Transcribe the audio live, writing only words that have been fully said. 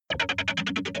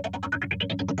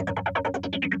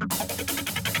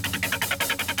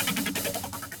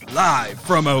Live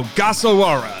from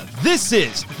Ogasawara, this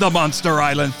is the Monster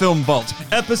Island Film Vault,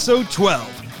 Episode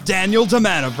 12, Daniel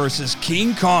DiManna vs.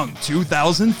 King Kong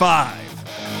 2005.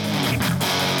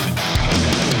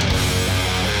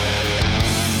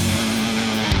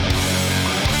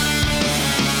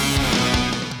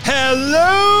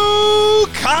 Hello,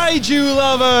 kaiju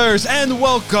lovers, and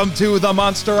welcome to the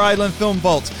Monster Island Film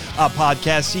Vault, a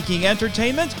podcast seeking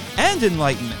entertainment and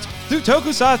enlightenment through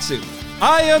tokusatsu.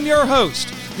 I am your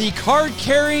host, the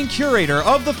card-carrying curator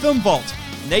of the Film Vault,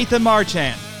 Nathan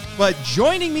Marchand. But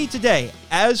joining me today,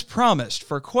 as promised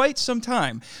for quite some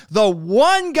time, the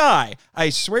one guy, I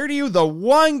swear to you, the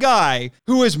one guy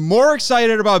who is more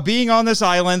excited about being on this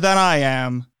island than I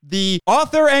am, the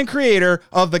author and creator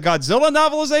of the Godzilla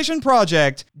novelization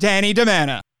project, Danny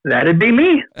DiManna. That'd be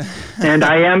me. And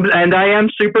I am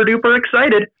super duper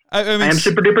excited. I am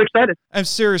super duper excited. I'm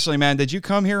seriously, man, did you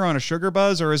come here on a sugar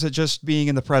buzz, or is it just being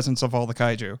in the presence of all the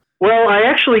kaiju? Well, I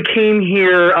actually came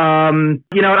here, and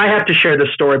I have to share this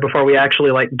story before we actually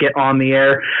get on the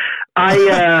air.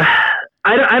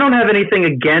 I don't have anything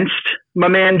against my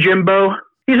man Jimbo.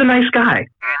 He's a nice guy.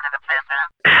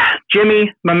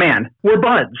 Jimmy, my man, we're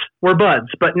buds.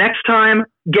 But next time,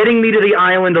 getting me to the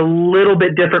island a little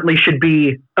bit differently should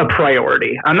be a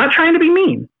priority. I'm not trying to be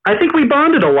mean. I think we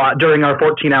bonded a lot during our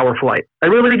 14-hour flight. I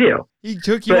really do. He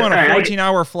took you on a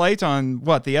 14-hour flight on,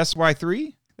 what, the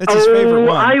SY3? That's his favorite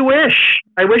one. I wish,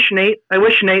 Nate.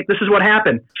 This is what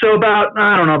happened. So about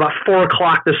 4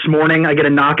 o'clock this morning, I get a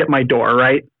knock at my door,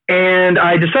 right? And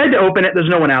I decide to open it. There's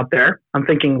no one out there. I'm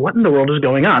thinking, what in the world is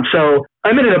going on? So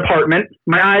I'm in an apartment.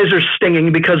 My eyes are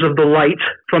stinging because of the light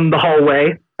from the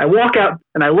hallway. I walk out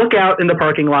and I look out in the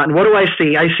parking lot. And what do I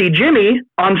see? I see Jimmy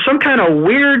on some kind of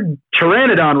weird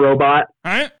Pteranodon robot.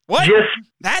 What?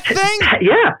 That thing?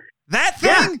 Yeah. That thing?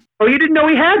 Yeah. Oh, you didn't know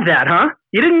he had that, huh?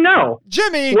 You didn't know.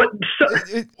 Jimmy,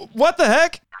 what the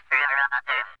heck?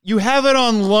 You have it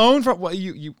on loan from what?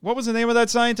 What was the name of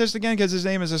that scientist again? Because his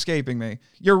name is escaping me.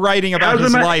 You're writing about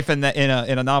his life in a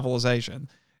novelization.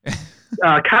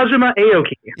 Kazuma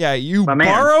Aoki. Yeah, you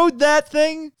borrowed that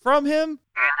thing from him?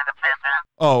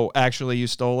 Oh, actually, you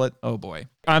stole it? Oh, boy.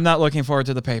 I'm not looking forward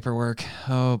to the paperwork.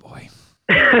 Oh, boy.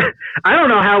 I don't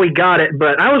know how he got it,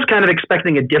 but I was kind of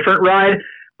expecting a different ride.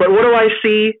 But what do I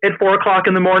see at 4 o'clock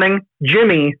in the morning?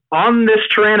 Jimmy on this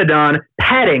Pteranodon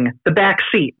patting the back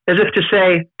seat as if to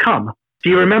say, come. Do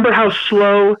you remember how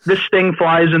slow this thing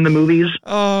flies in the movies?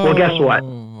 Oh, well, guess what? Oh,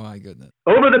 my goodness.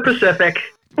 Over the Pacific,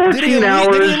 14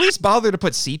 hours. Did he at least bother to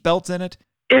put seatbelts in it?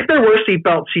 If there were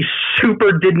seatbelts, he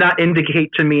super did not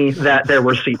indicate to me that there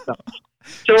were seatbelts.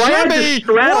 So Jimmy, I had to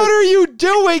straddle. What are you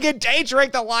doing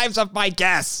endangering the lives of my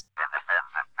guests?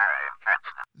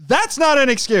 That's not an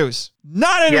excuse.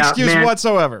 Not an excuse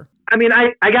whatsoever. I mean,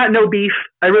 I got no beef.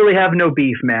 I really have no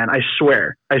beef, man. I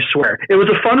swear. It was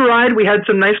a fun ride. We had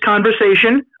some nice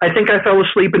conversation. I think I fell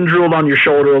asleep and drooled on your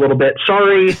shoulder a little bit.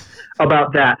 Sorry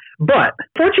about that. But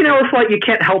 14-hour flight, you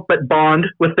can't help but bond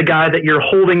with the guy that you're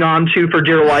holding on to for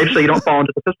dear life so you don't fall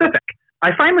into the Pacific.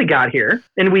 I finally got here,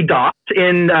 and we docked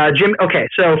in Jim. Okay,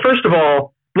 so first of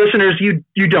all, listeners,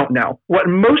 you don't know. What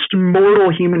most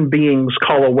mortal human beings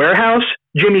call a warehouse,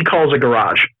 Jimmy calls a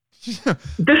garage.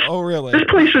 Oh, really? This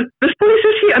place is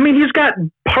huge. I mean, he's got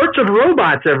parts of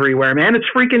robots everywhere, man. It's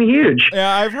freaking huge.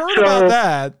 Yeah, I've heard about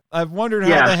that. I've wondered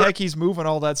how the heck he's moving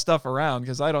all that stuff around,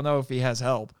 because I don't know if he has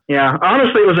help. Yeah,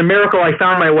 honestly, it was a miracle I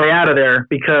found my way out of there,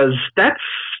 because that's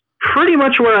pretty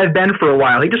much where I've been for a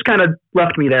while. He just kind of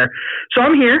left me there. So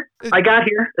I'm here. I got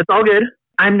here. It's all good.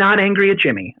 I'm not angry at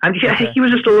Jimmy. He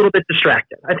was just a little bit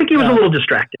distracted. I think he was a little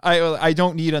distracted. I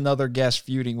don't need another guest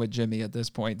feuding with Jimmy at this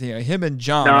point. You know, him and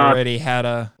John already had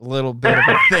a little bit of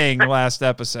a thing last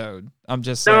episode. I'm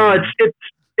just saying. No,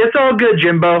 it's all good,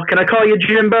 Jimbo. Can I call you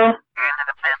Jimbo?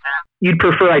 You'd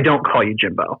prefer I don't call you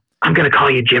Jimbo. I'm going to call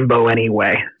you Jimbo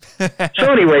anyway.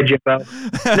 So anyway, Jimbo.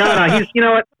 No, you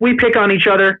know what? We pick on each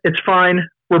other. It's fine.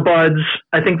 We're buds.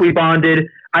 I think we bonded.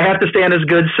 I have to stay on his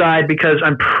good side because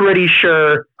I'm pretty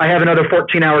sure I have another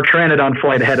 14-hour Pteranodon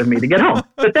flight ahead of me to get home.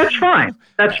 But that's fine.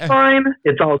 That's fine.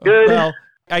 It's all good. Well,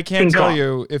 I can't tell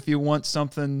you, if you want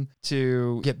something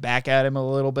to get back at him a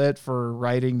little bit for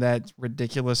writing that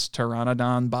ridiculous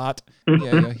Pteranodon bot,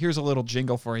 here's a little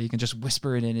jingle for you. You can just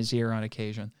whisper it in his ear on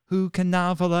occasion. Who can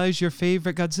novelize your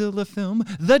favorite Godzilla film?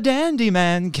 The Dandy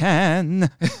Man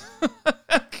can.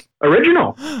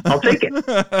 Original. I'll take it.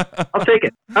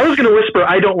 I was going to whisper,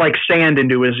 I don't like sand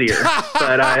into his ear.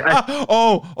 But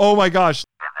Oh my gosh.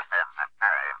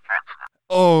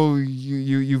 Oh,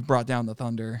 you've brought down the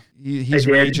thunder. He's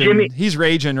raging. Jimmy. He's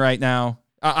raging right now.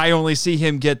 I only see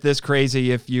him get this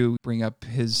crazy if you bring up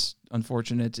his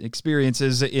unfortunate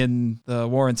experiences in the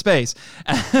war in space.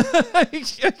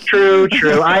 True.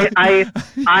 I'm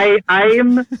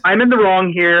in the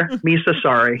wrong here. Misa,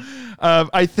 sorry.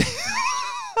 I think.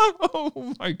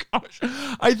 Oh my gosh.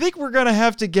 I think we're going to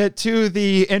have to get to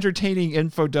the entertaining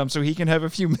info dump so he can have a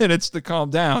few minutes to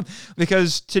calm down,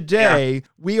 because today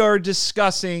we are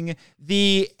discussing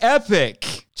the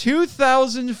epic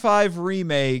 2005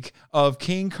 remake of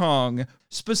King Kong.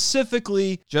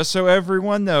 Specifically, just so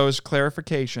everyone knows,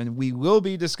 clarification, we will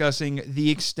be discussing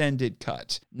the extended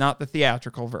cut, not the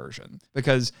theatrical version,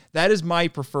 because that is my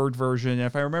preferred version. And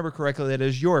if I remember correctly, that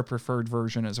is your preferred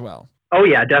version as well. Oh,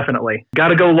 yeah, definitely. Got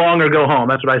to go long or go home.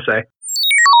 That's what I say.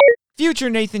 Future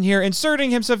Nathan here,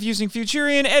 inserting himself using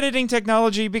Futurian editing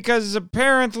technology, because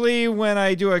apparently when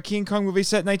I do a King Kong movie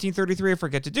set in 1933, I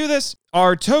forget to do this.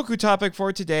 Our Toku topic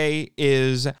for today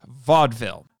is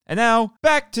vaudeville. And now,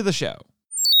 back to the show.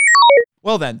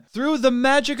 Well then, through the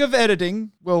magic of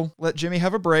editing, we'll let Jimmy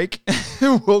have a break,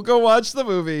 we'll go watch the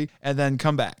movie, and then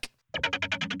come back.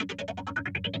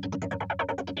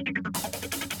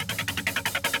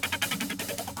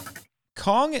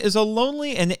 Kong is a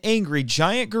lonely and angry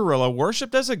giant gorilla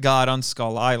worshipped as a god on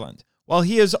Skull Island. While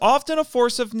he is often a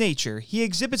force of nature, he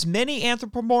exhibits many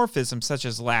anthropomorphisms such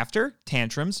as laughter,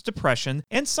 tantrums, depression,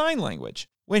 and sign language.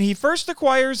 When he first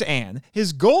acquires Anne,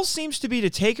 his goal seems to be to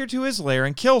take her to his lair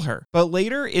and kill her, but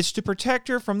later it's to protect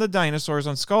her from the dinosaurs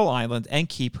on Skull Island and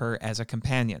keep her as a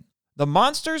companion. The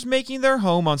monsters making their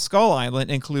home on Skull Island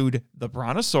include the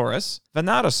Brontosaurus,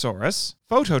 Venatosaurus,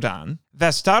 Photodon,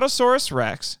 Vastatosaurus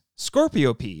rex,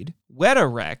 Scorpiopede,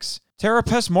 Wetarex,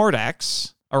 Terapes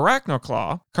mordax,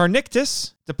 Arachnoclaw,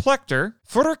 Carnictus, Deplector,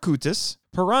 Furacutus,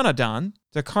 Pteranodon,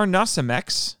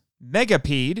 Decarnosimex,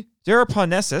 Megapede,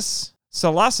 Deraponesis,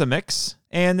 Salasamix,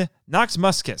 and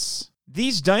Noxmuscus.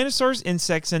 These dinosaurs,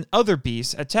 insects, and other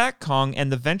beasts attack Kong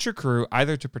and the Venture crew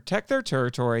either to protect their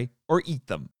territory or eat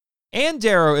them. Anne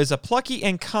Darrow is a plucky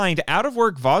and kind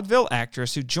out-of-work vaudeville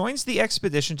actress who joins the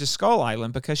expedition to Skull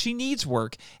Island because she needs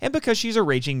work and because she's a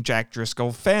raging Jack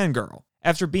Driscoll fangirl.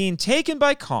 After being taken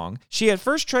by Kong, she at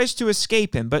first tries to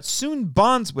escape him but soon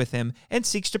bonds with him and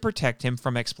seeks to protect him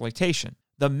from exploitation.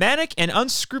 The manic and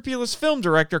unscrupulous film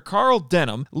director Carl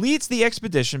Denham leads the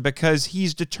expedition because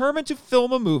he's determined to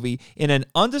film a movie in an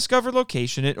undiscovered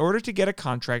location in order to get a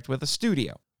contract with a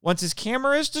studio. Once his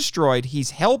camera is destroyed,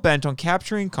 he's hell-bent on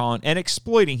capturing Kong and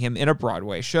exploiting him in a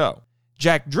Broadway show.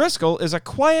 Jack Driscoll is a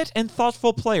quiet and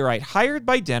thoughtful playwright hired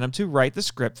by Denham to write the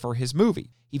script for his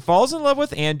movie. He falls in love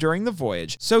with Anne during the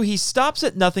voyage, so he stops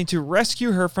at nothing to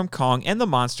rescue her from Kong and the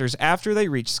monsters after they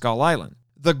reach Skull Island.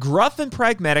 The gruff and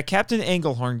pragmatic Captain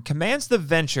Englehorn commands the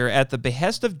Venture at the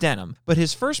behest of Denham, but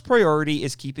his first priority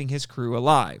is keeping his crew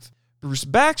alive. Bruce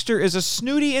Baxter is a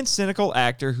snooty and cynical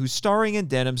actor who's starring in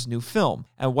Denham's new film,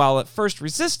 and while at first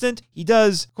resistant, he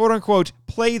does, quote-unquote,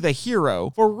 play the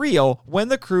hero for real when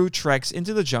the crew treks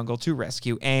into the jungle to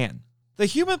rescue Anne. The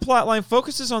human plotline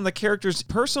focuses on the characters'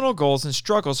 personal goals and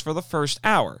struggles for the first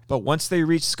hour, but once they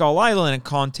reach Skull Island and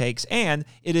Kong takes Anne,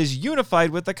 it is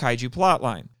unified with the kaiju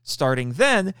plotline. Starting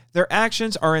then, their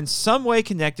actions are in some way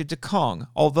connected to Kong,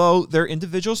 although their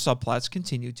individual subplots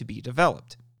continue to be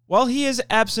developed. While he is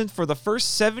absent for the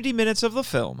first 70 minutes of the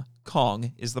film,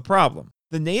 Kong is the problem.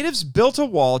 The natives built a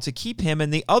wall to keep him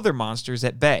and the other monsters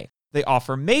at bay. They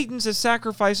offer maidens as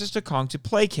sacrifices to Kong to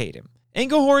placate him.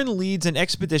 Englehorn leads an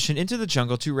expedition into the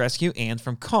jungle to rescue Anne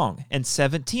from Kong, and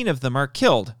 17 of them are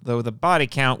killed, though the body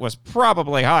count was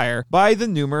probably higher, by the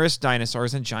numerous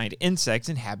dinosaurs and giant insects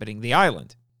inhabiting the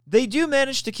island. They do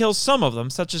manage to kill some of them,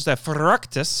 such as the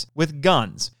Phoractus, with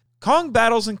guns. Kong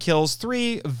battles and kills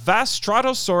 3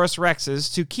 Vastratosaurus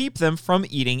rexes to keep them from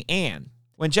eating Anne.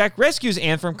 When Jack rescues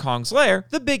Anne from Kong's lair,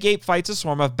 the big ape fights a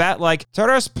swarm of bat-like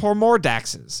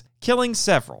Pterospormordaxes, killing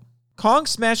several. Kong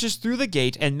smashes through the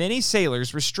gate and many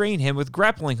sailors restrain him with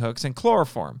grappling hooks and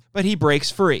chloroform, but he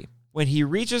breaks free. When he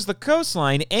reaches the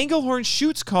coastline, Englehorn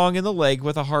shoots Kong in the leg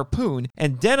with a harpoon,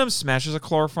 and Denham smashes a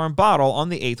chloroform bottle on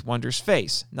the Eighth Wonder's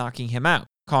face, knocking him out.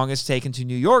 Kong is taken to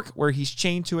New York, where he's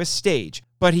chained to a stage,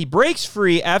 but he breaks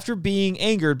free after being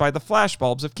angered by the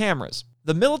flashbulbs of cameras.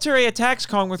 The military attacks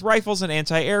Kong with rifles and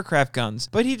anti-aircraft guns,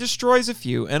 but he destroys a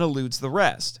few and eludes the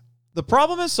rest. The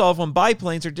problem is solved when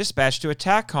biplanes are dispatched to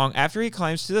attack Kong after he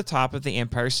climbs to the top of the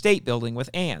Empire State Building with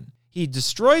Anne. He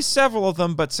destroys several of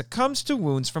them but succumbs to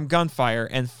wounds from gunfire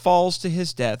and falls to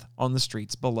his death on the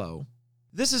streets below.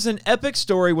 This is an epic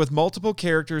story with multiple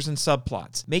characters and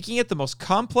subplots, making it the most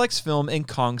complex film in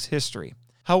Kong's history.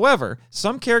 However,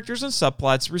 some characters and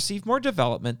subplots receive more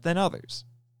development than others.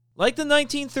 Like the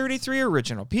 1933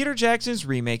 original, Peter Jackson's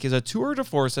remake is a tour de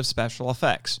force of special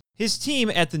effects. His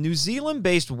team at the New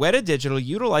Zealand-based Weta Digital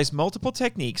utilized multiple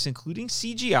techniques including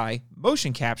CGI,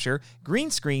 motion capture,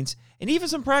 green screens, and even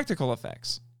some practical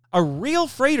effects. A real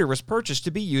freighter was purchased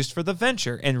to be used for the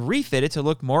venture and refitted to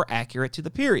look more accurate to the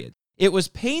period. It was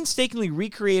painstakingly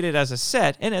recreated as a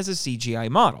set and as a CGI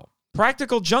model.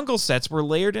 Practical jungle sets were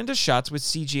layered into shots with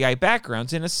CGI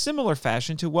backgrounds in a similar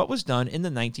fashion to what was done in the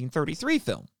 1933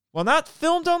 film. While not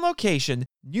filmed on location,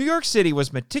 New York City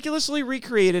was meticulously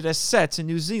recreated as sets in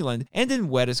New Zealand and in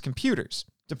Weta's computers.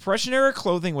 Depression-era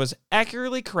clothing was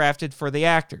accurately crafted for the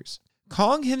actors.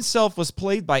 Kong himself was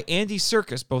played by Andy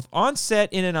Serkis both on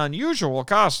set in an unusual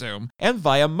costume and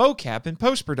via mocap in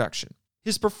post-production.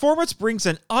 His performance brings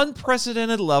an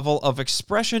unprecedented level of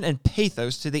expression and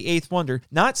pathos to the Eighth Wonder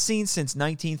not seen since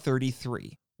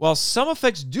 1933. While some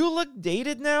effects do look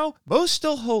dated now, most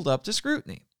still hold up to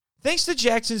scrutiny. Thanks to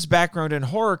Jackson's background in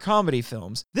horror comedy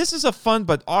films, this is a fun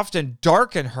but often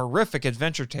dark and horrific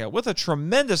adventure tale with a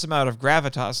tremendous amount of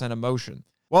gravitas and emotion.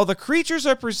 While the creatures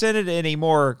are presented in a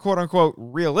more quote-unquote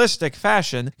realistic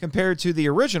fashion compared to the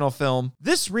original film,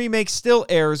 this remake still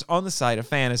errs on the side of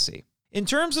fantasy. In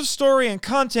terms of story and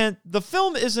content, the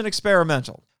film isn't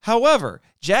experimental. However,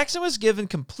 Jackson was given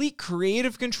complete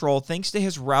creative control thanks to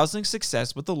his rousing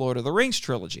success with the Lord of the Rings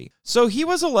trilogy, so he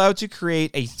was allowed to create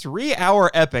a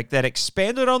 3-hour epic that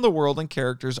expanded on the world and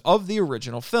characters of the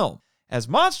original film. As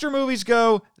monster movies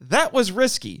go, that was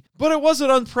risky, but it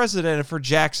wasn't unprecedented for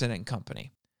Jackson and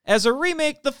company. As a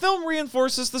remake, the film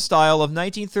reinforces the style of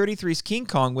 1933's King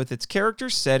Kong with its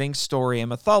characters, setting, story, and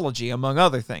mythology, among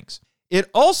other things. It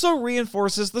also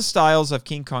reinforces the styles of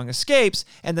King Kong Escapes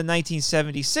and the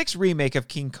 1976 remake of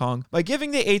King Kong by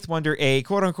giving the Eighth Wonder a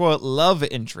quote-unquote love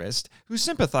interest who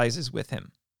sympathizes with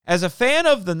him. As a fan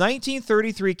of the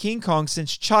 1933 King Kong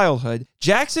since childhood,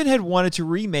 Jackson had wanted to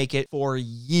remake it for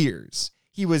years.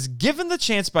 He was given the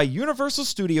chance by Universal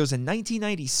Studios in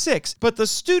 1996, but the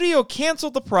studio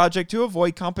canceled the project to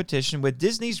avoid competition with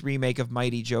Disney's remake of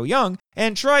Mighty Joe Young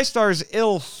and TriStar's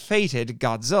ill-fated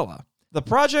Godzilla. The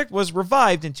project was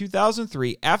revived in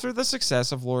 2003 after the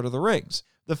success of Lord of the Rings.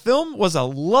 The film was a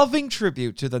loving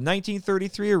tribute to the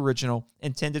 1933 original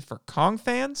intended for Kong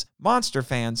fans, monster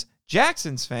fans,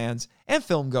 Jackson's fans, and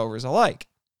filmgoers alike.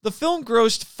 The film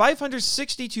grossed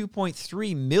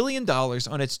 $562.3 million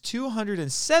on its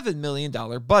 $207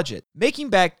 million budget, making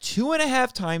back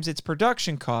 2.5 times its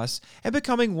production costs and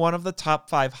becoming one of the top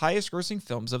 5 highest-grossing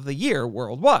films of the year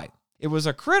worldwide. It was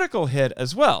a critical hit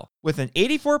as well, with an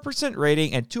 84%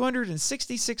 rating and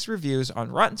 266 reviews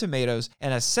on Rotten Tomatoes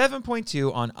and a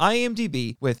 7.2 on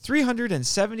IMDb with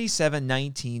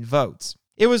 377 votes.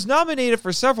 It was nominated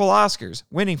for several Oscars,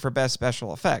 winning for Best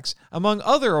Special Effects, among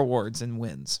other awards and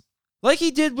wins. Like he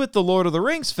did with the Lord of the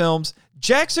Rings films,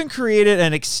 Jackson created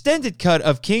an extended cut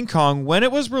of King Kong when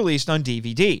it was released on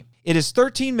DVD. It is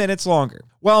 13 minutes longer.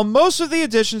 While most of the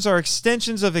additions are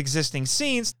extensions of existing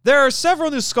scenes, there are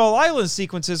several new Skull Island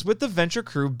sequences with the Venture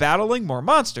crew battling more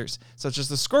monsters, such as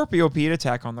the Scorpio Pete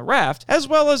attack on the raft, as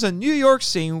well as a New York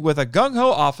scene with a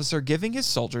gung-ho officer giving his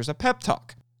soldiers a pep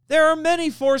talk. There are many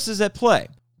forces at play.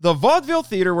 The vaudeville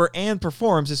theater where Anne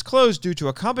performs is closed due to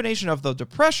a combination of the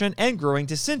depression and growing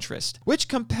disinterest, which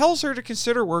compels her to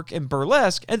consider work in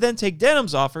burlesque and then take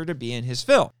Denham's offer to be in his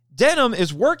film. Denham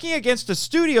is working against a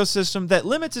studio system that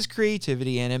limits his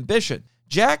creativity and ambition.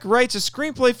 Jack writes a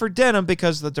screenplay for Denham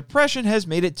because the depression has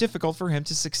made it difficult for him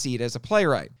to succeed as a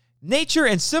playwright. Nature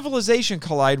and civilization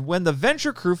collide when the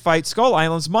Venture crew fight Skull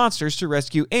Island's monsters to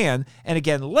rescue Anne, and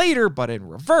again later, but in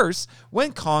reverse,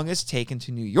 when Kong is taken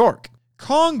to New York.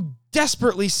 Kong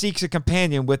desperately seeks a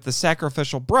companion with the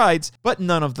sacrificial brides, but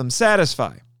none of them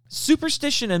satisfy.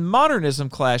 Superstition and modernism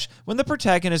clash when the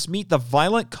protagonists meet the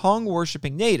violent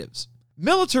Kong-worshipping natives.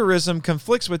 Militarism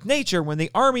conflicts with nature when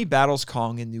the army battles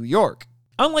Kong in New York.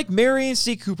 Unlike Marion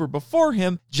C. Cooper before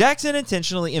him, Jackson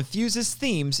intentionally infuses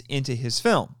themes into his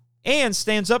film. Anne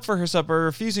stands up for herself by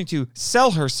refusing to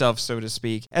sell herself, so to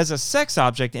speak, as a sex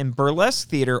object in burlesque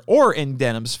theater or in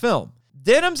Denham's film.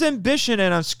 Denham's ambition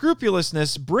and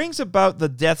unscrupulousness brings about the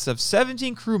deaths of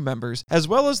 17 crew members, as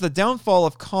well as the downfall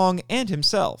of Kong and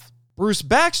himself. Bruce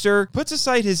Baxter puts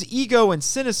aside his ego and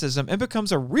cynicism and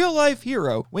becomes a real-life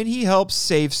hero when he helps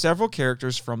save several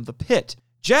characters from the pit.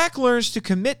 Jack learns to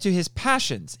commit to his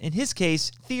passions, in his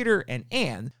case, theater and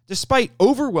Anne, despite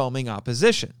overwhelming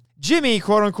opposition. Jimmy,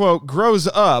 quote-unquote, grows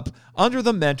up under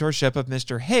the mentorship of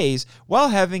Mr. Hayes while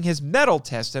having his mettle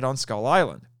tested on Skull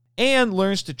Island. and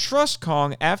learns to trust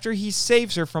Kong after he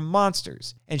saves her from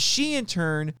monsters. And she, in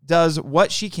turn, does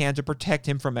what she can to protect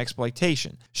him from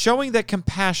exploitation, showing that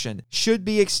compassion should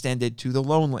be extended to the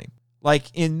lonely.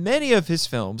 Like in many of his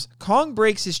films, Kong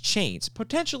breaks his chains,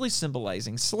 potentially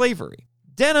symbolizing slavery.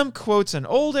 Denham quotes an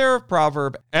old Arab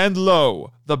proverb, "And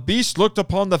lo, the beast looked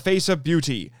upon the face of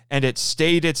beauty, and it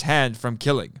stayed its hand from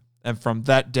killing. And from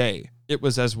that day, it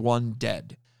was as one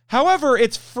dead." However,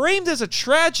 it's framed as a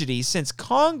tragedy since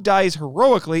Kong dies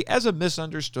heroically as a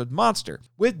misunderstood monster,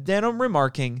 with Denham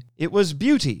remarking, "It was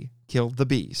beauty killed the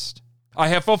beast." I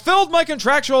have fulfilled my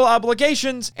contractual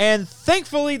obligations, and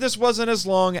thankfully this wasn't as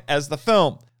long as the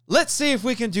film. Let's see if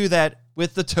we can do that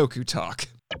with the Toku Talk.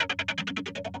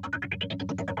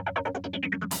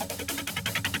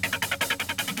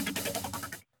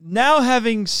 Now,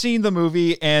 having seen the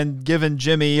movie and given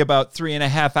Jimmy about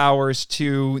 3.5 hours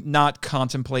to not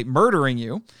contemplate murdering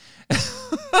you.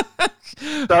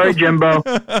 Sorry, Jimbo.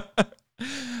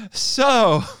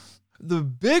 So, the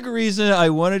big reason I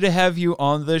wanted to have you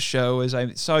on the show is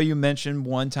I saw you mention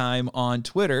one time on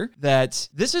Twitter that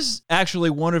this is actually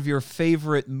one of your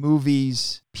favorite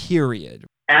movies, period.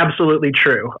 Absolutely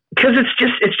true. Because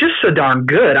it's just so darn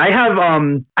good. I have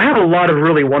a lot of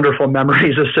really wonderful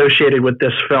memories associated with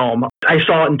this film. I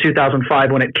saw it in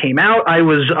 2005 when it came out. I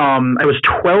was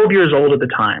 12 years old at the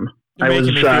time. You're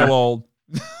making me feel old.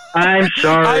 I'm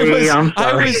sorry. I'm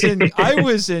sorry. I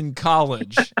was in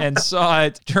college and saw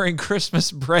it during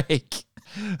Christmas break.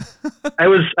 I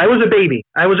was a baby.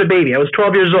 I was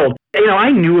 12 years old. You know,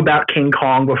 I knew about King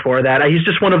Kong before that. He's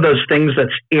just one of those things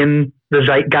that's in the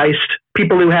zeitgeist.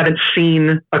 People who haven't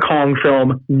seen a Kong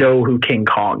film know who King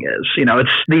Kong is. You know,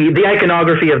 it's the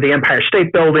iconography of the Empire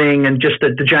State Building and just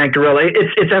the giant gorilla.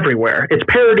 It's everywhere. It's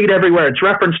parodied everywhere. It's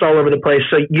referenced all over the place.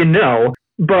 So you know.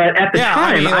 But at the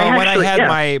time, when I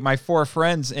had my four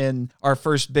friends in our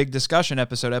first big discussion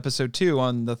episode 2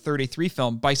 on the 33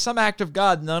 film, by some act of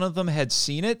God, none of them had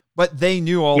seen it, but they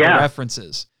knew all the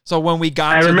references. So when we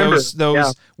got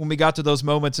when we got to those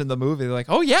moments in the movie, they're like,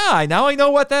 "Oh yeah, now I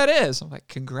know what that is." I'm like,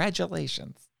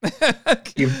 "Congratulations,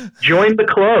 you've joined the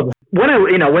club."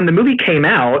 When the movie came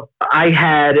out, I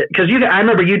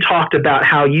remember you talked about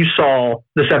how you saw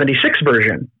the 76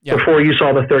 version before you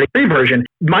saw the 33 version.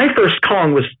 My first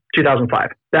Kong was 2005.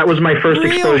 That was my first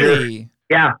exposure.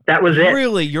 Yeah, that was it.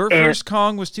 Really? Your first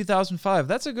Kong was 2005.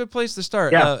 That's a good place to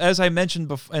start. Yeah. As I mentioned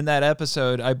in that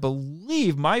episode, I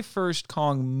believe my first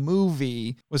Kong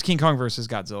movie was King Kong vs.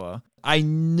 Godzilla. I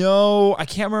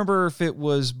can't remember if it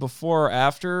was before or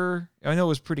after. I know it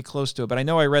was pretty close to it, but I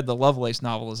know I read the Lovelace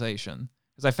novelization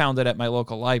because I found it at my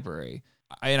local library.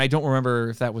 And I don't remember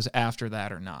if that was after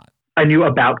that or not. I knew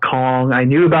about Kong. I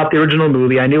knew about the original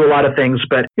movie. I knew a lot of things,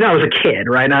 but I was a kid,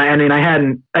 right? And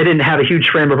I didn't have a huge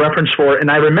frame of reference for it. And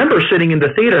I remember sitting in the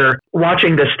theater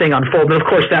watching this thing unfold. And of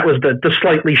course, that was the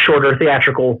slightly shorter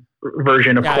theatrical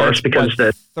version, of course, because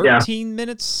 13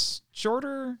 minutes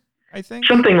shorter, I think.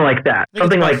 Something like that.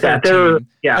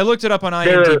 I looked it up on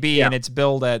IMDb and it's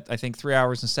billed at, I think, 3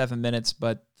 hours and 7 minutes.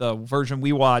 But the version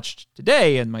we watched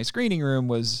today in my screening room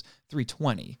was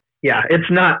 3:20. Yeah, it is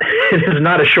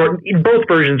not a short. Both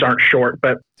versions aren't short,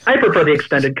 but I prefer the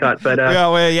extended cut. But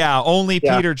only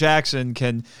Peter Jackson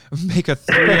can make a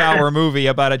 3-hour movie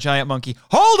about a giant monkey.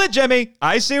 Hold it, Jimmy.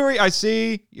 I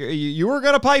see. You were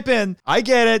gonna pipe in. I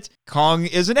get it. Kong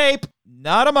is an ape,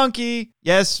 not a monkey.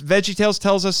 Yes, VeggieTales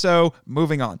tells us so.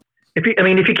 Moving on. If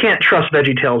you can't trust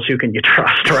VeggieTales, who can you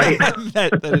trust, right?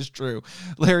 that is true.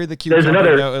 Larry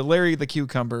the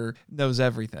Cucumber knows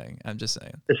everything. I'm just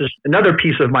saying. This is another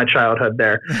piece of my childhood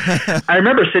there. I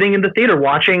remember sitting in the theater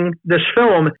watching this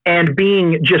film and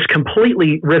being just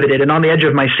completely riveted and on the edge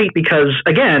of my seat because,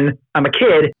 again, I'm a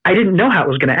kid. I didn't know how it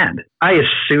was going to end. I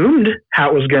assumed how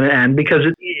it was going to end because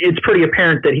it's pretty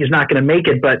apparent that he's not going to make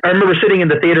it. But I remember sitting in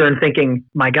the theater and thinking,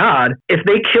 my God, if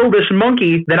they kill this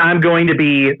monkey, then I'm going to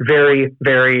be very,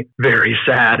 very, very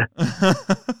sad.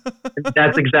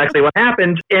 That's exactly what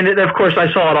happened. And of course,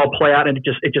 I saw it all play out and it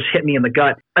just hit me in the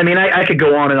gut. I mean, I could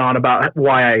go on and on about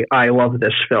why I love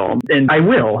this film. And I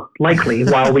will, likely,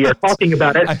 while we are talking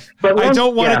about it. I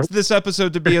don't want this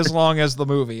episode to be as long as the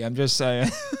movie. I'm just saying.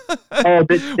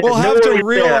 We'll have to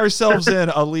reel ourselves in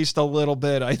at least a little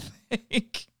bit, I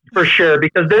think. For sure,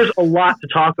 because there's a lot to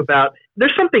talk about.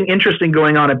 There's something interesting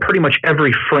going on in pretty much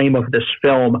every frame of this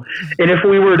film. And if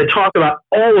we were to talk about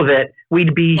all of it,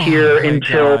 we'd be here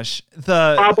until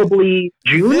probably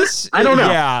June. I don't know.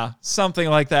 Yeah, something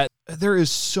like that. there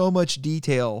is so much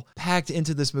detail packed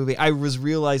into this movie. I was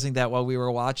realizing that while we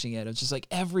were watching it. It's just like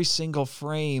every single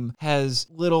frame has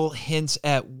little hints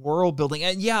at world building.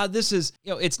 And yeah, this is,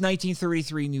 it's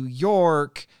 1933 New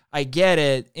York. I get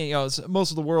it. It's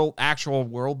most of the actual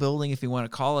world building, if you want to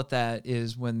call it that,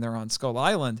 is when they're on Skull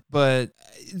Island. But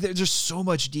there's just so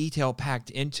much detail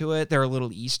packed into it. There are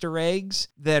little Easter eggs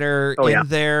that are in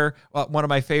there. One of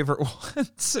my favorite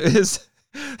ones is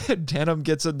Denham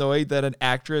gets annoyed that an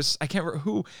actress, I can't remember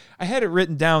who, I had it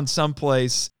written down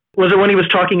someplace. Was it when he was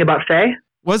talking about Faye?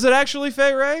 Was it actually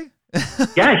Faye Ray?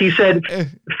 Yeah, he said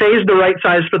Faye's the right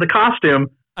size for the costume.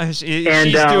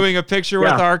 She's doing a picture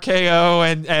with RKO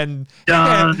and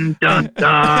dun, dun,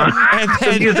 dun.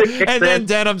 and then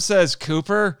Denham says,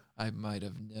 Cooper, I might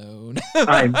have known.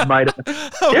 I might have.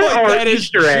 That is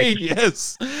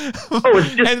genius.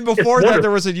 And before that,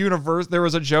 there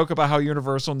was a joke about how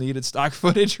Universal needed stock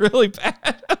footage really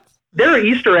bad. There are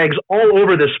Easter eggs all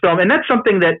over this film, and that's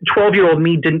something that 12-year-old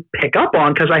me didn't pick up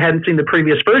on because I hadn't seen the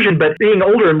previous version. But being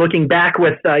older and looking back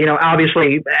with,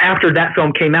 obviously after that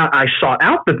film came out, I sought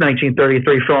out the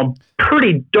 1933 film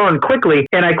pretty darn quickly,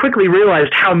 and I quickly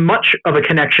realized how much of a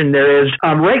connection there is,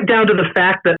 right down to the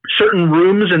fact that certain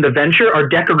rooms in the Venture are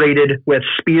decorated with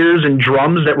spears and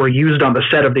drums that were used on the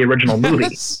set of the original movie.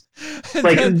 Yes.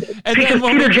 And then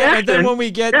when we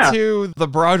get to the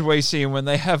Broadway scene when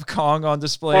they have Kong on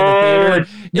display in the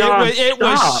theater, it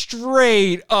was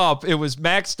straight up. It was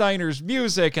Max Steiner's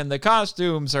music, and the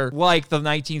costumes are like the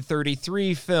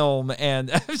 1933 film, and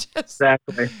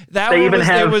exactly.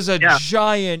 There was a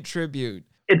giant tribute.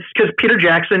 It's because Peter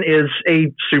Jackson is a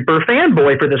super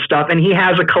fanboy for this stuff, and he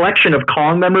has a collection of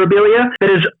Kong memorabilia that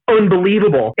is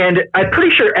unbelievable. And I'm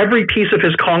pretty sure every piece of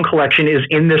his Kong collection is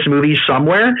in this movie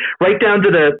somewhere, right down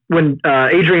to when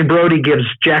Adrian Brody gives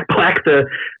Jack Black the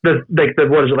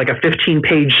what is it, like a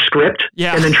 15-page script,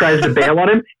 and then tries to bail on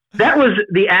him. That was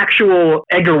the actual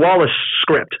Edgar Wallace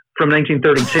script from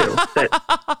 1932.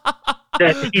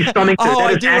 That he's thumbing through.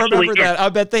 I do remember that. I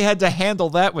bet they had to handle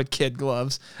that with kid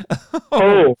gloves.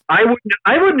 I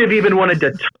wouldn't have even wanted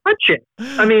to touch it.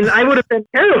 I mean, I would have been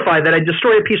terrified that I'd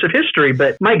destroy a piece of history,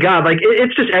 but my God,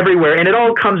 it's just everywhere. And it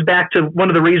all comes back to one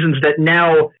of the reasons that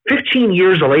now, 15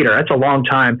 years later, that's a long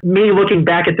time, me looking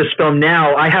back at this film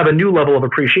now, I have a new level of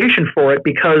appreciation for it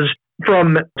because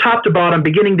from top to bottom,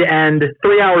 beginning to end,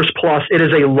 3 hours plus, it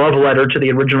is a love letter to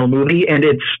the original movie, and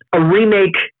it's a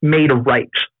remake made right.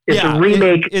 It's a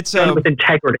remake done with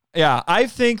integrity. Yeah, I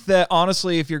think that,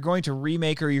 honestly, if you're going to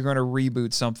remake or you're going to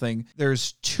reboot something,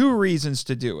 there's two reasons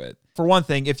to do it. For one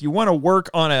thing, if you want to work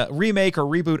on a remake or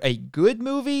reboot a good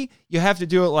movie, you have to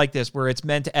do it like this, where it's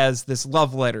meant as this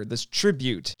love letter, this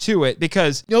tribute to it,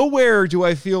 because nowhere do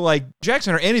I feel like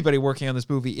Jackson or anybody working on this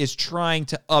movie is trying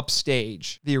to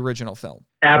upstage the original film.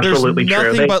 Absolutely true.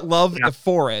 There's nothing but love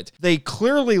for it. They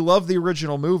clearly love the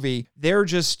original movie. They're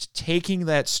just taking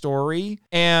that story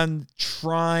and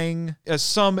trying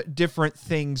some different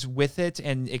things with it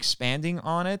and expanding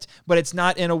on it, but it's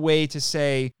not in a way to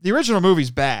say the original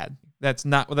movie's bad. That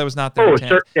was not their intent.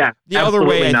 Sure. Yeah, the other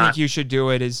way I think you should do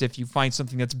it is if you find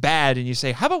something that's bad and you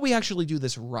say, how about we actually do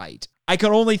this right? I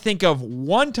can only think of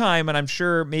one time, and I'm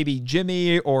sure maybe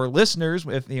Jimmy or listeners,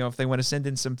 if they want to send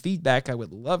in some feedback, I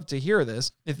would love to hear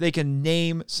this. If they can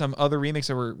name some other remakes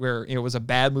where it was a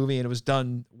bad movie and it was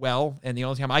done well, and the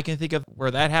only time I can think of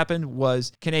where that happened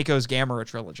was Kaneko's Gamera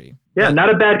trilogy. Yeah, not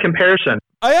a bad comparison.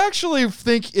 I actually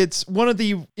think it's one of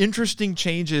the interesting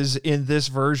changes in this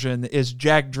version is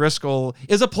Jack Driscoll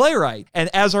is a playwright, and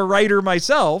as a writer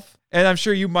myself, and I'm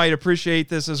sure you might appreciate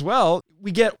this as well,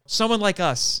 we get someone like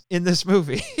us in this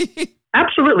movie.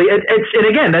 Absolutely. And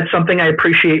again, that's something I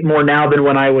appreciate more now than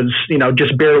when I was,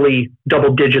 just barely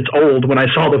double digits old when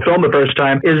I saw the film the first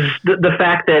time, is the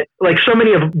fact that so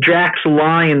many of Jack's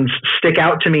lines stick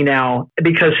out to me now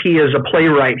because he is a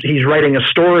playwright. He's writing a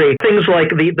story. Things like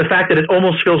the fact that it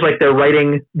almost feels like they're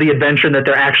writing the adventure that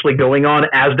they're actually going on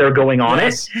as they're going on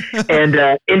it.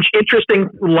 And interesting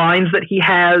lines that he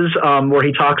has where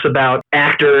he talks about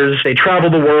actors. They travel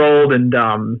the world and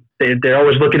they're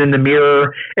always looking in the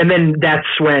mirror. And then that's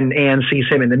when Anne sees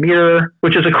him in the mirror,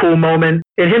 which is a cool moment.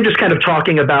 And him just kind of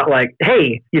talking about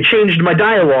hey, you changed my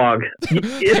dialogue.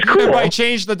 It's cool. By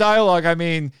change the dialogue, I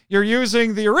mean, you're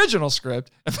using the original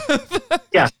script.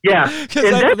 Yeah.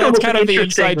 Because that's kind of the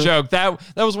inside joke. That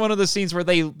was one of the scenes where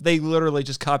they literally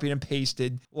just copied and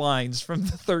pasted lines from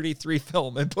the 33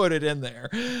 film and put it in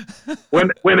there.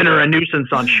 Women are a nuisance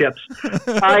on ships.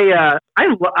 I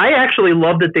actually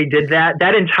love that they did that.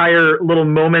 That entire little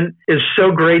moment is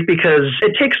so great because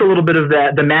it takes a little bit of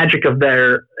the magic of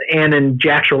their Anne and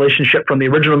Jack's relationship from the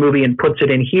original movie and puts it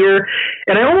in here.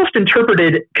 And I almost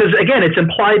interpreted, because again, it's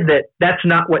implied that that's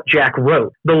not what Jack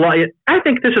wrote. I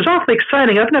think this is awfully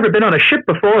exciting. I've never been on a ship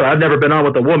before. I've never been on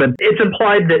with a woman. It's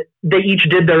implied that they each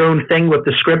did their own thing with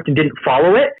the script and didn't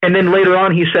follow it. And then later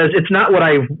on, he says, it's not what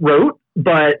I wrote,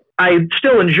 but I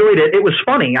still enjoyed it. It was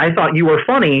funny. I thought you were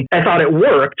funny. I thought it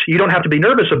worked. You don't have to be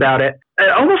nervous about it. I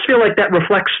almost feel like that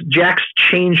reflects Jack's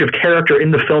change of character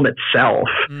in the film itself,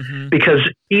 because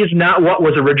he's not what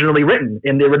was originally written.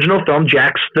 In the original film,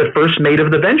 Jack's the first mate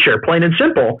of the venture, plain and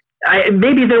simple.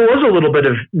 Maybe there was a little bit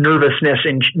of nervousness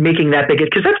in making that big,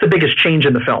 because that's the biggest change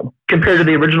in the film compared to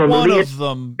the original movie. One of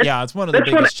them, yeah, it's one of the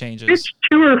biggest changes. It's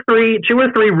two or three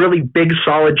really big,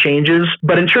 solid changes.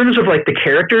 But in terms of like the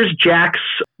characters, Jack's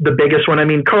the biggest one. I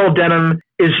mean, Carl Denham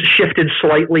is shifted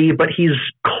slightly, but he's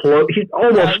close. He's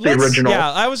almost the original.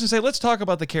 Yeah, I was gonna say, let's talk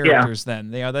about the characters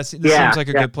then. Yeah, this seems like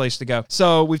a good place to go.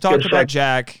 So we've talked about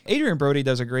Jack. Adrian Brody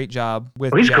does a great job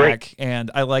with Jack, great.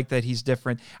 And I like that he's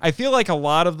different. I feel like a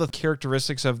lot of the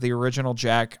characteristics of the original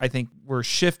Jack, I think, were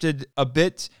shifted a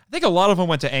bit. I think a lot of them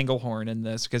went to Englehorn in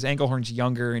this, because Englehorn's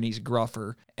younger and he's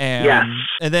gruffer. And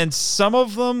then some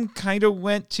of them kind of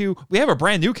went to, we have a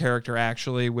brand new character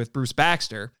actually with Bruce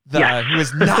Baxter, who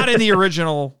is not in the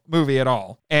original movie at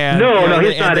all. And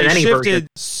he's not in any version. Shifted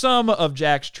some of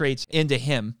Jack's traits into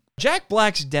him. Jack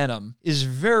Black's Denham is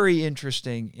very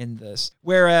interesting in this,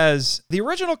 whereas the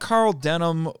original Carl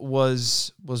Denham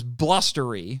was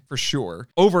blustery for sure,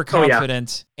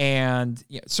 overconfident, and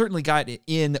certainly got it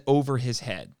in over his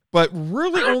head. But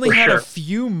really only had a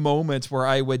few moments where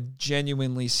I would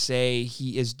genuinely say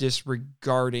he is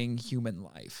disregarding human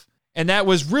life. And that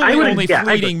was really only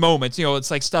fleeting moments.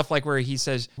 It's like stuff like where he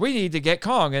says, we need to get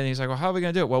Kong. And he's like, well, how are we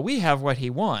going to do it? Well, we have what he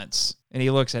wants. And he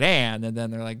looks at Anne, and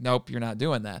then they're like, nope, you're not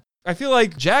doing that. I feel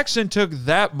like Jackson took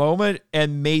that moment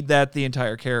and made that the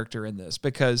entire character in this,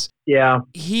 because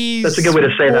he's that's a good way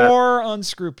to say more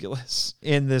unscrupulous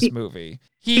in this movie.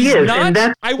 He is,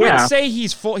 not, I wouldn't say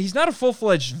he's not a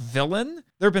full-fledged villain.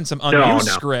 There have been some unused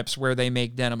scripts where they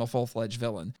make Denham a full-fledged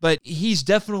villain, but he's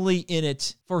definitely in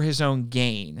it for his own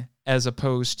gain as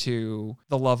opposed to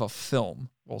the love of film,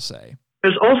 we'll say.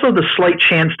 There's also the slight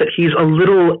chance that he's a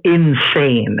little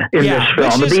insane in this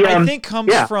film. Which I think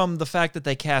comes from the fact that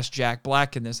they cast Jack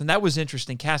Black in this, and that was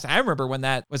interesting casting. I remember when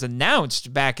that was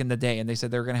announced back in the day, and they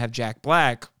said they were going to have Jack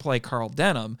Black play Carl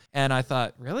Denham, and I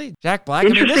thought, really? Jack Black? I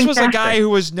mean, this was a guy who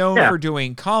was known for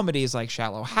doing comedies like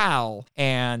Shallow Hal,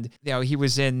 and he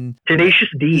was in Tenacious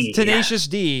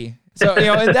D. So,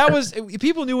 and that was,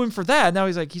 people knew him for that. Now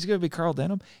he's going to be Carl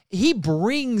Denham. He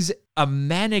brings a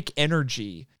manic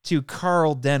energy to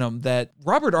Carl Denham that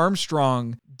Robert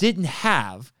Armstrong didn't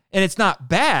have. And it's not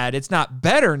bad. It's not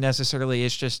better necessarily.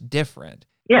 It's just different.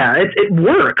 Yeah, it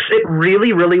works. It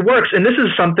really, really works. And this is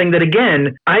something that,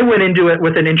 again, I went into it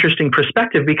with an interesting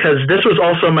perspective, because this was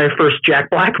also my first Jack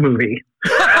Black movie.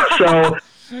 So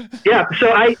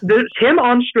him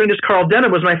on screen as Carl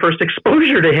Denham was my first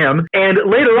exposure to him. And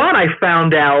later on, I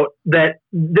found out that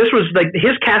this was like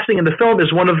his casting in the film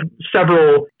is one of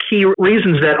several key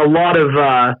reasons that a lot of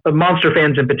monster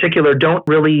fans in particular don't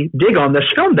really dig on this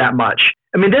film that much.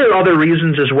 I mean, there are other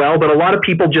reasons as well, but a lot of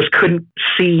people just couldn't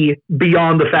see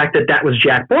beyond the fact that that was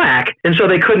Jack Black. And so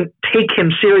they couldn't take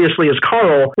him seriously as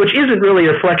Carl, which isn't really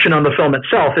a reflection on the film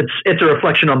itself. It's a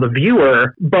reflection on the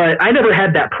viewer, but I never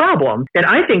had that problem. And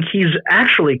I think he's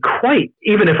actually quite,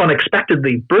 even if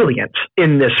unexpectedly, brilliant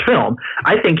in this film.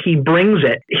 I think he brings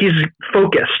it. He's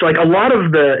focused. Like a lot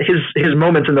of his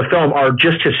moments in the film are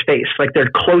just his face. Like they're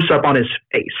close up on his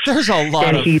face. There's a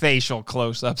lot of facial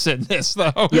close-ups in this,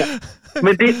 though. Yeah. I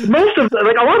mean,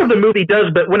 a lot of the movie does,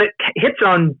 but when it hits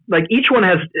on, like, each one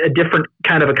has a different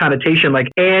kind of a connotation. Like,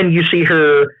 Anne, you see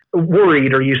her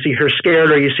worried, or you see her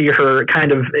scared, or you see her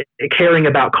kind of caring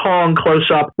about Kong close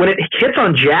up. When it hits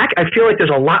on Jack, I feel like there's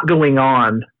a lot going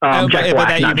on. Jack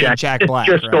Black, not Jack. Jack Black,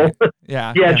 Driscoll. Right?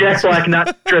 Yeah, Jack Black,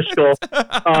 not Driscoll.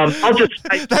 I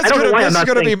don't know why I'm not. That's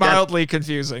going to be mildly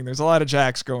confusing. There's a lot of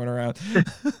Jacks going around.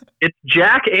 It's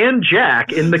Jack and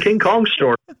Jack in the King Kong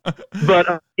story.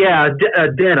 But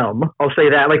Denham, I'll say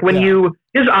that. Like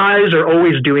his eyes are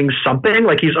always doing something.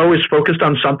 Like he's always focused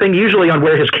on something, usually on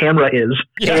where his camera is.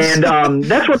 Yes. And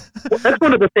that's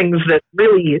one of the things that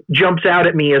really jumps out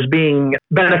at me as being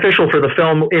beneficial for the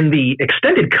film in the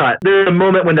extended cut. There's a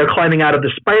moment when they're climbing out of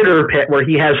the spider pit where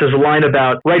he has his line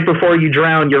about, right before you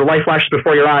drown, your life flashes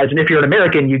before your eyes. And if you're an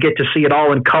American, you get to see it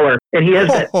all in color. And he has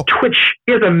that twitch.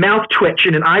 He has a mouth twitch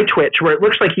and an eye twitch where it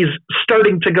looks like he's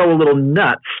starting to go a little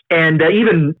nuts. And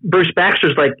even Bruce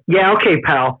Baxter's like, yeah, okay,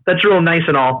 pal, that's real nice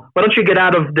and all. Why don't you get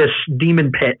out of this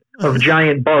demon pit of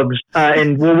giant bugs,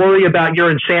 and we'll worry about your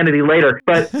insanity later.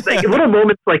 But like, little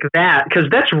moments like that, because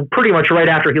that's pretty much right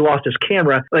after he lost his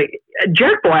camera. Like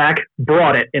Jack Black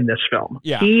brought it in this film.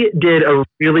 Yeah. He did a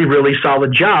really, really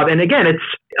solid job. And again, it's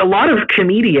a lot of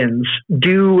comedians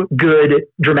do good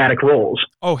dramatic roles.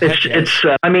 Oh, heck yes.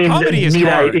 I mean, comedy is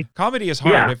hard. Comedy is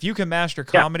hard. Yeah. If you can master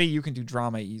comedy, you can do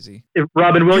drama easy.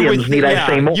 Robin Williams, I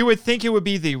say more? You would think it would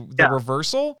be the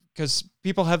reversal, because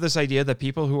people have this idea that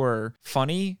people who are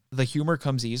funny, the humor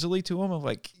comes easily to them.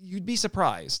 Like, you'd be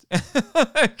surprised.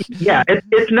 Yeah,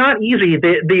 it's not easy.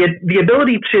 The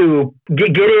ability to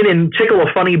get in and tickle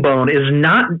a funny bone is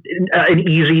not an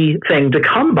easy thing to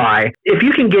come by. If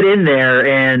you can get in there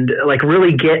and like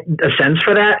really get a sense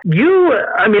for that,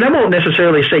 I won't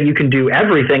necessarily say you can do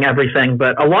everything,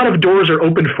 but a lot of doors are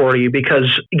open for you,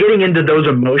 because getting into those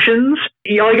emotions,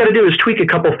 all you got to do is tweak a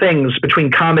couple things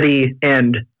between comedy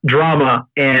and drama,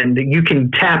 and you can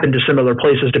tap into similar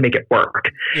places to make it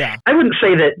work. Yeah. I wouldn't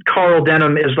say that Carl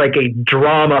Denham is like a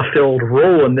drama-filled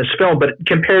role in this film, but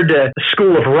compared to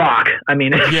School of Rock, I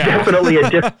mean, it's definitely a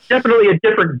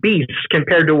different beast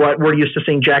compared to what we're used to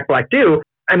seeing Jack Black do.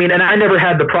 I mean, and I never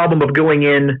had the problem of going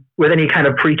in with any kind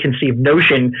of preconceived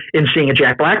notion in seeing a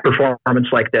Jack Black performance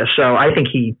like this. So I think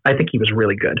he was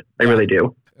really good. I really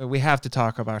do. We have to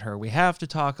talk about her. We have to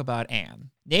talk about Anne.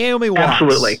 Naomi Watts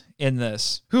Absolutely. In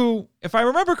this, who, if I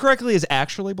remember correctly, is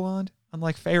actually blonde,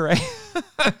 unlike Fay Wray.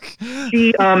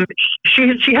 She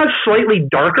has slightly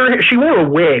darker. She wore a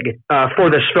wig for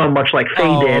this film, much like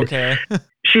Faye did. Okay.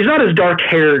 She's not as dark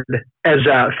haired as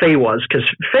Faye was, because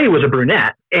Faye was a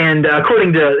brunette, and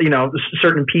according to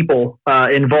certain people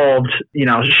involved,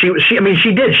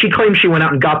 she claimed she went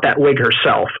out and got that wig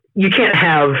herself. You can't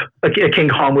have a King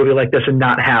Kong movie like this and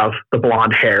not have the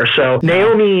blonde hair. So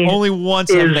Naomi, only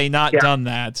once have they not done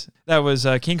that. That was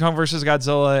King Kong versus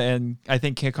Godzilla, and I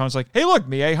think King Kong's like, "Hey, look,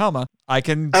 Mie Hama. I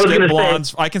can skip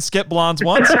blondes. I can skip blondes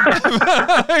once."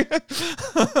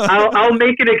 I'll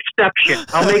make an exception.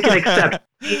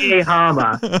 Mie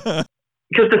Hama.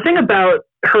 Because the thing about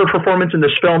her performance in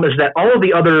this film is that all of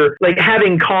the other, like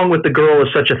having Kong with the girl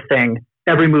is such a thing.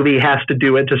 Every movie has to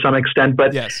do it to some extent.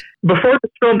 But before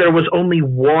this film, there was only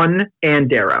one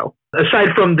Andero.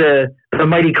 Aside from the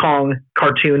Mighty Kong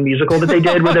cartoon musical that they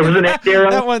did, where there was an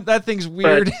Andero. That thing's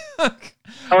weird.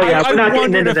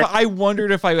 I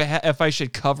wondered if I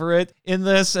should cover it in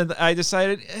this, and I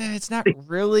decided it's not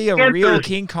really a real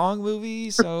King Kong movie,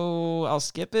 so I'll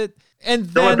skip it. And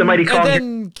then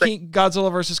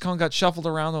Godzilla vs. Kong got shuffled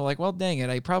around. They're like, well, dang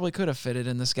it, I probably could have fit it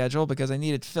in the schedule because I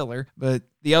needed filler. But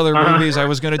the other movies I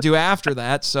was going to do after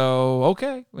that, so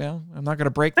okay, well, I'm not going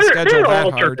to break the schedule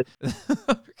that hard.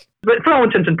 But for all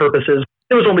intents and purposes,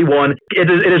 there was only one. It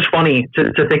is funny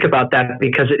to think about that,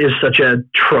 because it is such a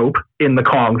trope in the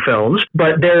Kong films.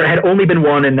 But there had only been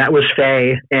one, and that was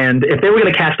Faye. And if they were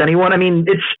going to cast anyone, I mean,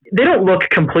 they don't look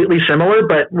completely similar,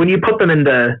 but when you put them in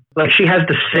like, she has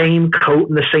the same coat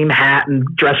and the same hat and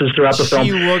dresses throughout the film.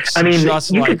 She looks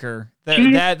just like her.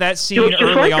 That scene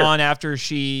early on after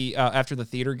after the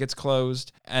theater gets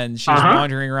closed and she's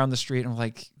wandering around the street, and I'm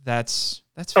like, that's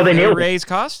Fay Wray's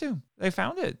costume. They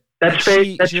found it. That's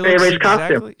Fay Wray's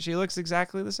costume. She looks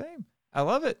exactly the same. I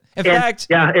love it. In fact,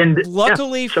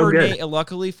 luckily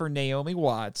for Naomi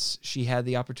Watts, she had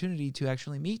the opportunity to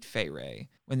actually meet Fay Wray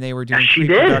when they were doing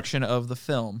pre-production of the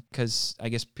film, because I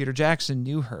guess Peter Jackson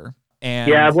knew her.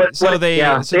 And they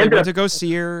went to go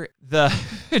see her.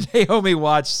 Naomi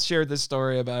Watts shared this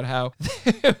story about how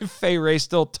Fay Wray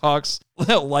still talks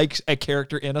like a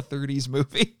character in a 30s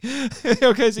movie.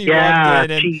 Because he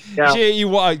walked in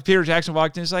and Peter Jackson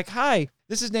walked in and was like, "Hi,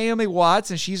 this is Naomi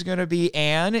Watts, and she's going to be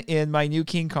Anne in my new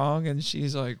King Kong." And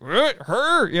she's like,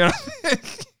 "Her?"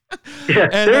 Yeah,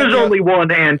 there's only one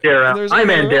Andero. I'm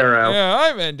Andero. Yeah,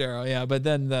 I'm Andero. Yeah, but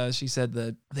then she said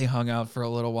that they hung out for a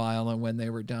little while, and when they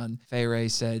were done, Fay Wray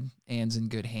said, "Anne's in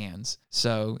good hands."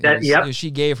 So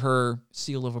she gave her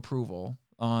seal of approval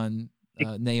on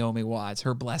Naomi Watts,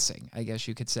 her blessing, I guess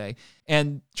you could say.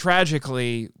 And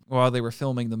tragically, while they were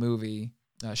filming the movie,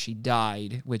 she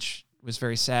died, which was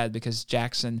very sad, because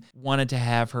Jackson wanted to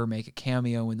have her make a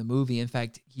cameo in the movie. In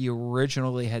fact, he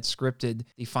originally had scripted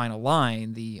the final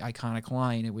line, the iconic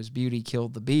line, it was "Beauty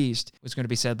killed the Beast," was going to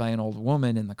be said by an old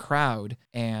woman in the crowd,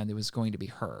 and it was going to be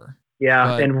her. Yeah,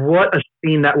 but and what a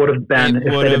scene that would have been if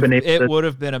they'd have been able to. It would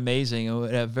have been amazing. It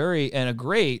would have a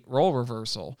great role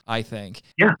reversal, I think.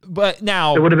 Yeah. But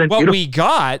now, what we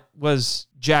got was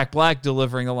Jack Black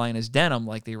delivering the line as Denham,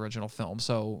 like the original film.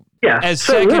 So, as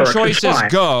second choices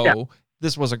go,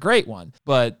 this was a great one,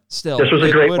 but still, this was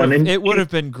a great one. And it would have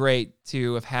been great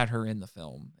to have had her in the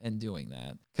film and doing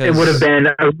that. It would have been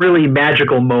a really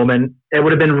magical moment. It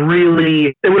would have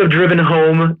driven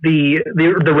home the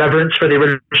reverence for the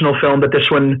original film that this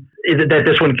one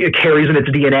carries in its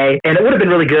DNA, and it would have been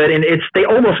really good. And they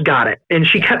almost got it, and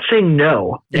she kept saying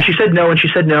no, and she said no, and she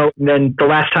said no, and then the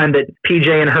last time that PJ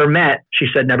and her met, she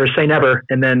said never say never,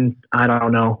 and then I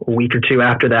don't know, a week or two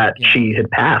after that, she had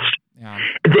passed. Yeah.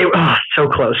 They were so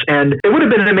close, and it would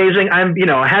have been amazing.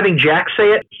 Having Jack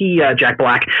say it. Jack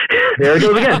Black. There it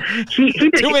goes again. He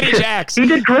did too many Jacks. He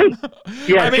did great.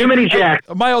 Yeah, too many Jacks.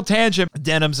 A mild tangent.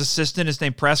 Denham's assistant is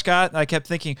named Prescott. And I kept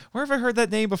thinking, where have I heard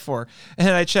that name before? And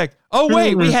I checked. Oh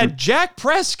wait, we had Jack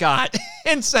Prescott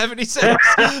in '76.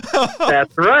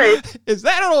 That's right. Is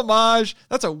that an homage?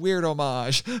 That's a weird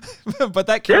homage. But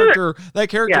that character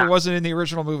wasn't in the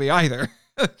original movie either.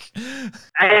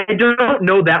 I don't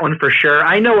know that one for sure.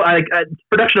 I know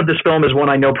production of this film is one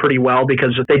I know pretty well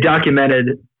because they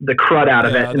documented the crud out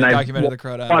of it. They documented the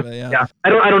crud out of it, yeah. I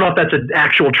don't know if that's an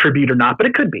actual tribute or not, but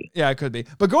it could be. Yeah, it could be.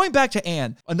 But going back to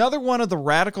Anne, another one of the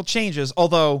radical changes,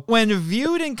 although when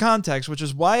viewed in context, which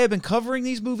is why I've been covering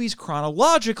these movies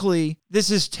chronologically, this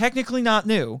is technically not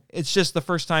new. It's just the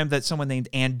first time that someone named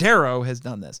Anne Darrow has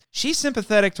done this. She's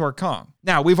sympathetic toward Kong.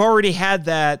 Now, we've already had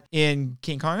that in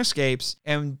King Kong Escapes,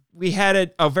 and we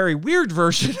had a very weird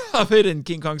version of it in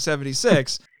King Kong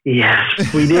 76.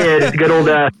 Yes, we did. Good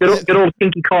old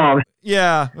Kinky Kong.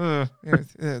 Yeah.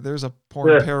 There's a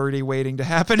porn parody waiting to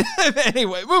happen.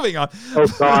 Anyway, moving on. Oh,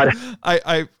 God.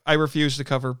 I refuse to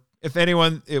cover. If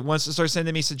anyone wants to start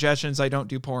sending me suggestions, I don't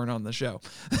do porn on the show.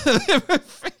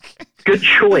 Good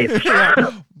choice.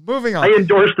 Yeah. Moving on. I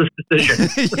endorse this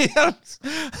decision. Yes.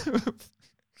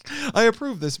 I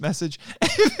approve this message.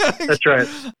 That's right.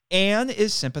 Anne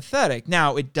is sympathetic.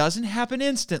 Now, it doesn't happen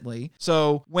instantly.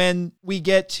 So when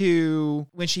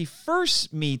she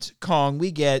first meets Kong,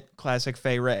 we get classic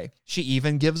Fay Wray. She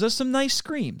even gives us some nice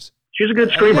screams. She's a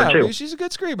good screamer, too. She's a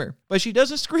good screamer, but she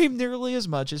doesn't scream nearly as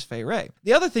much as Fay Wray.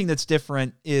 The other thing that's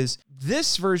different is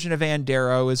this version of Anne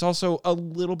Darrow is also a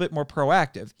little bit more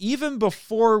proactive. Even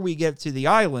before we get to the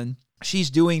island,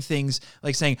 she's doing things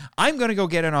like saying, I'm going to go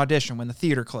get an audition when the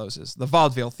theater closes, the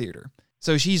vaudeville theater.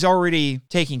 So she's already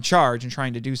taking charge and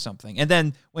trying to do something. And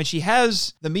then when she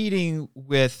has the meeting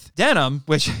with Denham,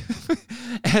 which,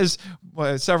 as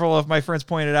several of my friends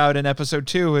pointed out in episode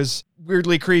 2, is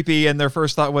weirdly creepy, and their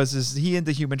first thought was, is he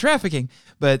into human trafficking?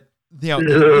 But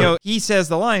he says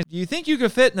the line, do you think you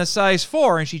could fit in a size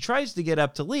 4? And she tries to get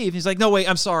up to leave. He's like, no, wait,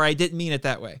 I'm sorry. I didn't mean it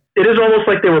that way. It is almost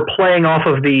like they were playing off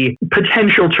of the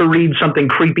potential to read something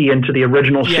creepy into the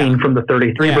original scene from the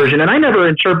 33 version. And I never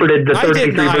interpreted the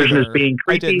 33 version as being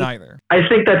creepy. I didn't either. I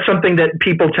think that's something that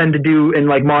people tend to do in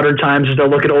like modern times is they'll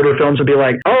look at older films and be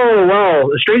like, oh, well,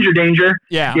 stranger danger.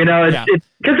 Yeah. It's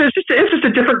because it's just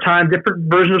a different time, different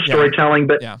version of storytelling,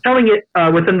 but telling it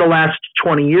within the last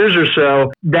 20 years or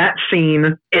so, that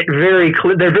scene, they're very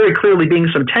clearly being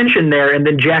some tension there. And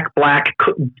then Jack Black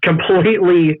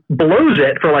completely blows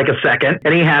it for like a second,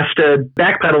 and he has to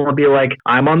backpedal and be like,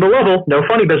 I'm on the level, no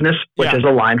funny business, which is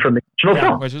a line from the original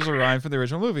film. Which is a line from the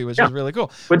original movie, which is really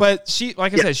cool. But she,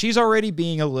 like I said, she's already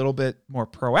being a little bit more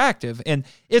proactive. And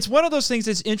it's one of those things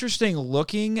that's interesting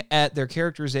looking at their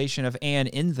characterization of Anne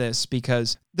in this,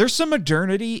 because there's some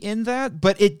modernity in that,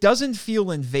 but it doesn't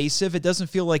feel invasive. It doesn't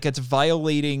feel like it's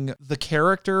violating the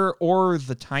character or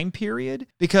the time period.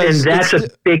 Because and that's a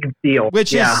big deal.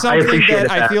 Which is something that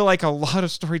I feel like a lot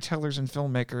of storytellers and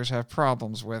filmmakers have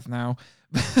problems with now.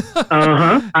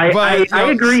 I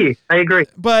agree.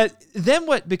 But then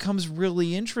what becomes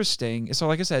really interesting, so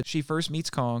like I said, she first meets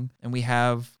Kong, and we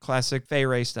have classic Fay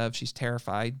Wray stuff. She's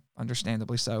terrified,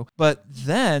 understandably so. But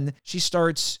then she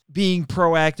starts being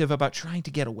proactive about trying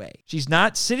to get away. She's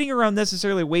not sitting around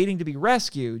necessarily waiting to be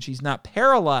rescued. She's not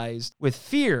paralyzed with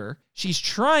fear. She's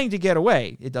trying to get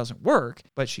away. It doesn't work,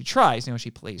 but she tries. She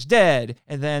plays dead,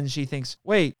 and then she thinks,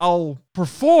 wait, I'll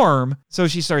perform. So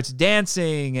she starts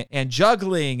dancing and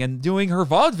juggling and doing her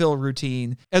vaudeville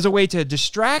routine as a way to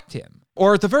distract him,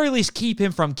 or at the very least keep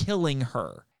him from killing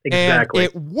her. Exactly.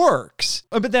 And it works.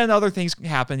 But then other things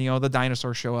happen. The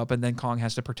dinosaurs show up, and then Kong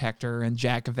has to protect her, and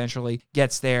Jack eventually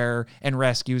gets there and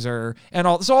rescues her. And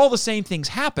all the same things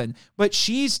happen, but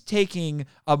she's taking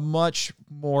a much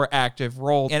more active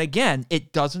role. And again,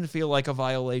 it doesn't feel like a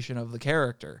violation of the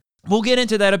character. We'll get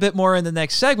into that a bit more in the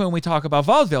next segment when we talk about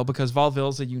vaudeville, because vaudeville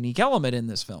is a unique element in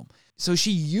this film. So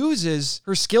she uses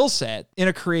her skill set in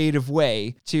a creative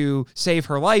way to save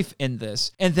her life in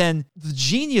this. And then the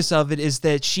genius of it is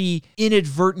that she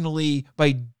inadvertently,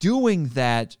 by doing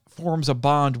that, forms a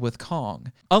bond with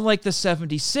Kong. Unlike the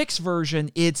 76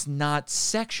 version, it's not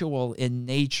sexual in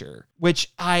nature,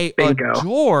 which I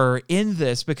adore in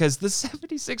this because the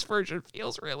 76 version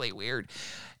feels really weird.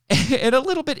 And a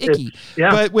little bit icky.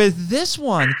 But with this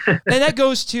one, and that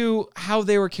goes to how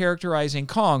they were characterizing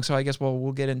Kong. So I guess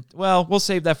we'll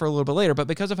save that for a little bit later. But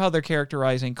because of how they're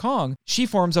characterizing Kong, she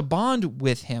forms a bond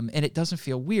with him and it doesn't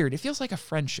feel weird. It feels like a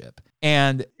friendship.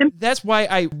 And that's why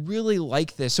I really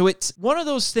like this. So it's one of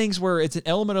those things where it's an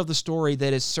element of the story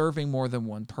that is serving more than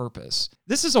one purpose.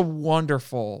 This is a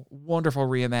wonderful, wonderful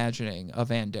reimagining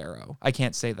of Andero. I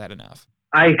can't say that enough.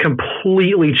 I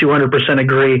completely 200%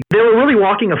 agree. They were really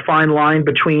walking a fine line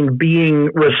between being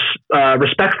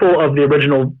respectful of the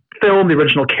original film, the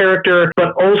original character,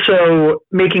 but also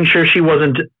making sure she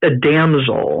wasn't a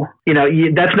damsel.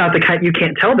 That's not the kind, you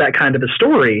can't tell that kind of a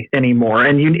story anymore.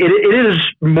 And it is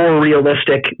more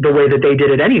realistic the way that they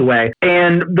did it anyway.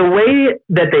 And the way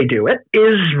that they do it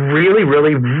is really,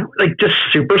 really like just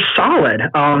super solid.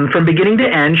 From beginning to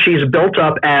end, she's built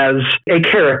up as a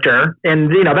character.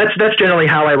 And, that's generally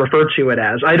how I refer to it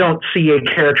as. I don't see a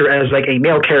character as like a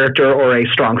male character or a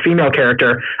strong female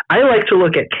character. I like to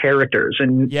look at characters,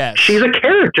 and she's a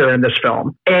character in this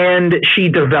film, and she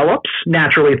develops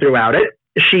naturally throughout it.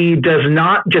 She does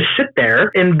not just sit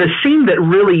there. And the scene that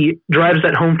really drives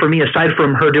that home for me, aside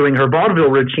from her doing her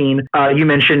vaudeville routine, you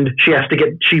mentioned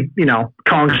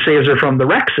Kong saves her from the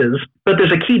Rexes. But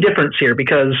there's a key difference here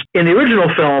because in the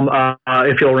original film,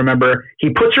 if you'll remember,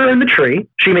 he puts her in the tree.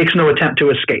 She makes no attempt to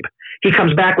escape. He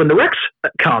comes back when the Rex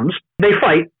comes. They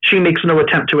fight. She makes no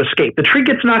attempt to escape. The tree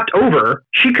gets knocked over.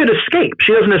 She could escape.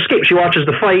 She doesn't escape. She watches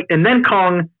the fight, and then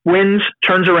Kong wins,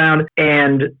 turns around,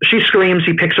 and she screams.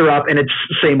 He picks her up, and it's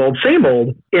same old, same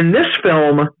old. In this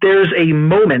film, there's a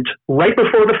moment right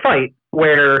before the fight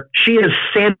where she is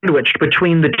sandwiched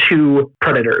between the two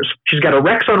predators. She's got a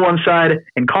Rex on one side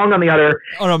and Kong on the other.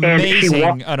 An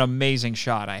amazing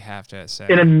shot, I have to say.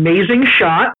 An amazing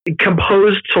shot,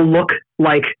 composed to look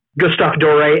like Gustave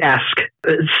Doré-esque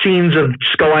scenes of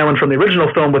Skull Island from the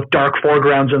original film with dark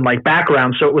foregrounds and like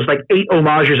backgrounds. So it was like 8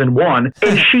 homages in one.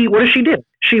 And what does she do?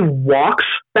 She walks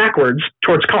backwards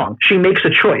towards Kong. She makes a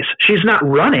choice. She's not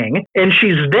running, and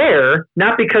she's there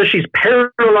not because she's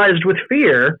paralyzed with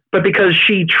fear, but because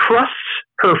she trusts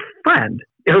her friend,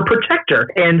 her protector.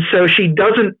 And so she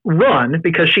doesn't run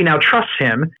because she now trusts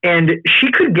him, and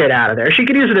she could get out of there. She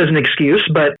could use it as an excuse,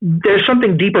 but there's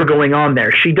something deeper going on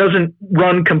there. She doesn't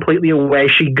run completely away.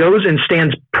 She goes and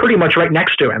stands pretty much right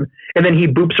next to him, and then he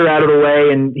boops her out of the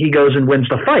way, and he goes and wins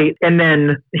the fight. And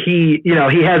then he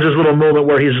has this little moment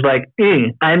where he's like,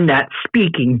 I'm not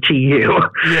speaking to you.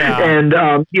 Yeah.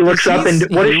 And he looks up, and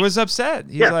he was upset.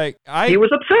 He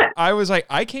was upset. I was like,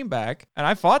 I came back and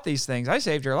I fought these things. I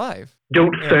saved your life.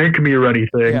 Don't thank me or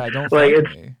anything. Yeah, don't thank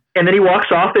me. And then he walks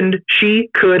off, and she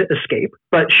could escape,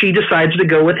 but she decides to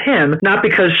go with him, not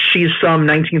because she's some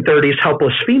 1930s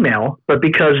helpless female, but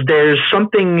because there's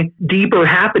something deeper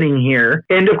happening here.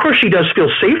 And of course, she does feel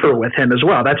safer with him as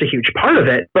well. That's a huge part of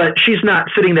it. But she's not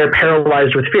sitting there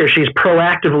paralyzed with fear. She's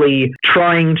proactively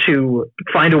trying to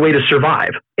find a way to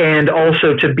survive, and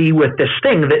also to be with this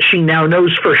thing that she now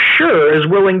knows for sure is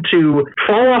willing to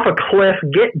fall off a cliff,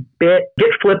 get bit,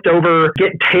 get flipped over,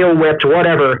 get tail whipped,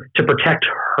 whatever, to protect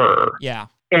her. Yeah.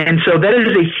 And so that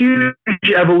is a huge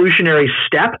evolutionary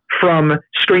step from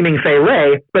Screaming Fay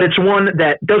Wray, but it's one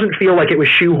that doesn't feel like it was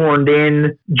shoehorned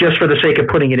in just for the sake of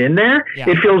putting it in there. Yeah.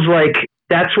 It feels like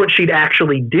that's what she'd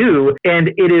actually do, and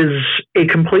it is a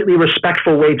completely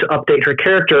respectful way to update her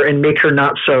character and make her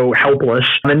not so helpless,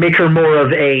 and make her more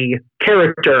of a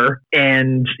character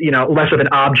and, less of an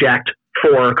object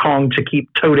for Kong to keep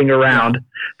toting around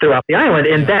throughout the island.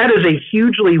 And that is a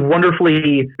hugely,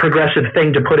 wonderfully progressive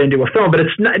thing to put into a film. But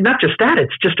it's not just that.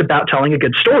 It's just about telling a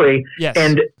good story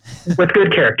and with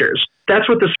good characters. That's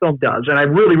what this film does. And I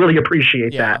really, really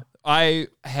appreciate that. I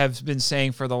have been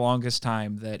saying for the longest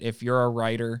time that if you're a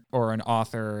writer or an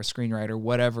author or a screenwriter,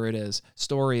 whatever it is,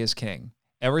 story is king.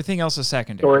 Everything else is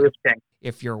secondary. Story is king.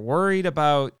 If you're worried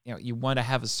about, you want to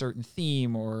have a certain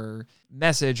theme or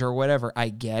message or whatever, I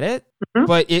get it. Mm-hmm.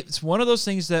 But it's one of those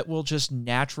things that will just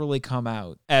naturally come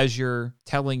out as you're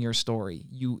telling your story.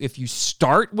 If you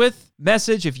start with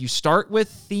message, if you start with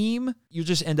theme, you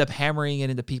just end up hammering it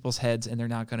into people's heads and they're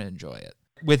not going to enjoy it.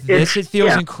 With this, it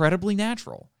feels incredibly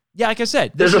natural. Yeah, like I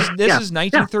said, this is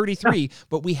 1933,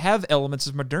 but we have elements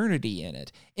of modernity in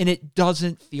it, and it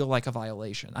doesn't feel like a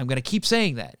violation. I'm going to keep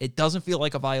saying that. It doesn't feel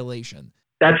like a violation.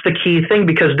 That's the key thing,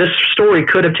 because this story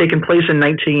could have taken place in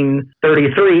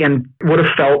 1933 and would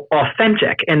have felt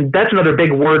authentic. And that's another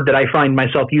big word that I find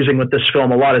myself using with this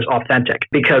film a lot, is authentic,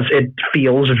 because it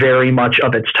feels very much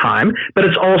of its time, but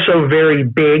it's also very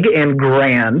big and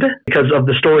grand because of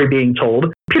the story being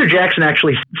told. Peter Jackson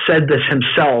actually said this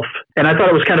himself, and I thought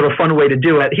it was kind of a fun way to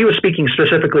do it. He was speaking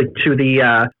specifically to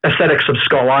the aesthetics of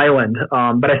Skull Island,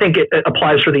 but I think it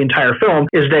applies for the entire film,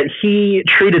 is that he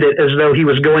treated it as though he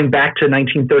was going back to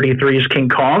 1933's King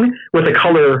Kong with a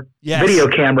color video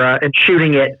camera and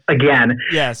shooting it again.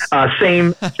 Yes.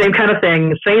 Same kind of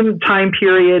thing, same time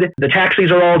period. The taxis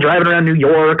are all driving around New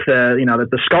York.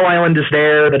 The Skull Island is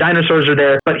there. The dinosaurs are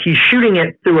there, but he's shooting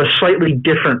it through a slightly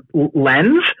different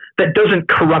lens that doesn't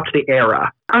corrupt the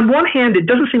era. On one hand, it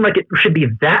doesn't seem like it should be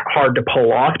that hard to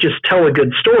pull off, just tell a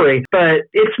good story, but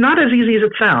it's not as easy as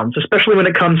it sounds, especially when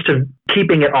it comes to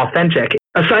keeping it authentic.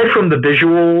 Aside from the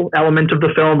visual element of the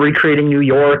film, recreating New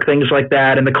York, things like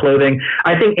that, and the clothing,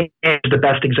 I think it is the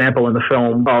best example in the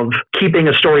film of keeping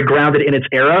a story grounded in its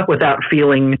era without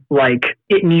feeling like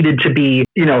it needed to be,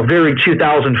 very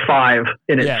 2005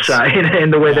 in its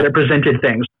in the way that it presented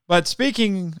things. But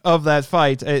speaking of that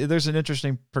fight, there's an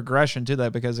interesting progression to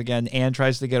that, because again, Anne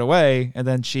tries to get away and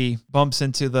then she bumps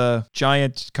into the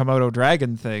giant Komodo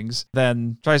dragon things,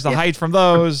 then tries to hide from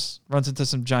those, runs into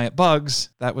some giant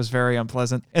bugs. That was very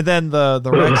unpleasant. And then the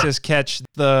Rexes catch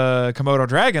the Komodo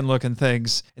dragon looking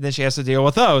things, and then she has to deal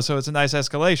with those. So it's a nice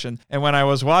escalation. And when I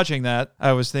was watching that,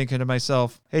 I was thinking to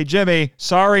myself, hey, Jimmy,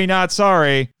 sorry, not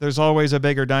sorry. There's always a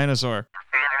bigger dinosaur.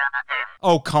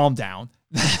 Oh, calm down.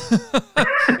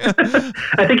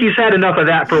 I think he's had enough of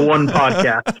that for one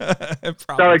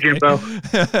podcast. Sorry,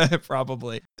 Jimbo.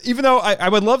 Probably. Even though I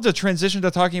would love to transition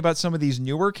to talking about some of these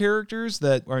newer characters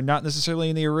that are not necessarily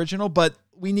in the original, but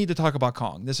we need to talk about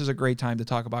Kong. This is a great time to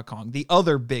talk about Kong, the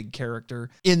other big character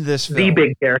in this film. The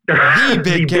big character. The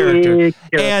big character.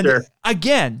 And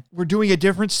again, we're doing a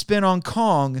different spin on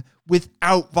Kong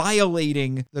without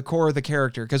violating the core of the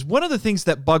character. Because one of the things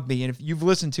that bugged me, and if you've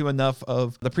listened to enough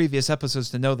of the previous episodes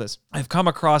to know this, I've come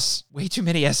across way too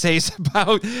many essays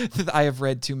about, I have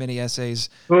read too many essays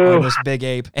on this big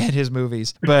ape and his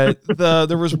movies. But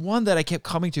there was one that I kept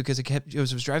coming to because it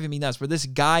was driving me nuts, where this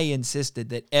guy insisted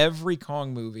that every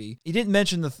Kong movie, he didn't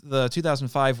mention the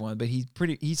 2005 one, but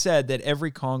he said that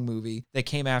every Kong movie that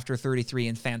came after 33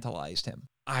 infantilized him.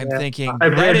 I'm thinking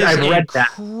that is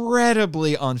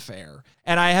incredibly unfair.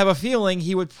 And I have a feeling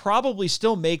he would probably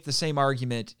still make the same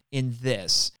argument in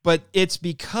this. But it's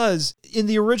because in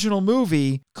the original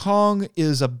movie, Kong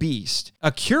is a beast.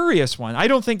 A curious one. I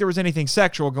don't think there was anything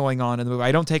sexual going on in the movie.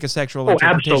 I don't take a sexual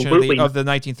interpretation of the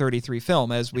 1933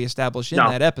 film, as we established in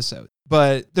that episode.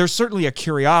 But there's certainly a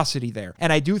curiosity there.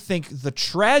 And I do think the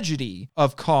tragedy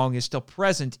of Kong is still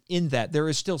present in that. There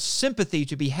is still sympathy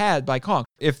to be had by Kong.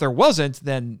 If there wasn't,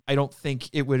 then I don't think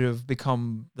it would have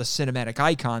become the cinematic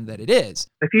icon that it is.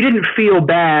 If you didn't feel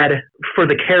bad for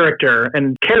the character,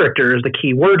 and character is the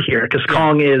key word here, because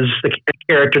Kong is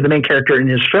the main character in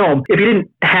his film, if you didn't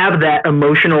have that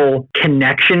emotional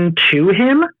connection to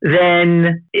him,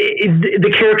 then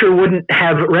the character wouldn't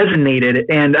have resonated.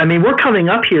 And I mean, we're coming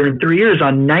up here in 3 years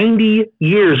on 90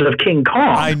 years of King Kong.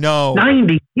 I know.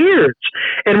 90 years.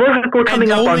 And we're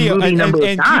coming up on movie number 9.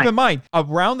 And keep in mind,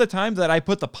 around the time that I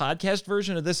put the podcast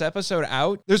version of this episode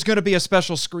out, there's going to be a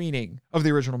special screening of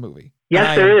the original movie.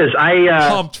 Yes, there is. I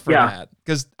pumped for that,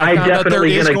 because I found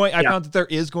that there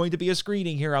is going to be a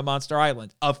screening here on Monster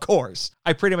Island. Of course,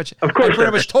 I pretty much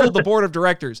told the board of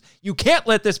directors, you can't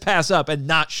let this pass up and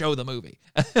not show the movie.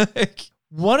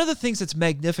 One of the things that's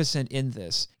magnificent in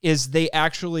this is they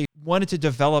actually wanted to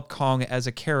develop Kong as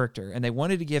a character, and they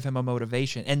wanted to give him a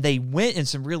motivation, and they went in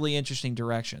some really interesting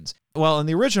directions. Well, in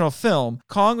the original film,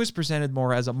 Kong was presented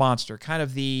more as a monster, kind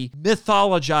of the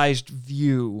mythologized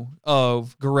view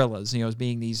of gorillas, as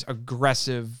being these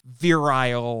aggressive,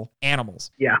 virile animals.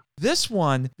 Yeah. This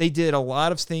one, they did a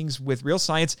lot of things with real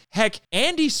science. Heck,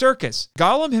 Andy Serkis,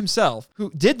 Gollum himself,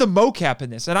 who did the mocap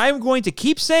in this, and I am going to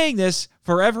keep saying this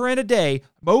forever and a day,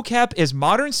 mocap is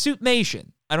modern suitmation.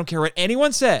 I don't care what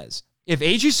anyone says. If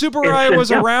A.G. Subaraya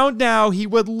was around now, he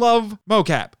would love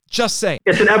mocap. Just saying.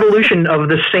 It's an evolution of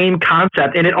the same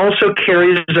concept, and it also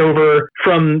carries over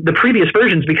from the previous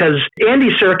versions, because Andy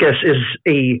Serkis is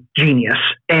a genius,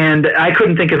 and I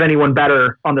couldn't think of anyone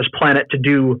better on this planet to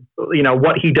do,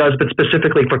 what he does, but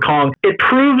specifically for Kong. It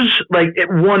proves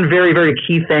one very, very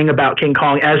key thing about King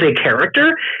Kong as a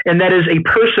character, and that is a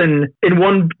person in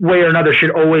one way or another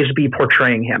should always be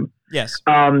portraying him. Yes.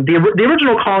 The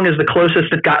original Kong is the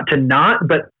closest it got to not,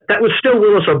 but that was still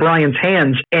Willis O'Brien's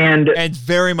hands. And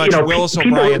very much Willis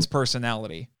O'Brien's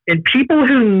personality. And people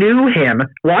who knew him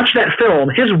watched that film.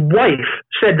 His wife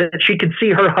said that she could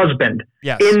see her husband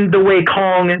in the way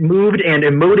Kong moved and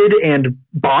emoted and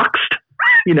boxed.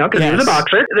 Because he was a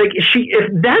boxer. Like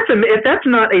if that's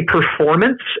not a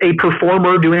performance, a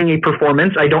performer doing a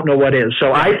performance, I don't know what is.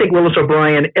 So I think Willis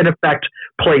O'Brien in effect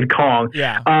played Kong.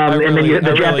 Yeah. And then you had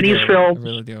the Japanese film. I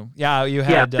really do. Yeah, you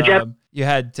had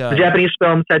the Japanese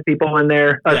film had people in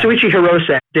there. Suichi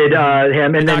Hirose did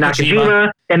him, and then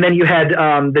Nakajima, and then you had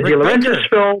the De Laurentiis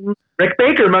film. Rick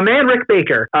Baker, my man, Rick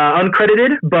Baker,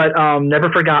 uncredited but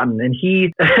never forgotten, and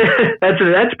he that's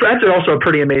also a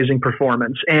pretty amazing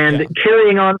performance. And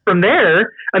carrying on from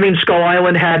there, I mean, Skull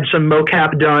Island had some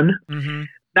mocap done. Mm-hmm.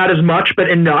 Not as much, but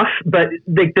enough. But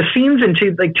the scenes in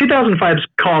 2005's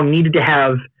Kong needed to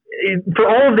have, for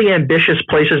all of the ambitious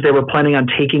places they were planning on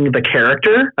taking the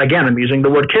character, again, I'm using the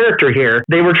word character here,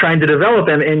 they were trying to develop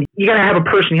him, and you got to have a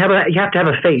person, you have to have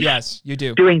a face. Yes, you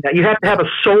do. Doing that. You have to have a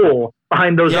soul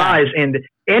behind those eyes, and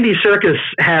Andy Serkis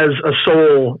has a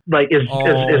soul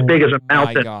as big as a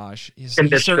mountain. Oh my gosh, he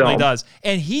certainly does.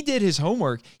 And he did his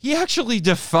homework. He actually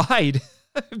defied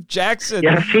Jackson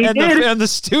and the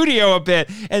studio a bit,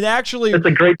 and actually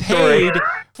paid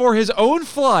for his own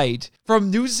flight from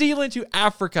New Zealand to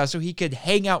Africa so he could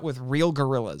hang out with real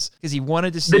gorillas, because he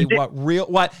wanted to see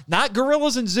not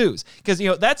gorillas in zoos, because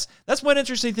that's one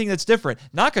interesting thing that's different.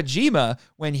 Nakajima,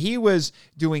 when he was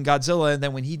doing Godzilla and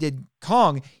then when he did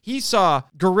Kong, he saw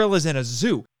gorillas in a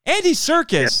zoo. Andy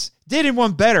Serkis did in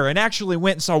one better and actually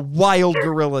went and saw wild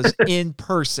gorillas in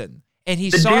person. And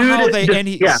he saw how they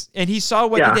and he saw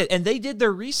what they did, and they did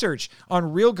their research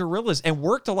on real gorillas and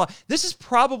worked a lot. This is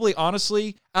probably,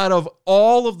 honestly, out of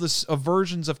all of the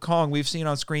versions of Kong we've seen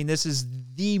on screen, this is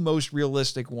the most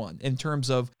realistic one in terms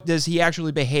of, does he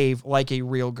actually behave like a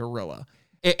real gorilla?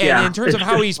 And in terms of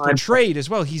how he's portrayed as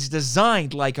well, he's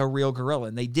designed like a real gorilla,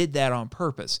 and they did that on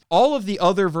purpose. All of the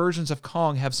other versions of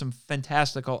Kong have some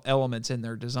fantastical elements in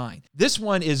their design. This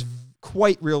one is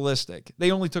quite realistic.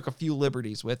 They only took a few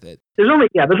liberties with it. There's only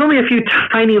a few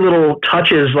tiny little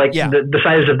touches, like the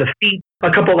size of the feet,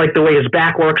 a couple like the way his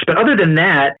back works, but other than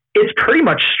that, it's pretty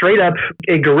much straight up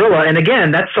a gorilla. And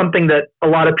again, that's something that a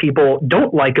lot of people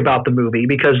don't like about the movie,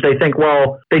 because they think,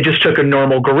 well, they just took a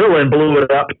normal gorilla and blew it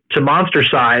up to monster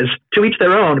size. To each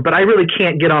their own. But I really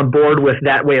can't get on board with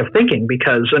that way of thinking,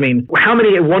 because, I mean, how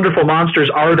many wonderful monsters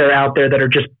are there out there that are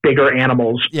just bigger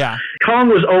animals? Yeah. Kong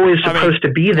was always supposed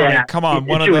to be that. Come on,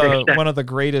 one of the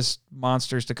greatest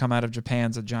monsters to come out of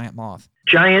Japan's a giant moth.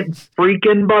 Giant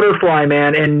freaking butterfly,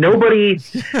 man, and nobody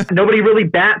really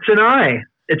bats an eye.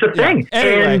 It's a thing.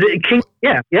 Anyway,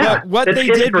 and what they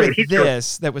did with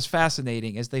this that was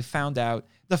fascinating is they found out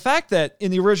the fact that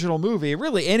in the original movie,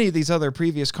 really any of these other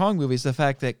previous Kong movies, the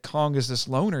fact that Kong is this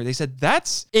loner, they said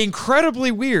that's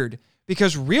incredibly weird,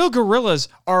 because real gorillas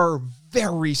are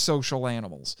very social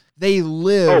animals. They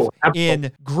live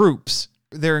in groups.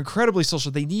 They're incredibly social.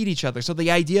 They need each other. So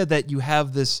the idea that you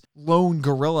have this lone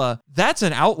gorilla, that's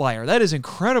an outlier. That is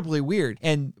incredibly weird.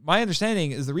 And my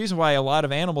understanding is the reason why a lot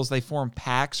of animals, they form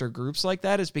packs or groups like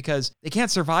that is because they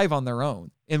can't survive on their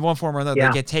own. In one form or another,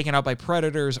 they get taken out by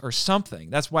predators or something.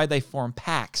 That's why they form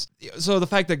packs. So the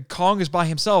fact that Kong is by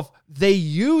himself, they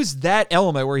use that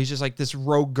element where he's just like this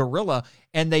rogue gorilla,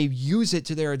 and they use it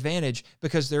to their advantage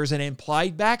because there's an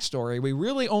implied backstory. We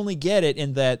really only get it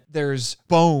in that there's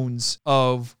bones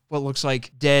of what looks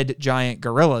like dead giant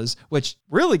gorillas, which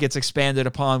really gets expanded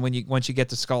upon once you get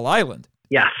to Skull Island.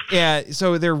 Yes. Yeah,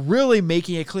 so they're really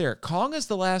making it clear. Kong is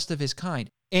the last of his kind.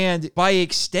 And by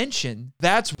extension,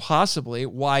 that's possibly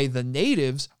why the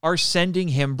natives are sending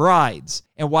him brides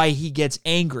and why he gets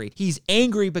angry. He's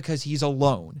angry because he's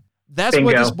alone. That's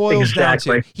what this boils down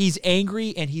to. He's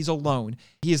angry and he's alone.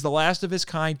 He is the last of his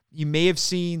kind. You may have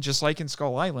seen, just like in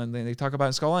Skull Island, they talk about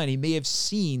in Skull Island, he may have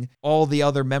seen all the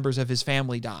other members of his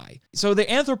family die. So they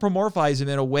anthropomorphize him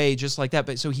in a way just like that,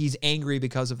 but so he's angry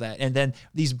because of that. And then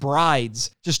these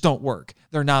brides just don't work.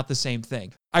 They're not the same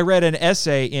thing. I read an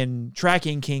essay in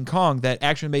Tracking King Kong that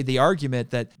actually made the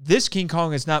argument that this King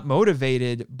Kong is not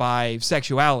motivated by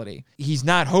sexuality. He's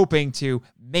not hoping to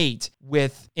mate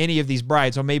with any of these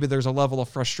brides, or maybe there's a level of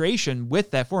frustration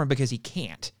with that for him because he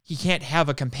can't. He can't have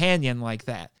a companion like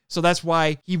that. So that's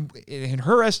why he, in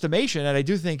her estimation, and I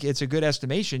do think it's a good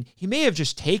estimation, he may have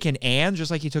just taken Anne,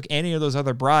 just like he took any of those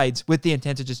other brides, with the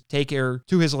intent to just take her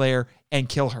to his lair and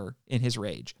kill her in his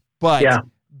rage. But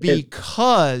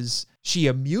because she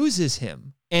amuses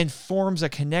him and forms a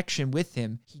connection with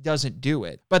him, he doesn't do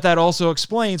it. But that also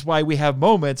explains why we have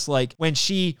moments like when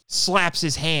she slaps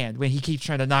his hand when he keeps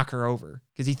trying to knock her over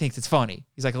because he thinks it's funny.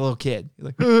 He's like a little kid. He's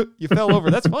like, you fell over.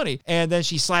 That's funny. And then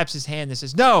she slaps his hand and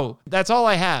says, no, that's all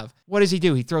I have. What does he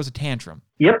do? He throws a tantrum.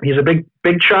 Yep, he's a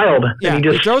big child. Yeah, and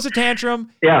he throws a tantrum,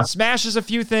 smashes a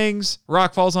few things,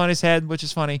 rock falls on his head, which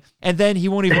is funny, and then he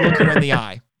won't even look her in the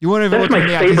eye. You won't even look her in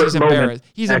the eye because he's embarrassed.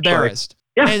 He's embarrassed.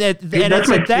 Yeah, and it's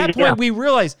at that point we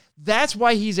realize that's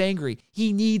why he's angry.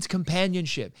 He needs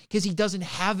companionship because he doesn't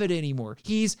have it anymore.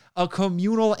 He's a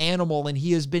communal animal and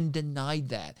he has been denied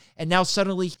that. And now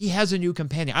suddenly he has a new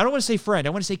companion. I don't want to say friend. I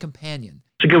want to say companion.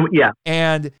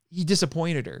 And he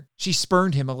disappointed her. She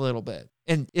spurned him a little bit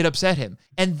and it upset him.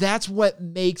 And that's what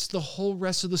makes the whole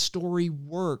rest of the story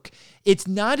work. It's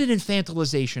not an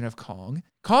infantilization of Kong.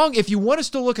 Kong, if you want to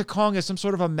still look at Kong as some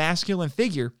sort of a masculine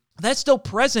figure, that's still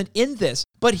present in this,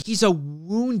 but he's a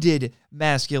wounded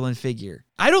masculine figure.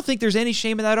 I don't think there's any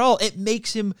shame in that at all. It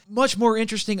makes him much more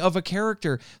interesting of a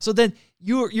character. So then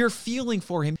you're feeling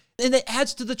for him, and it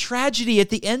adds to the tragedy at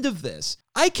the end of this.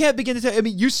 I can't begin to tell. I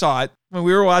mean, you saw it when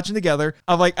we were watching together.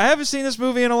 I'm like, I haven't seen this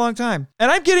movie in a long time, and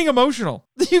I'm getting emotional.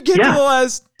 You get to the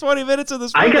last 20 minutes of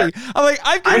this movie.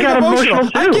 I'm getting emotional.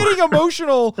 I'm getting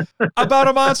emotional about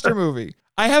a monster movie.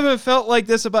 I haven't felt like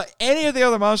this about any of the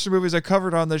other monster movies I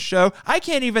covered on this show. I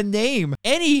can't even name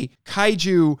any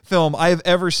kaiju film I have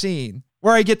ever seen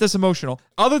where I get this emotional,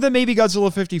 other than maybe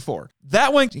Godzilla 54.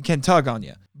 That one can tug on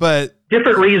you, but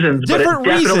different reasons. But it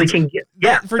definitely can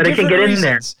get, but it can get in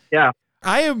there. Yeah,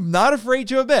 I am not afraid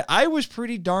to admit I was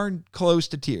pretty darn close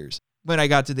to tears when I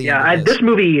got to the end of this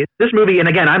movie, and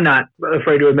again, I'm not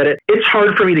afraid to admit it, it's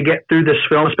hard for me to get through this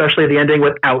film, especially the ending,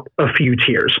 without a few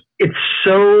tears. It's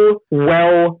so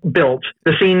well built.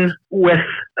 The scene with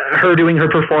her doing her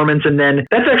performance, and then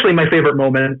that's actually my favorite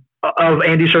moment of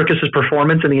Andy Serkis's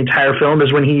performance in the entire film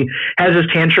is when he has his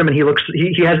tantrum and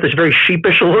he has this very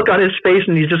sheepish look on his face,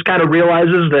 and he just kind of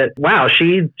realizes that, wow,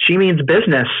 she means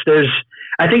business.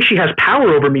 I think she has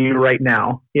power over me right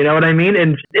now. You know what I mean?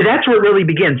 And that's where it really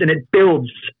begins. And it builds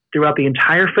throughout the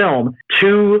entire film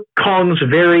to Kong's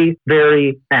very,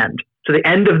 very end. To the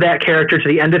end of that character, to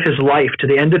the end of his life, to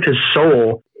the end of his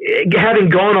soul. Having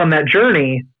gone on that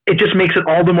journey, it just makes it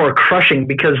all the more crushing,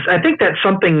 because I think that's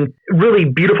something really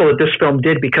beautiful that this film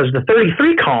did, because the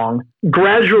 33 Kong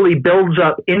gradually builds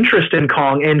up interest in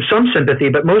Kong and some sympathy,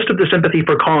 but most of the sympathy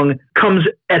for Kong comes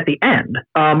at the end.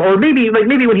 Or maybe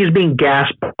when he's being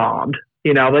gas bombed.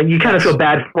 You know, like you kind of feel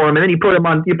bad for him, and then you put him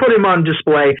on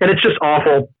display, and it's just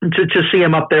awful to see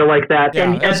him up there like that.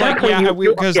 Yeah, and at that point,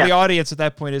 because the audience at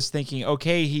that point is thinking,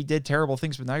 okay, he did terrible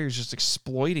things, but now you're just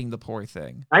exploiting the poor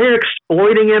thing. Now you're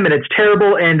exploiting him, and it's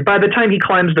terrible. And by the time he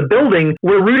climbs the building,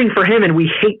 we're rooting for him, and we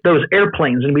hate those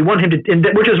airplanes, and we want him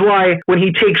to. Which is why when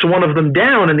he takes one of them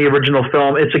down in the original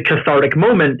film, it's a cathartic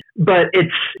moment. But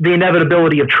it's the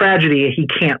inevitability of tragedy. He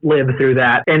can't live through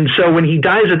that, and so when he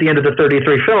dies at the end of the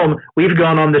 33 film, we've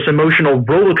gone on this emotional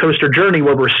roller coaster journey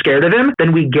where we're scared of him,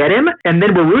 then we get him, and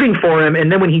then we're rooting for him,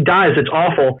 and then when he dies, it's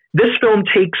awful. This film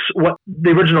takes what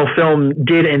the original film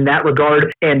did in that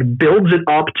regard and builds it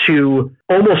up to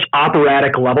almost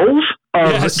operatic levels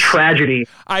of tragedy.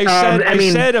 I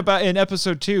said about in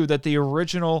episode 2 that the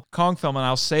original Kong film, and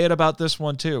I'll say it about this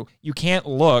one too, you can't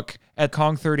look at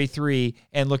Kong 33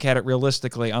 and look at it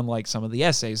realistically, unlike some of the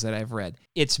essays that I've read.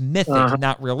 It's mythic,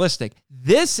 not realistic.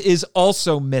 This is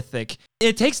also mythic.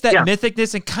 It takes that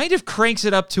mythicness and kind of cranks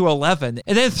it up to 11,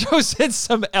 and then throws in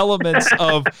some elements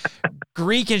of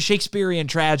Greek and Shakespearean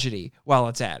tragedy while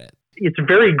it's at it. It's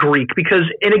very Greek because,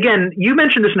 and again, you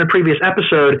mentioned this in a previous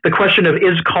episode, the question of,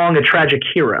 is Kong a tragic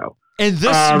hero? In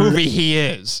this movie, he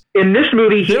is. In this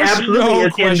movie, he absolutely is.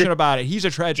 There's no question about it. He's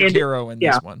a tragic hero in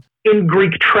this one. In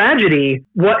Greek tragedy,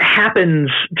 what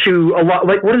happens to a lot,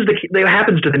 like what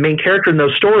happens to the main character in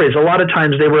those stories? A lot of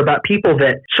times they were about people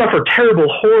that suffer terrible,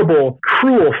 horrible,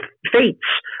 cruel fates,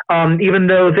 even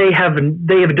though they have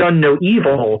done no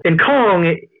evil. And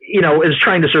Kong, is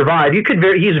trying to survive. He's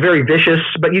very vicious,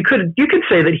 but you could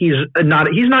say that he's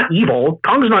not evil.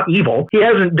 Kong's not evil. He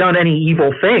hasn't done any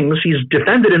evil things. He's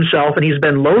defended himself and he's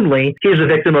been lonely. He's a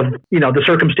victim of, the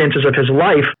circumstances of his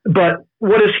life. But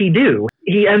what does he do?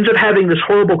 He ends up having this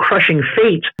horrible, crushing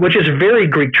fate, which is very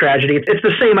Greek tragedy. It's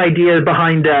the same idea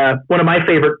behind one of my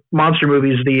favorite monster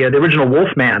movies, the original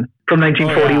Wolfman from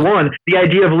 1941. Oh, yeah. The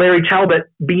idea of Larry Talbot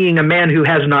being a man who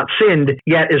has not sinned,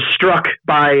 yet is struck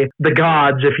by the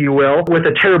gods, if you will, with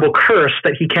a terrible curse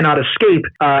that he cannot escape,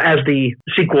 as the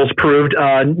sequels proved.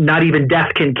 Not even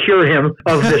death can cure him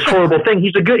of this horrible thing.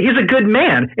 He's a good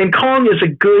man, and Kong is a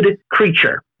good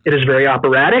creature. It is very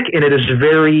operatic, and it is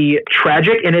very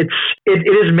tragic, and it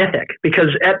is mythic because,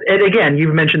 and again,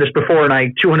 you've mentioned this before, and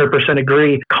I 200%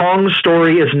 agree. Kong's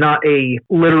story is not a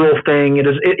literal thing. It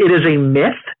is a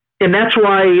myth. And that's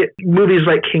why movies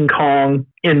like King Kong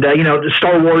and,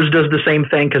 Star Wars does the same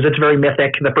thing because it's very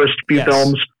mythic. The first few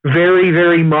films very,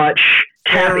 very much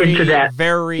tap into that.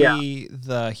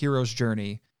 The hero's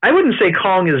journey. I wouldn't say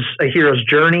Kong is a hero's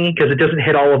journey because it doesn't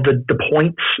hit all of the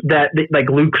points that like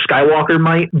Luke Skywalker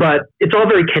might, but it's all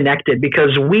very connected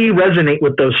because we resonate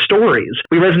with those stories.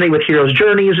 We resonate with hero's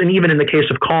journeys, and even in the case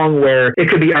of Kong, where it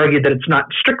could be argued that it's not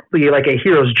strictly like a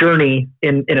hero's journey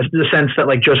in the sense that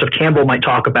like Joseph Campbell might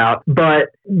talk about, but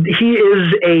he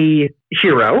is a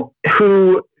hero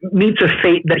who meets a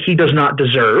fate that he does not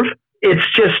deserve. It's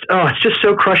just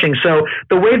so crushing. So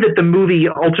the way that the movie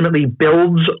ultimately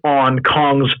builds on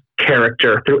Kong's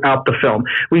character throughout the film,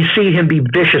 we see him be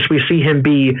vicious. We see him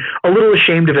be a little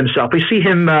ashamed of himself. We see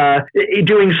him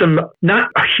doing some not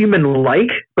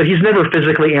human-like, but he's never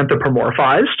physically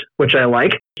anthropomorphized, which I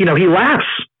like. He laughs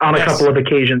on a couple of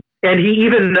occasions, and he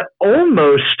even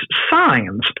almost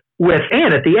signs with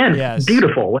Anne at the end. Yes.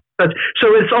 Beautiful.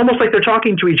 So it's almost like they're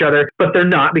talking to each other, but they're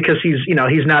not because he's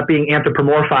not being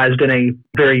anthropomorphized in a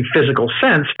very physical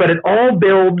sense, but it all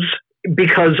builds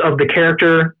because of the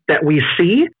character that we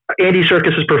see. Andy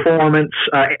Serkis's performance,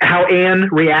 how Anne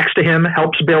reacts to him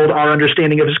helps build our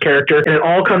understanding of his character, and it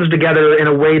all comes together in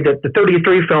a way that the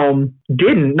 33 film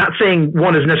didn't. Not saying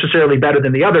one is necessarily better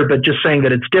than the other, but just saying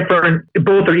that it's different.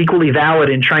 Both are equally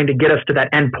valid in trying to get us to that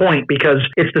end point because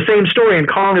it's the same story, and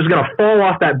Kong is going to fall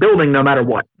off that building no matter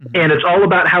what. Mm-hmm. And it's all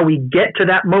about how we get to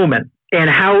that moment and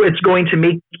how it's going to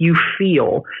make you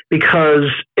feel.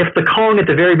 Because if the Kong at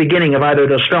the very beginning of either of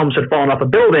those films had fallen off a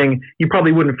building, you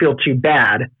probably wouldn't feel too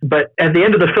bad. But at the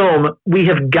end of the film, we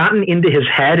have gotten into his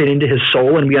head and into his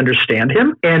soul, and we understand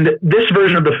him. And this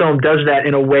version of the film does that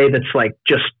in a way that's like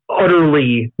just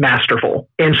utterly masterful.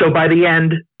 And so by the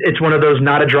end, it's one of those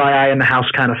not a dry eye in the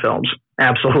house kind of films.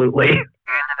 Absolutely.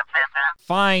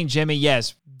 Fine, Jimmy.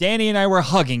 Yes. Danny and I were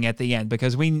hugging at the end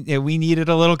because we needed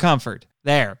a little comfort.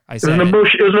 There, I said it.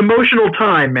 Was an emotional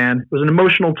time, man. It was an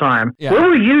emotional time. Yeah. Where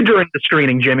were you during the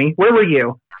screening, Jimmy? Where were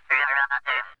you?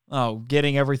 Oh,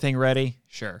 getting everything ready?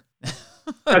 Sure. As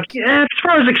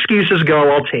far as excuses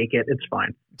go, I'll take it. It's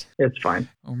fine. It's fine.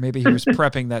 Or maybe he was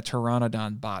prepping that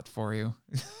Pteranodon bot for you.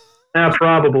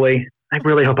 Probably. I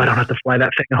really hope I don't have to fly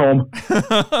that thing home.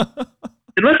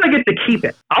 Unless I get to keep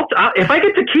it. If I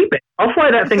get to keep it, I'll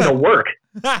fly that thing to work.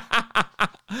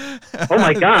 Oh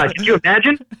my God! Can you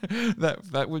imagine?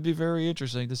 That would be very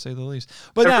interesting to say the least.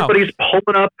 But everybody's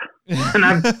pulling up, and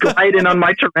I'm gliding on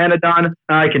my Pteranodon.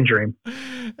 I can dream.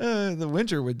 The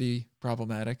winter would be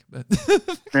problematic, but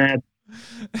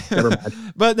never mind.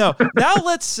 But no. Now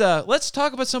let's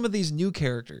talk about some of these new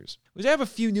characters. We have a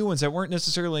few new ones that weren't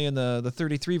necessarily in the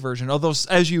 33 version, although,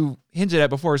 as you hinted at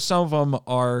before, some of them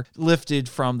are lifted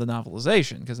from the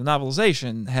novelization, because the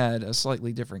novelization had a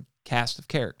slightly different cast of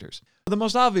characters. The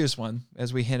most obvious one,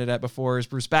 as we hinted at before, is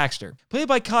Bruce Baxter, played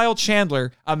by Kyle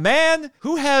Chandler, a man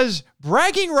who has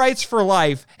bragging rights for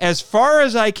life as far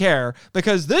as I care,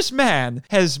 because this man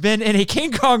has been in a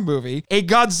King Kong movie, a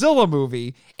Godzilla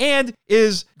movie, and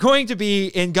is going to be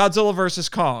in Godzilla vs.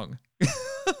 Kong.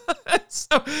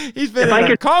 So he's been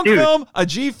in a Kong film, a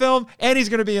G film, and he's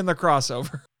going to be in the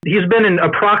crossover. He's been in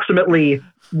approximately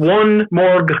one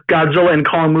more Godzilla and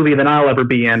Kong movie than I'll ever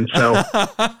be in. So,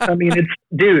 I mean, it's,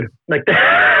 dude, like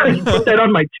that, you put that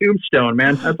on my tombstone,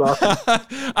 man. That's awesome.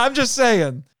 I'm just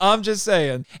saying.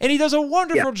 And he does a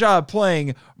wonderful job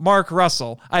playing Mark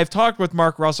Russell. I've talked with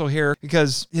Mark Russell here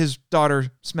because his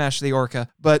daughter smashed the orca,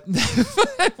 but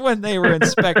when they were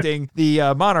inspecting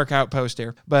the Monarch outpost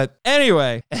here. But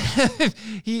anyway,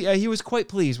 he was quite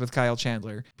pleased with Kyle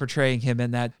Chandler portraying him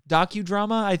in that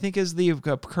docudrama, I think is the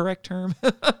correct term.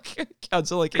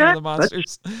 Godzilla King of the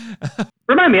Monsters.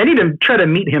 Remind me, I need to try to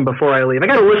meet him before I leave. I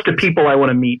got a list of people I want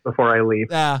to meet before I leave.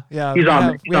 Yeah.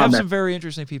 We have some very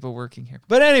interesting people working here.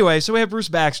 But anyway, so we have Bruce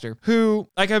Baxter, who,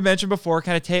 like I mentioned before,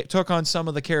 kind of took on some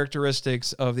of the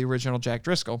characteristics of the original Jack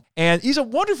Driscoll. And he's a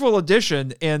wonderful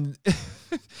addition, and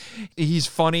he's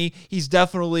funny.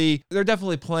 They're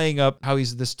definitely playing up how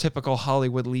he's this typical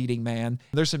Hollywood leading man.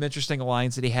 There's some interesting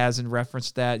lines that he has in reference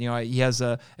to that. You know, he has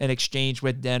an exchange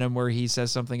with Denham where he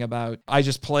says something about, I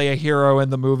just play a hero in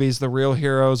the movies. The real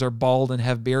heroes are bald and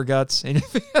have beer guts.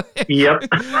 Yep.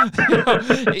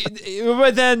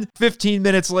 But then 15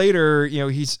 minutes later,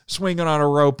 he's swinging on a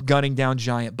rope, gunning down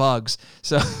giant bugs.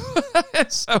 So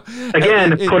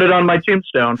again, put it on my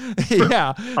tombstone.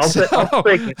 Yeah. I'll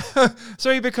take it.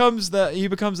 So he becomes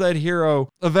that hero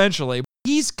eventually.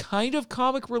 He's kind of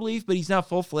comic relief, but he's not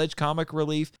full-fledged comic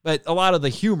relief. But a lot of the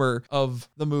humor of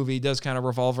the movie does kind of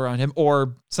revolve around him,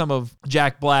 or some of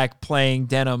Jack Black playing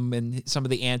Denham and some of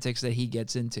the antics that he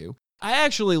gets into. I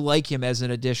actually like him as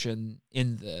an addition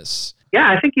in this. Yeah,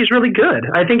 I think he's really good.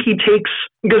 I think he takes,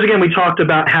 because again, we talked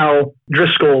about how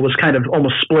Driscoll was kind of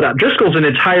almost split up. Driscoll's an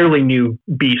entirely new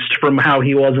beast from how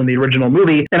he was in the original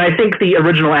movie. And I think the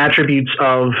original attributes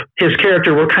of his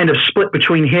character were kind of split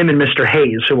between him and Mr.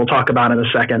 Hayes, who we'll talk about in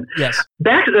a second. Yes.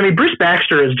 Bruce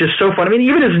Baxter is just so fun. I mean,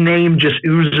 even his name just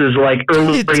oozes like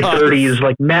early 30s,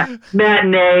 like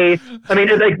matinee. I mean,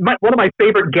 one of my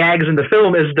favorite gags in the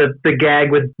film is the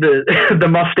gag with the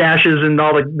mustaches and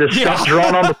all the stuff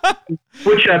drawn on the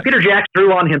which Peter Jackson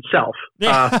drew on himself.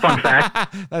 Fun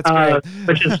fact. That's great.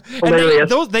 Which is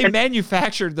hilarious. They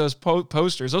manufactured those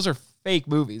posters. Those are fake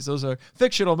movies. Those are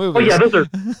fictional movies. Oh yeah, those are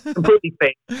completely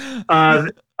fake.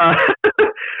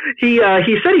 He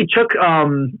said he took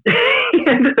he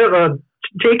ended up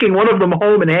taking one of them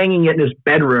home and hanging it in his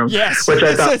bedroom. Yes, which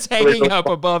I thought it's hanging up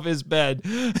above his bed.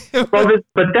 But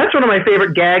that's one of my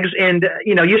favorite gags. And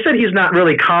you said he's not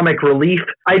really comic relief.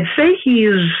 I'd say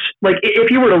he's like, if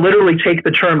you were to literally take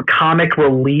the term comic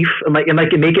relief and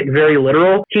make it very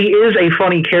literal, he is a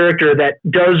funny character that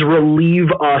does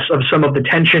relieve us of some of the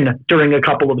tension during a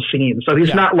couple of scenes. So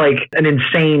he's not like an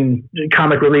insane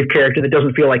comic relief character that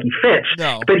doesn't feel like he fits.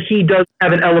 No. But he does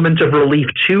have an element of relief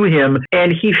to him,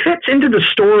 and he fits into the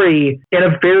story in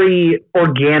a very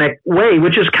organic way,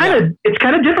 which is it's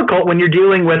kind of difficult when you're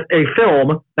dealing with a film,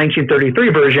 1933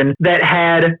 version, that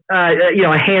had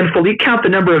a handful. You count the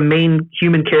number of main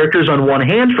human characters on one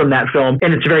hand from that film,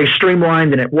 and it's very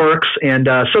streamlined and it works. And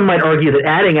some might argue that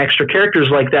adding extra characters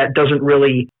like that doesn't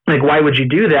really, like, why would you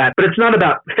do that? But it's not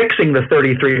about fixing the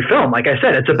 33 film. Like I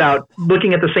said, it's about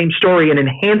looking at the same story and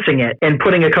enhancing it and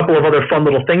putting a couple of other fun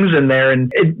little things in there.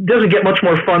 And it doesn't get much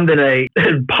more fun than a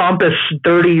pompous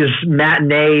 30s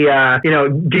matinee,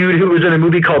 dude who was in a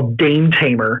movie called Dame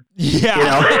Tamer.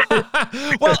 Yeah.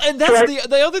 Well, and that's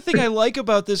the other thing I like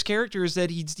about this character is that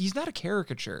he's not a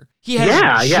caricature. He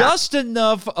has just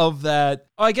enough of that.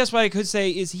 I guess what I could say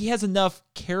is he has enough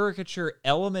caricature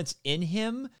elements in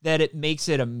him that it makes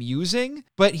it amusing,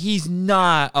 but he's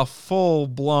not a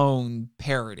full-blown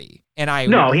parody. And I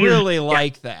really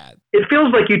like that. It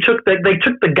feels like they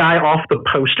took the guy off the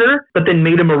poster, but then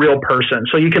made him a real person.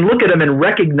 So you can look at him and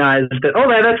recognize that,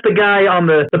 that's the guy on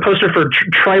the poster for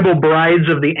Tribal Brides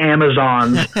of the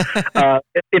Amazons.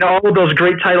 All of those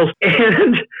great titles.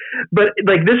 But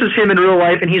like, this is him in real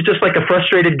life, and he's just like a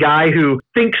frustrated guy who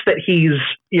thinks that he's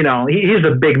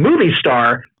a big movie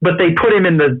star, but they put him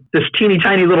in this teeny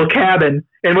tiny little cabin.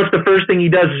 And what's the first thing he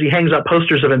does is he hangs up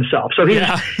posters of himself. So he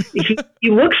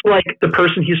looks like the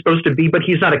person he's supposed to be, but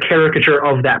he's not a caricature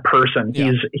of that person.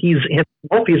 Yeah. He's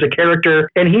himself. He's a character,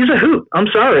 and he's a hoot. I'm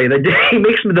sorry. He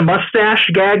makes the mustache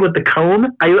gag with the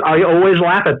comb. I always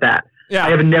laugh at that. Yeah. I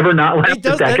have never not laughed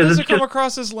at that. That doesn't come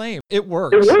across as lame. It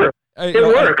works. It works. It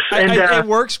works. It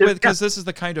works because this is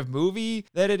the kind of movie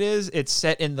that it is. It's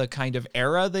set in the kind of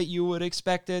era that you would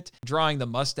expect it. Drawing the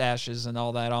mustaches and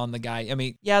all that on the guy. I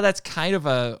mean, that's kind of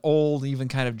a old, even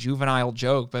kind of juvenile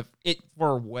joke, but it,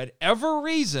 for whatever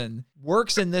reason,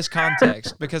 works in this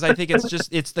context because I think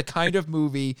it's the kind of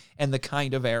movie and the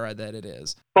kind of era that it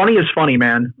is. Funny is funny,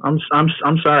 man. I'm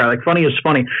sorry. Like, funny is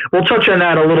funny. We'll touch on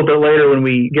that a little bit later when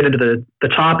we get into the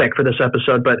topic for this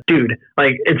episode. But dude,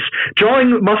 like, it's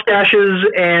drawing mustaches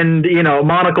and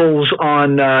monocles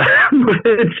on.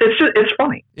 It's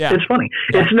funny. Yeah, it's funny.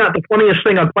 Yeah. It's not the funniest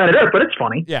thing on planet Earth, but it's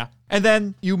funny. Yeah. And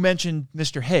then you mentioned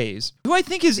Mr. Hayes, who I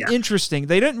think is interesting.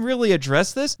 They didn't really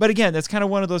address this, but again, that's kind of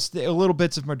one of those little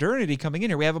bits of modernity coming in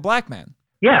here. We have a black man.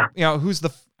 Yeah.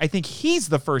 I think he's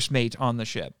the first mate on the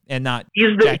ship and not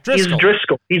Jack Driscoll. He's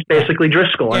Driscoll. He's basically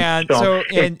Driscoll.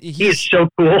 And he's so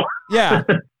cool. Yeah.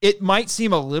 It might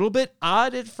seem a little bit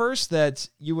odd at first that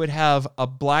you would have a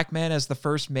black man as the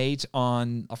first mate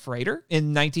on a freighter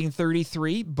in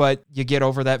 1933, but you get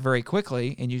over that very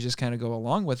quickly and you just kind of go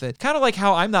along with it. Kind of like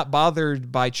how I'm not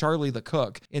bothered by Charlie the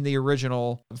Cook in the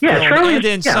original film and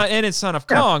in Son of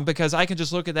Kong, because I can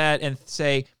just look at that and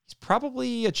say, he's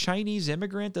probably a Chinese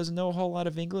immigrant, doesn't know a whole lot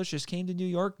of English, just came to New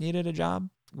York, needed a job,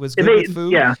 was good with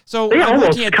food. Yeah. So they I'm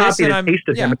almost looking at this and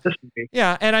him at this movie.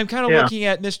 Yeah, and I'm kind of looking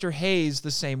at Mr. Hayes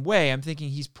the same way. I'm thinking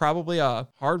he's probably a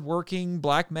hardworking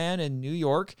black man in New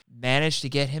York, managed to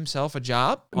get himself a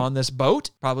job on this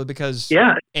boat, probably because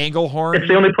Engelhorn. It's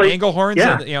the only place. Engelhorn,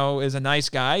 is a nice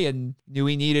guy and knew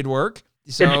he needed work.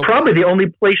 So, it's probably the only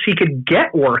place he could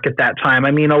get work at that time.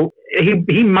 I mean,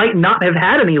 he might not have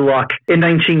had any luck in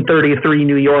 1933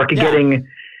 New York getting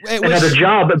another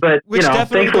job. But which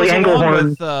definitely thankfully goes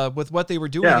along Englehorn with what they were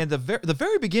doing. And the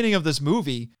very beginning of this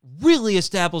movie really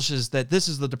establishes that this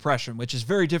is the Depression, which is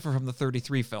very different from the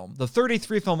 33 film. The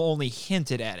 33 film only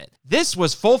hinted at it. This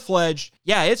was full-fledged.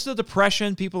 Yeah, it's the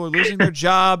Depression. People are losing their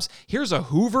jobs. Here's a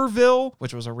Hooverville,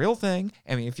 which was a real thing.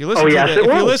 I mean, if you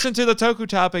listen to the Toku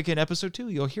Topic in episode 2,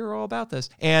 you'll hear all about this.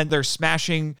 And they're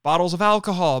smashing bottles of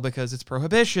alcohol because it's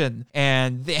prohibition.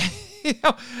 And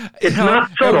it's not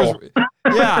subtle.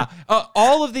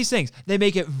 All of these things, they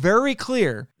make it very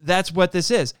clear that's what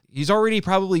this is. He's already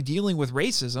probably dealing with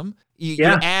racism. You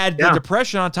add the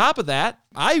Depression on top of that.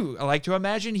 I like to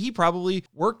imagine he probably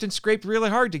worked and scraped really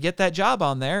hard to get that job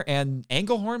on there, and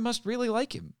Englehorn must really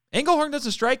like him. Englehorn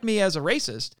doesn't strike me as a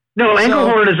racist. No,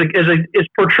 Englehorn is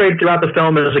portrayed throughout the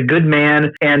film as a good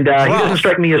man, and he doesn't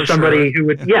strike me as somebody who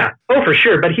would, for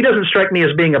sure, but he doesn't strike me as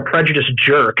being a prejudiced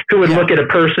jerk who would look at a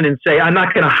person and say, I'm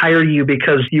not going to hire you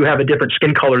because you have a different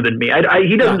skin color than me.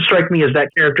 He doesn't strike me as that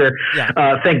character,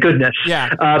 thank goodness.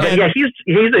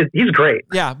 He's great.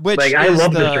 Yeah, which I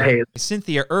love Mr. Hayes.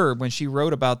 Cynthia Erb, when she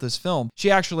wrote about this film, she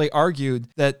actually argued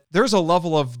that there's a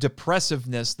level of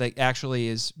depressiveness that actually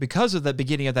is, because of the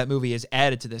beginning of that movie, is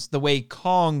added to this. The way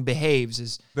Kong behaves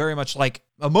is very much like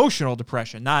emotional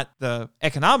depression, not the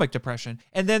economic depression.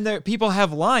 And then people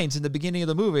have lines in the beginning of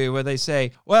the movie where they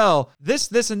say, well,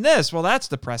 this, and this, well, that's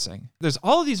depressing. There's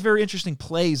all of these very interesting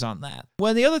plays on that.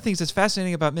 One of the other things that's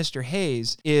fascinating about Mr.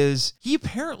 Hayes is he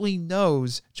apparently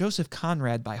knows Joseph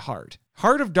Conrad by heart.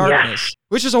 Heart of Darkness,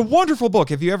 which is a wonderful book.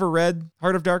 Have you ever read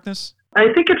Heart of Darkness? I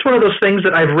think it's one of those things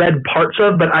that I've read parts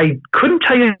of, but I couldn't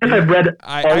tell you if I've read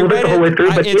all of it the whole way through.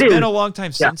 But it's been a long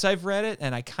time since I've read it,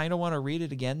 and I kind of want to read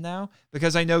it again now,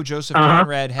 because I know Joseph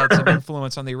Conrad had some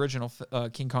influence on the original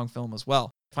King Kong film as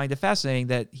well. I find it fascinating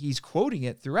that he's quoting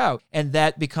it throughout, and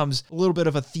that becomes a little bit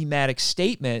of a thematic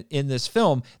statement in this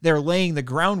film. They're laying the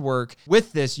groundwork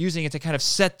with this, using it to kind of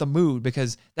set the mood,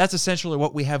 because that's essentially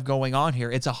what we have going on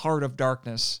here. It's a Heart of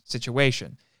Darkness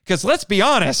situation. Because let's be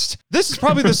honest, this is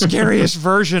probably the scariest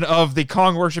version of the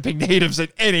Kong worshipping natives in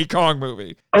any Kong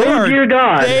movie. Dear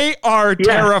God. They are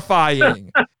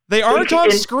terrifying. They aren't on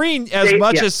screen as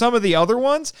much as some of the other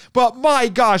ones, but my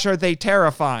gosh, are they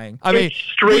terrifying. I mean,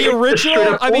 the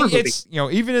original, it's,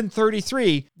 even in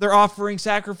 33, they're offering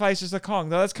sacrifices to Kong.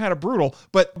 Now, that's kind of brutal,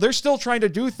 but they're still trying to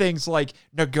do things like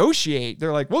negotiate.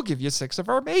 They're like, we'll give you 6 of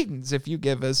our maidens if you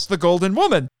give us the Golden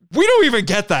Woman. We don't even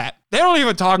get that. They don't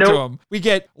even talk to him. We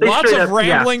get lots of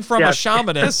rambling from a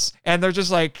shamaness, and they're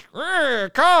just like,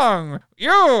 Kong,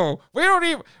 you. We don't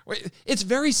even. It's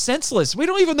very senseless. We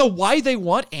don't even know why they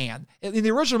want Anne. In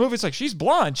the original movie, it's like, she's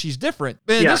blonde, she's different.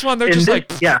 But in this one, they're just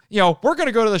like, we're going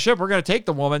to go to the ship, we're going to take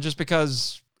the woman just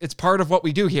because it's part of what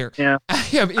we do here. Yeah.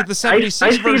 The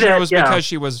 76 version was because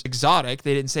she was exotic.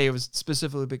 They didn't say it was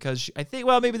specifically because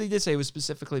maybe they did say it was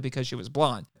specifically because she was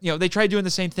blonde. They tried doing the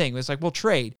same thing. It's like, we'll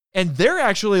trade. And they're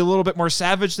actually a little bit more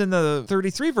savage than the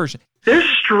 33 version. They're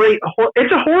straight.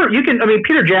 It's a horror.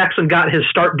 Peter Jackson got his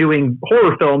start doing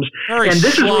horror films. Very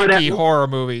schlocky horror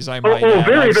movies, I might add.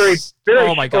 Very, very, very.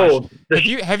 Oh my gosh.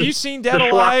 Have you seen Dead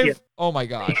Alive? Oh my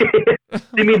gosh.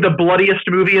 You mean the bloodiest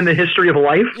movie in the history of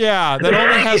life? Yeah, that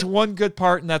only has one good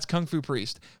part, and that's Kung Fu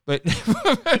Priest. But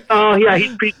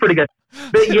he's pretty good.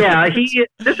 But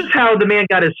this is how the man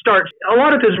got his start. A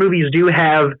lot of his movies do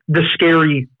have the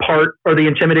scary part or the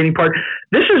intimidating part.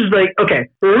 This is like, okay,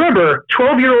 remember,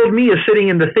 12-year-old me is sitting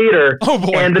in the theater. Oh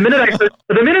boy. And the minute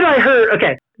I heard,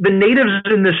 okay, the natives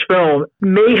in this film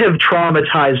may have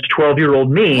traumatized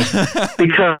 12-year-old me,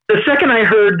 because the second I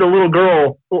heard the little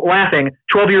girl laughing,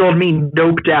 12-year-old me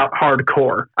doped out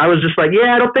hardcore. I was just like,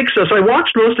 I don't think so. So I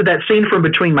watched most of that scene from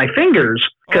between my fingers,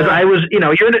 because I was,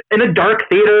 you're in a dark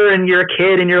theater and you're a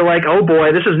kid and you're like, oh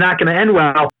boy, this is not going to end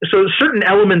well. So certain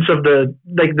elements of the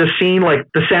scene, like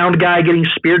the sound guy getting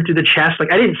speared through the chest,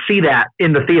 like I didn't see that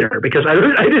in the theater because I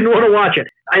didn't want to watch it.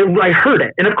 I heard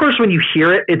it. And of course, when you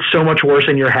hear it, it's so much worse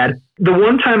in your head. The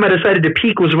one time I decided to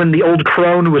peek was when the old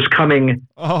crone was coming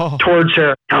towards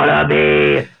her. Gotta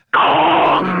be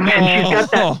Kong. And she's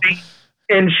got that thing.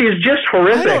 And she's just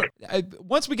horrific.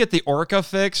 Once we get the orca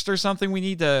fixed or something, we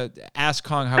need to ask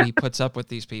Kong how he puts up with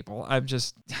these people. I'm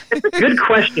just... Good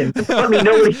question. Let me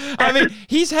know what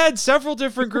he's had several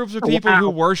different groups of people who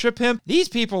worship him. These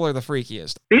people are the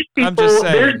freakiest. These people, I'm just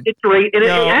saying. It's great. And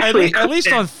at least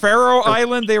on Faroe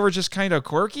Island, they were just kind of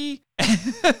quirky.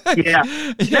 The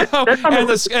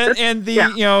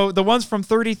ones from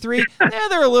 33,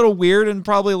 they're a little weird and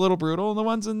probably a little brutal, and the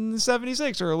ones in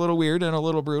 76 are a little weird and a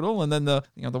little brutal, and then the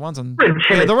ones in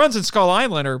Skull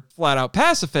Island are flat out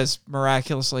pacifists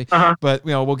miraculously. But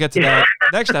we'll get to that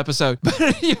next episode.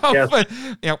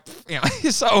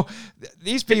 Yes. So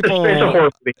these people. It's a horror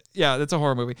movie. Yeah, it's a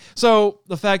horror movie. So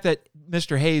the fact that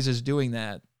Mr. Hayes is doing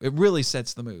that, it really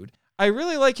sets the mood. I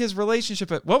really like his relationship.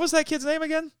 What was that kid's name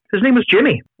again? His name was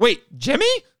Jimmy. Wait, Jimmy?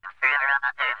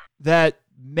 That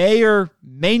may or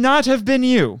may not have been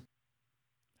you.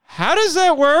 How does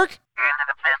that work?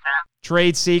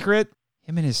 Trade secret?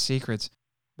 Him and his secrets.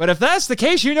 But if that's the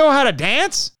case, you know how to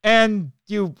dance? And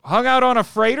you hung out on a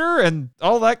freighter and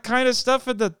all that kind of stuff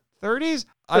in the 30s?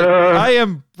 I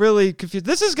am really confused.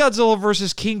 This is Godzilla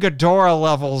versus King Ghidorah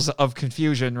levels of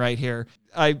confusion right here.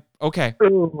 Okay.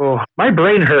 Oh, my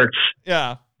brain hurts.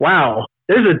 Yeah. Wow.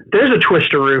 There's a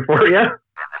twisteroo for you.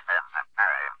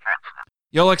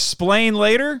 You'll explain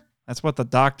later? That's what the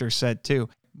doctor said too.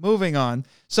 Moving on.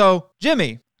 So,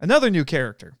 Jimmy, another new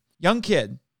character. Young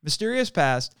kid, mysterious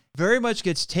past, very much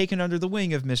gets taken under the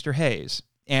wing of Mr. Hayes.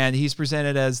 And he's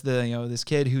presented as this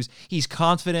kid he's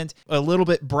confident, a little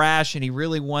bit brash, and he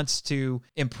really wants to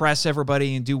impress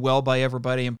everybody and do well by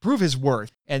everybody and prove his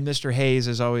worth. And Mr. Hayes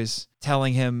is always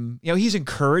telling him, he's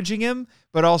encouraging him,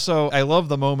 but also I love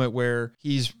the moment where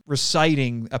he's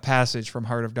reciting a passage from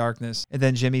Heart of Darkness. And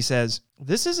then Jimmy says,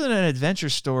 "This isn't an adventure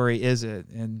story, is it?"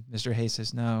 And Mr. Hayes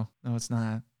says, No, it's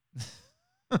not.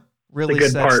 Really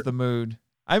sets the mood.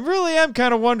 I really am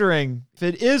kind of wondering if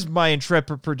it is my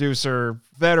intrepid producer,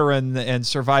 veteran and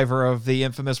survivor of the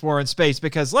infamous war in space,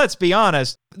 because let's be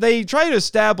honest, they try to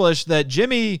establish that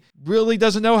Jimmy really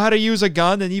doesn't know how to use a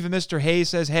gun, and even Mr. Hayes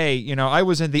says, hey, I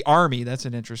was in the Army. That's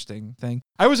an interesting thing.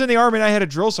 I was in the Army and I had a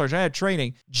drill sergeant. I had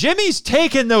training. Jimmy's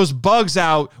taking those bugs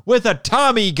out with a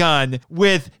Tommy gun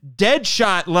with dead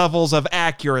shot levels of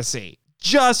accuracy.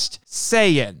 Just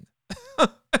saying.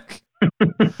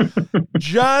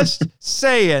 Just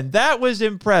saying. That was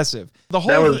impressive.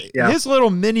 His little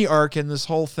mini arc in this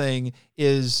whole thing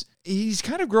is he's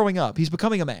kind of growing up. He's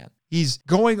becoming a man. He's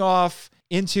going off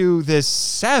into this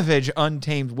savage,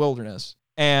 untamed wilderness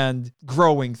and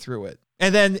growing through it.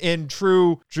 And then in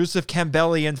true Joseph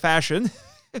Campbellian fashion,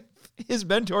 his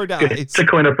mentor dies. To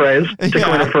coin a phrase.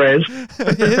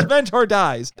 His mentor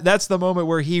dies. That's the moment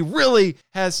where he really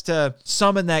has to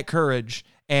summon that courage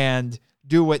and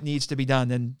do what needs to be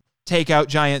done and take out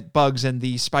giant bugs in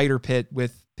the spider pit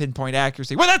with pinpoint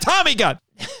accuracy with a Tommy gun.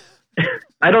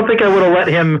 I don't think I would have let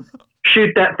him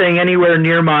shoot that thing anywhere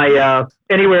near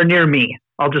me.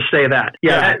 I'll just say that.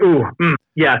 Yeah.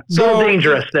 So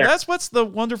dangerous there. That's what's the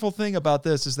wonderful thing about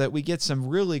this is that we get some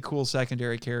really cool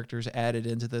secondary characters added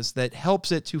into this that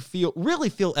helps it to really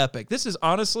feel epic. This is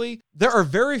honestly, there are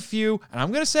very few, and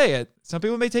I'm going to say it, some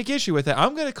people may take issue with it.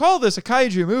 I'm going to call this a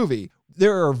kaiju movie.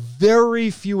 There are very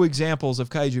few examples of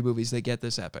kaiju movies that get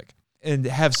this epic and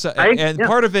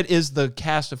part of it is the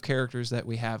cast of characters that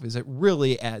we have is it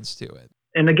really adds to it.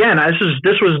 And again,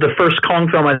 this was the first Kong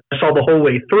film I saw the whole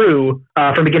way through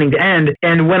from beginning to end.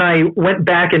 And when I went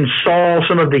back and saw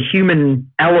some of the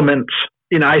human elements,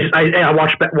 I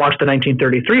watched the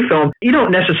 1933 film. You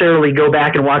don't necessarily go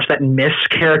back and watch that and miss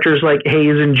characters like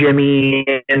Hayes and Jimmy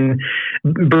and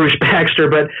Bruce Baxter.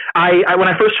 But when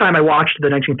I first time I watched the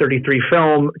 1933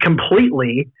 film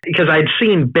completely, because I'd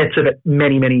seen bits of it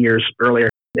many, many years earlier.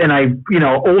 And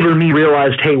older me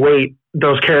realized, hey, wait,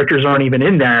 those characters aren't even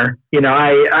in there.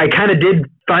 I kind of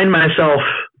did find myself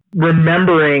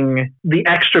remembering the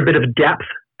extra bit of depth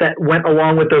that went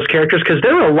along with those characters, because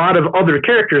there were a lot of other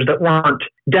characters that weren't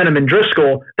Denham and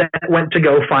Driscoll that went to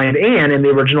go find Anne in the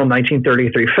original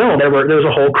 1933 film. There was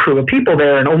a whole crew of people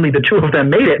there, and only the two of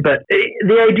them made it. But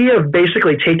the idea of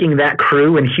basically taking that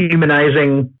crew and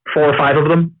humanizing 4 or 5 of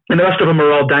them, and the rest of them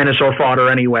are all dinosaur fodder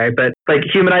anyway, but like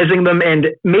humanizing them and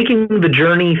making the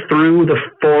journey through the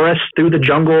forest, through the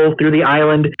jungle, through the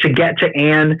island to get to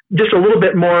Anne just a little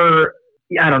bit more,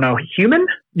 I don't know, human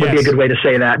would be a good way to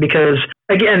say that, because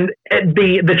again,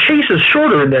 the chase is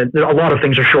shorter a lot of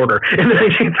things are shorter in the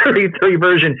 1933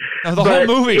 version. The whole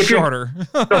movie is shorter.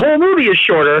 The whole movie is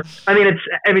shorter. I mean,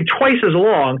 it's twice as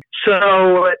long.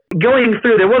 So going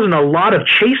through, there wasn't a lot of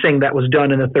chasing that was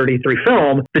done in the 33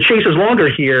 film. The chase is longer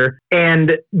here,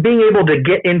 and being able to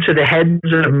get into the heads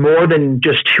of more than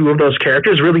just 2 of those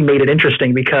characters really made it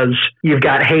interesting, because you've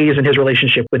got Hayes and his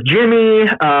relationship with Jimmy,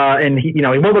 and he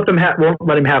won't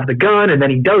let him have the gun, and then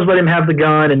he does let him have the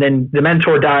gun, and then the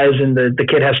mentor dies, and the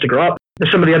kid has to grow up.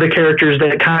 There's some of the other characters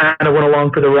that kind of went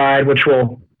along for the ride, which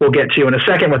we'll get to in a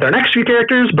second with our next few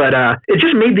characters, but it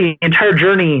just made the entire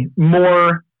journey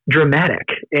more dramatic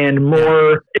and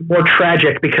more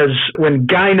tragic, because when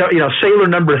Sailor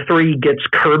number 3 gets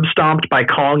curb stomped by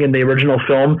Kong in the original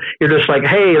film, you're just like,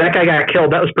 hey, that guy got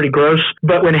killed. That was pretty gross.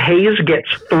 But when Hayes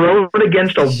gets thrown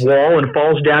against a wall and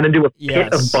falls down into a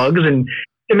pit of bugs and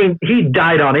I mean, he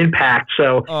died on impact,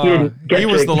 so he didn't get he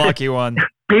was the lucky one.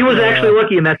 He was actually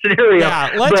lucky in that scenario.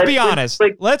 Yeah, let's be honest.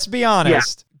 Let's be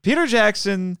honest. Yeah. Peter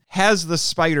Jackson has the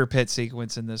spider pit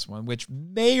sequence in this one, which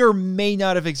may or may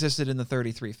not have existed in the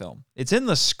 33 film. It's in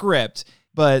the script,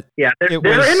 but there are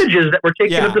images that were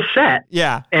taken of the set.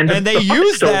 Yeah, and they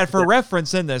use that for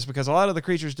reference in this because a lot of the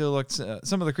creatures do look.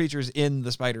 Some of the creatures in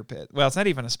the spider pit. Well, it's not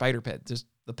even a spider pit; just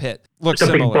the pit looks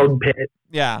similar. Big bug pit.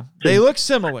 Yeah, they look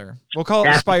similar. We'll call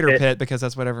it the spider pit because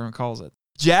that's what everyone calls it.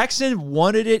 Jackson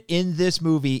wanted it in this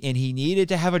movie, and he needed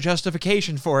to have a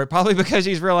justification for it, probably because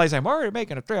he's realized I'm already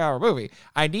making a 3-hour movie.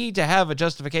 I need to have a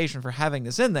justification for having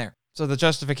this in there. So the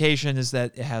justification is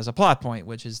that it has a plot point,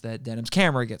 which is that Denham's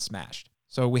camera gets smashed.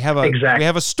 So we have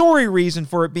a story reason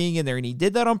for it being in there, and he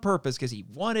did that on purpose because he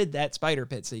wanted that spider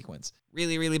pit sequence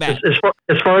really, really bad.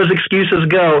 As far as excuses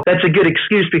go, that's a good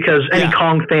excuse because any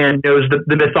Kong fan knows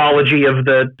the mythology of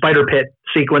the spider pit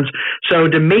sequence. So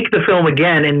to make the film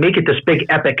again and make it this big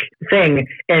epic thing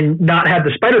and not have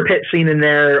the spider pit scene in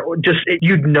there,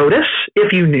 you'd notice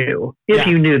if you knew.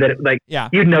 You knew that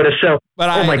you'd notice. So, but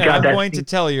oh my God, I'm going to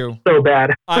tell you. So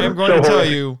bad. I am going to tell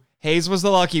you, Hayes was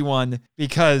the lucky one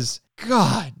because,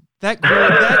 God,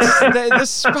 the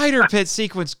spider pit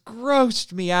sequence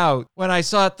grossed me out when I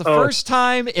saw it the first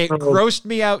time. It grossed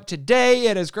me out today.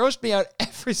 It has grossed me out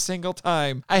every single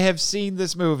time I have seen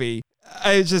this movie.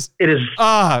 Because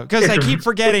I keep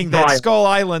forgetting that Skull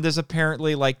Island is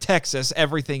apparently like Texas.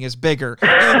 Everything is bigger,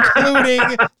 including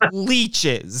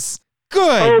leeches.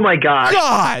 Good. Oh my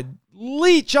God.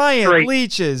 Giant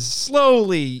leeches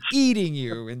slowly eating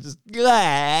you and just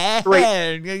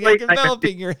enveloping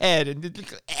your head.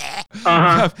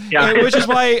 Which is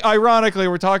why, ironically,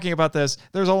 we're talking about this.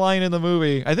 There's a line in the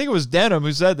movie. I think it was Denham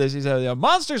who said this. He said,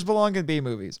 monsters belong in B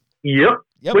movies. Yep.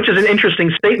 Which is an interesting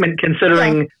statement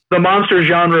considering the monster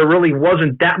genre really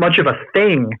wasn't that much of a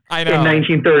thing in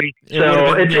 1930.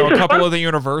 So it's a couple of the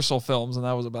Universal films, and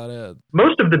that was about it.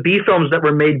 Most of the B films that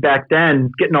were made back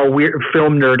then, getting all weird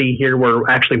film nerdy here, were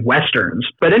actually Westerns.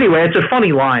 But anyway, it's a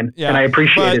funny line, and I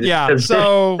appreciate it. Yeah,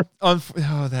 so,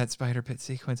 that spider pit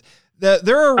sequence.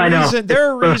 There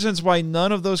are reasons why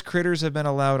none of those critters have been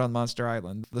allowed on Monster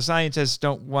Island. The scientists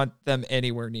don't want them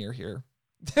anywhere near here.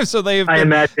 So they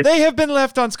have been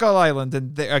left on Skull Island,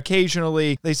 and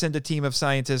occasionally they send a team of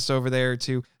scientists over there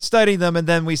to study them, and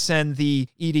then we send the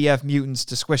EDF mutants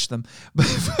to squish them.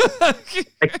 I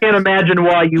can't imagine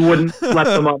why you wouldn't let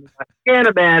them on. I can't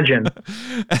imagine.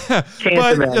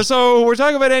 So we're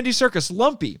talking about Andy Serkis,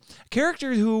 Lumpy, a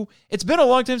character who, it's been a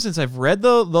long time since I've read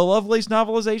the Lovelace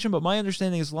novelization, but my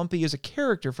understanding is Lumpy is a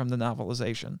character from the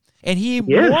novelization, and he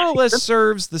more or less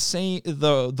serves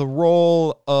the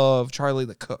role of Charlie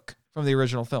the Cook from the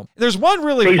original film. There's one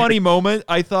really funny moment,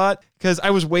 I thought, because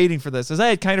I was waiting for this, as I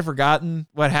had kind of forgotten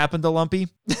what happened to Lumpy.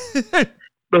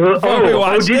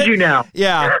 Did you now?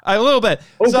 Yeah, a little bit.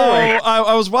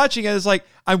 I was watching it. It's like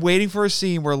I'm waiting for a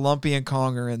scene where Lumpy and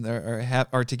Kong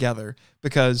are together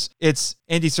because it's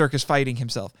Andy Serkis fighting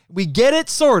himself. We get it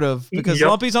sort of because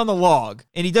Lumpy's on the log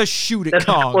and he does shoot at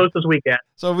Kong. That's as close as we get.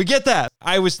 So we get that.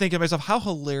 I was thinking to myself, how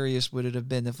hilarious would it have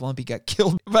been if Lumpy got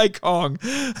killed by Kong?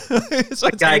 So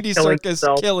it's Andy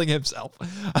Serkis killing himself.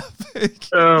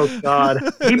 Oh God,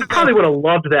 he probably would have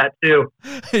loved that too.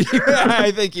 Yeah,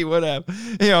 I think he would have.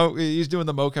 He's doing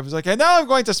the mocap. He's like, and now I'm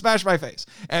going to smash my face.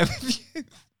 And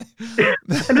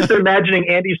I'm just imagining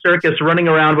Andy Serkis running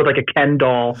around with like a Ken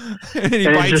doll, and he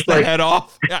bites the head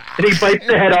off. And he bites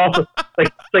the head off.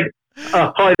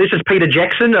 Hi, this is Peter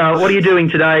Jackson. What are you doing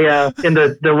today in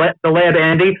the lab,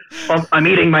 Andy? I'm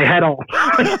eating my head off.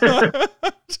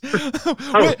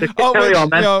 Carry on,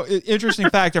 man. Interesting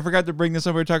fact, I forgot to bring this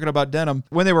up. We were talking about Denham.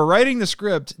 When they were writing the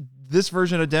script, this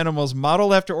version of Denham was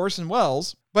modeled after Orson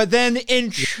Welles. But then in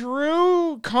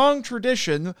true Kong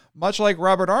tradition, much like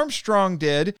Robert Armstrong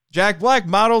did, Jack Black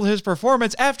modeled his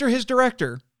performance after his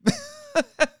director.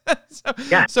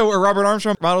 So Robert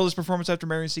Armstrong modeled his performance after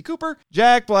Marion C. Cooper.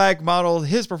 Jack Black modeled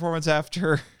his performance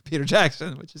after Peter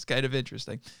Jackson, which is kind of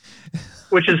interesting.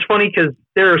 Which is funny because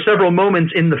there are several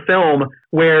moments in the film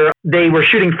where they were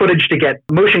shooting footage to get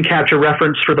motion capture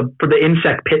reference for the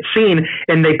insect pit scene,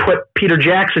 and they put Peter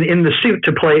Jackson in the suit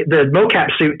to play the mocap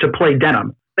suit to play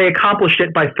Denham. They accomplished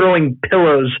it by throwing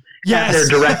pillows at their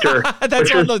director.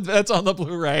 That's on the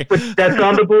Blu-ray. That's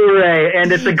on the Blu-ray,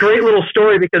 and it's a great little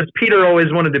story because Peter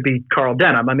always wanted to be Carl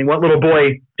Denham. I mean, what little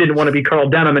boy didn't want to be Carl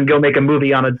Denham and go make a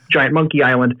movie on a giant monkey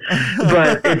island?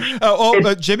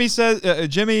 But Jimmy says,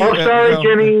 Jimmy. Oh, sorry,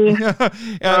 Jimmy.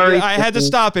 Sorry. I had to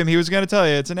stop him. He was going to tell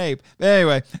you it's an ape. But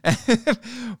anyway,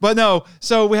 but no.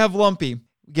 So we have Lumpy.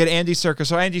 We get Andy Serkis.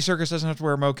 So Andy Serkis doesn't have to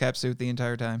wear a mocap suit the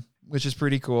entire time. which is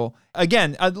pretty cool.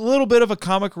 Again, a little bit of a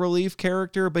comic relief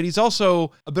character, but he's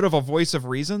also a bit of a voice of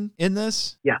reason in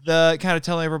this. Yeah. The kind of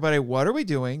telling everybody, what are we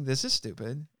doing? This is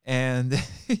stupid. And,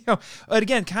 but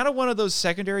again, kind of one of those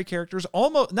secondary characters,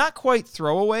 almost not quite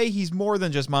throwaway. He's more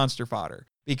than just monster fodder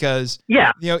because,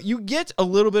 you get a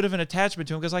little bit of an attachment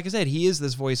to him because, like I said, he is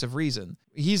this voice of reason.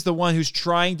 He's the one who's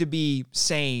trying to be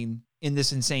sane in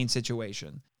this insane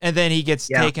situation. And then he gets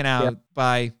taken out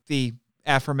by the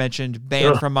aforementioned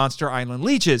band from Monster Island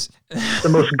leeches. The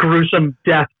most gruesome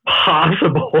death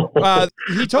possible.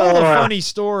 He told a funny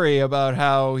story about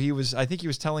how I think he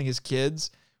was telling his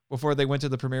kids before they went to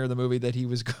the premiere of the movie that he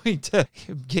was going to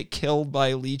get killed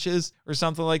by leeches or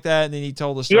something like that. And then he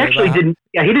told a story. He actually didn't.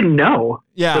 Yeah, he didn't know.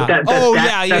 Yeah.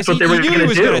 That's what they were he knew he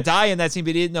was do. going to die in that scene,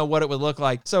 but he didn't know what it would look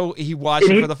like. So he watched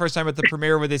it for the first time at the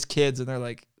premiere with his kids, and they're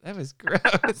like, "That was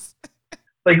gross."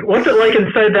 Like, what's it like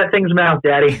inside that thing's mouth,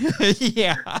 Daddy?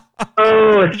 Yeah.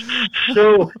 Oh, it's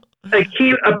so. Like,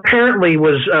 he apparently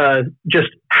was just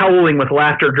howling with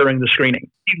laughter during the screening.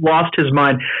 He lost his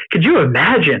mind. Could you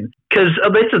imagine? Because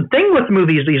it's a thing with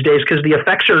movies these days, because the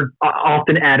effects are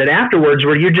often added afterwards,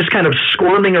 where you're just kind of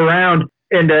squirming around.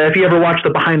 And if you ever watch the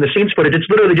behind-the-scenes footage, it's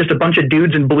literally just a bunch of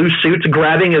dudes in blue suits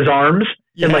grabbing his arms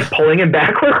and, like, pulling him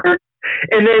backward.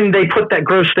 And then they put that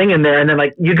gross thing in there, and then,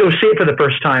 like, you go see it for the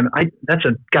first time. That's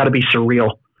got to be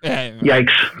surreal.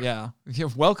 Yikes. Yeah.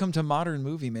 Welcome to modern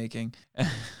movie making. That's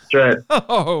right.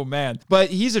 Oh man. But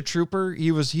he's a trooper.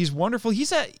 He's wonderful.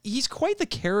 He's quite the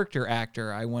character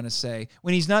actor, I want to say.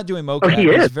 When he's not doing mocap,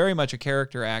 he's very much a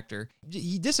character actor.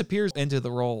 He disappears into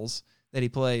the roles that he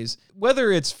plays,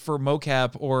 whether it's for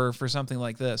mocap or for something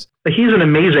like this. He's an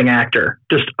amazing actor,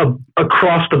 just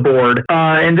across the board.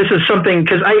 And this is something,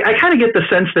 because I kind of get the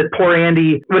sense that poor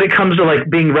Andy, when it comes to like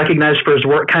being recognized for his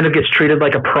work, kind of gets treated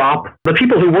like a prop. The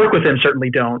people who work with him certainly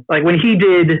don't. Like when he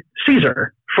did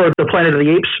Caesar for the Planet of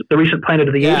the Apes, the recent Planet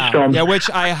of the Apes film. Yeah, which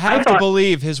I have to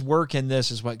believe his work in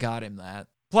this is what got him that.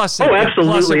 Plus, absolutely.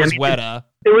 Plus it was Weta.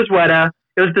 It was Weta.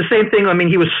 It was the same thing. I mean,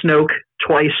 he was Snoke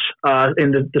twice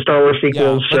in the Star Wars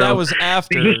sequels. Yeah, but that was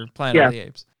after Planet of the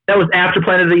Apes. That was after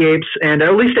Planet of the Apes, and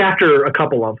at least after a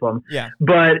couple of them. Yeah.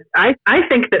 But I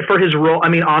think that for his role, I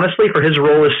mean, honestly, for his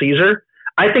role as Caesar,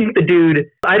 I think the dude,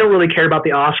 I don't really care about the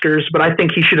Oscars, but I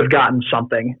think he should have gotten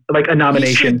something, like a nomination.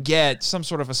 He should get some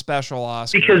sort of a special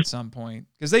Oscar at some point,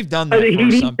 because they've done that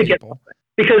for some people.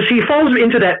 Because he falls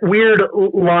into that weird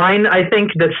line, I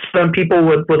think, that some people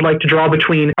would like to draw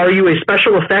between, are you a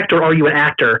special effect or are you an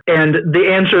actor? And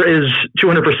the answer is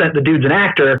 200% the dude's an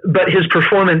actor, but his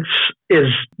performance is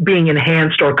being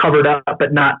enhanced or covered up,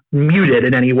 but not muted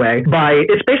in any way by,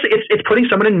 it's putting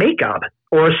someone in makeup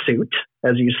or a suit,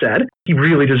 as you said. He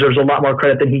really deserves a lot more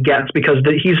credit than he gets, because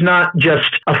he's not just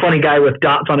a funny guy with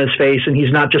dots on his face, and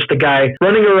he's not just a guy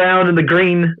running around in the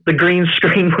green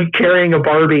screen carrying a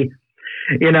Barbie.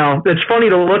 You know, it's funny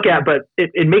to look at, but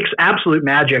it makes absolute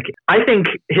magic. I think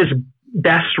his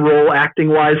best role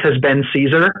acting-wise has been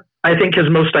Caesar. I think his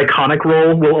most iconic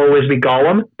role will always be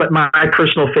Gollum, but my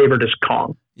personal favorite is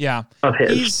Kong. Yeah. Of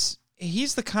his.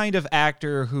 He's the kind of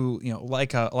actor who, you know,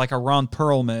 like a Ron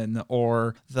Perlman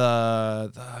or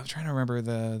the I'm trying to remember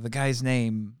the guy's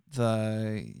name.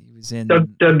 He was in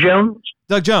Doug Jones?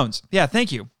 Doug Jones. Yeah,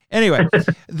 thank you. Anyway,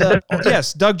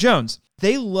 Doug Jones.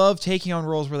 They love taking on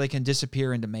roles where they can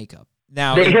disappear into makeup.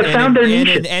 Now, they have found their niche.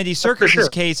 In Andy Serkis's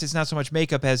case, it's not so much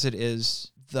makeup as it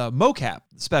is the mocap,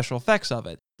 the special effects of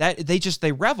it. That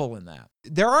they revel in that.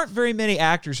 There aren't very many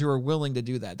actors who are willing to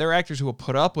do that. There are actors who will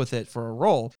put up with it for a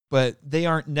role, but they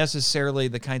aren't necessarily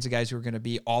the kinds of guys who are going to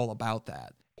be all about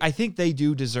that. I think they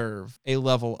do deserve a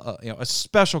level, a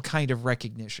special kind of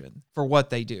recognition for what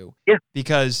they do. Yeah.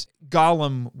 Because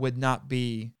Gollum would not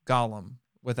be Gollum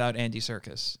without Andy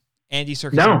Serkis. Andy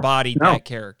Serkis embodied that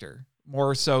character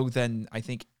more so than I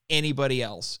think anybody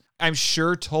else. I'm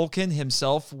sure Tolkien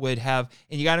himself would have,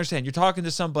 and you gotta understand, you're talking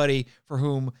to somebody for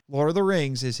whom Lord of the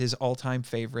Rings is his all-time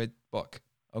favorite book.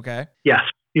 Okay? Yes.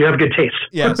 You have good taste.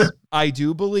 Yes. I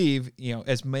do believe,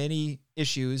 as many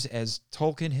issues as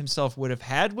Tolkien himself would have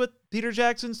had with Peter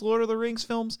Jackson's Lord of the Rings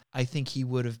films, I think he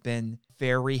would have been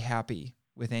very happy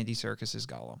with Andy Serkis's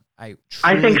Gollum. I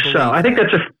think so. I think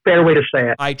that's a fair way to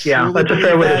say it. That's a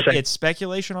fair way to say it. It's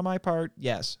speculation on my part,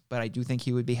 yes, but I do think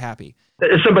he would be happy.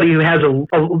 as somebody who has a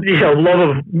love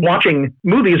of watching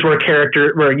movies where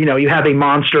you have a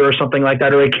monster or something like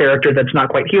that, or a character that's not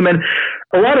quite human.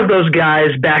 A lot of those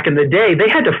guys back in the day, they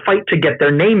had to fight to get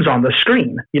their names on the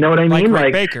screen. You know what I mean?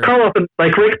 Rick Baker.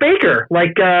 Like Rick Baker.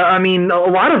 A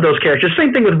lot of those characters.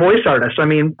 Same thing with voice artists. I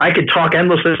mean, I could talk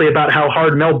endlessly about how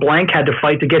hard Mel Blanc had to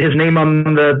fight to get his name on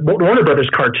the Warner Brothers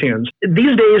cartoons.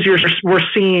 These days, we're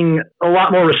seeing a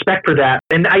lot more respect for that.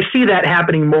 And I see that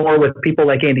happening more with people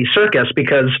like Andy Serkis,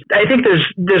 because I think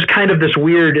there's kind of this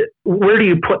weird, where do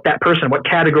you put that person? What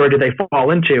category do they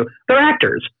fall into? They're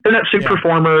actors. They're not suit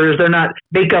performers. They're not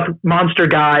make-up monster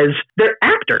guys. They're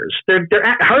actors.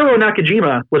 Haruo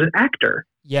Nakajima was an actor.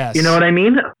 Yes. You know what I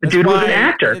mean? The dude was an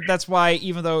actor. That's why,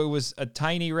 even though it was a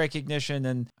tiny recognition,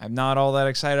 and I'm not all that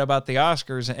excited about the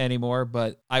Oscars anymore,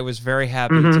 but I was very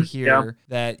happy to hear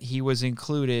that he was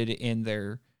included in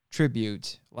their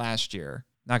tribute last year.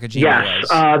 Nakajima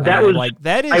was.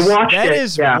 That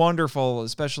is wonderful,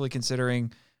 especially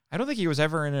considering I don't think he was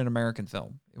ever in an American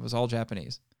film. It was all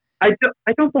Japanese. I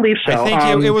don't believe so. I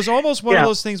think it was almost one of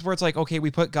those things where it's like, okay,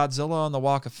 we put Godzilla on the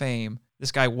Walk of Fame.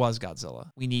 This guy was Godzilla.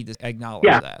 We need to acknowledge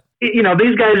that. You know,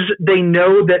 these guys, they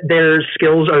know that their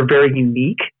skills are very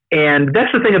unique. And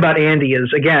that's the thing about Andy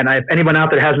is, again, anyone out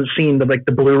there hasn't seen the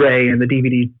Blu-ray and the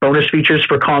DVD bonus features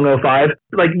for Kong 05,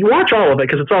 you watch all of it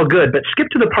because it's all good, but skip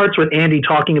to the parts with Andy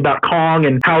talking about Kong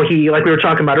and how he, like we were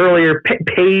talking about earlier,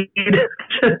 paid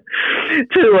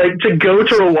to go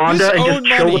to Rwanda and just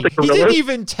chill with the gorillas. He didn't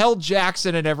even tell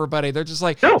Jackson and everybody. They're just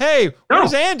like, hey,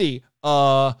 where's Andy?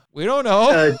 We don't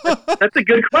know. That's a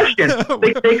good question.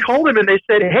 They called him and they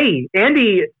said, hey,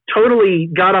 Andy totally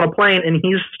got on a plane and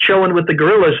he's chilling with the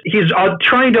gorillas. He's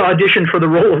trying to audition for the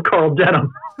role of Carl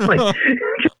Denham.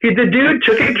 The dude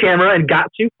took a camera and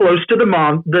got too close to the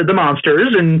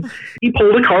monsters, and he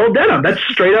pulled a Carl Denham. That's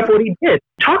straight up what he did.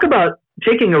 Talk about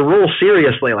taking a role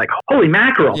seriously, holy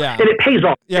mackerel. Yeah. And it pays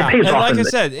off. Yeah. It pays off. Like I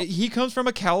said, he comes from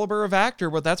a caliber of actor,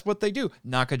 but that's what they do.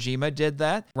 Nakajima did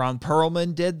that. Ron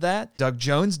Perlman did that. Doug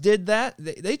Jones did that.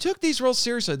 They took these roles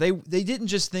seriously. They didn't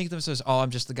just think themselves, oh, I'm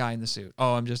just the guy in the suit.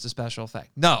 Oh, I'm just a special effect.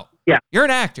 No. Yeah. You're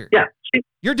an actor. Yeah.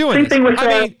 You're doing Same this. thing with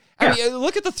I mean,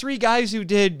 look at the three guys who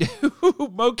did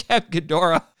mocap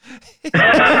Ghidorah.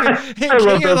 I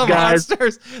love those guys.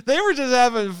 Monsters. They were just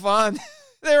having fun.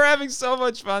 They were having so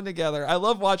much fun together. I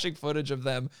love watching footage of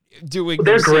them doing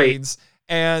these scenes.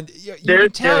 And they're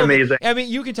amazing. I mean,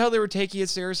 you can tell they were taking it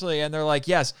seriously, and they're like,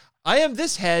 yes, I am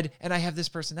this head, and I have this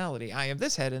personality. I am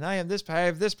this head, and I have this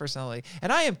personality.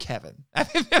 And I am Kevin.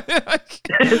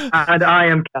 And I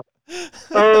am Kevin.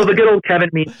 Oh, the good old Kevin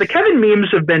memes. The Kevin memes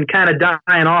have been kind of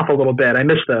dying off a little bit. I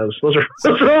miss those. Those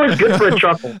are always good for a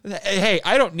chuckle. Hey,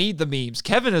 I don't need the memes.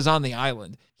 Kevin is on the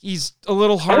island. He's a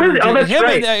little harder. That's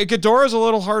right. And Ghidorah's a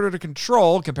little harder to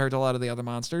control compared to a lot of the other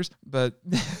monsters. But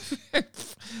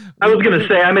I was going to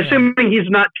say, I'm assuming he's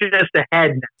not just a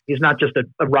head. He's not just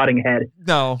a rotting head.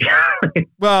 No.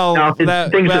 Well,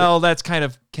 that's kind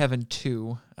of Kevin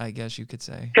 2, I guess you could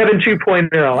say. Kevin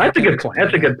 2.0. That's a good point.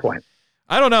 That's a good point.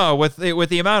 I don't know. With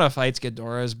the amount of fights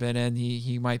Ghidorah has been in,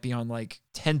 he might be on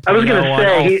 10.0 I was going to say,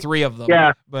 on all three of them.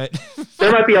 Yeah, but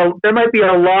there might be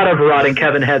a lot of rotting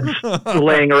Kevin heads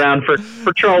laying around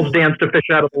for Charles Dance to fish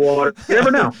out of the water. You never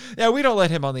know. Yeah, we don't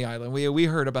let him on the island. We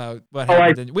heard about what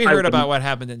happened. We heard about what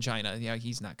happened in China. Yeah,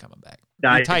 he's not coming back.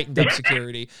 We tightened up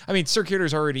security. I mean,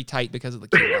 security's already tight because of the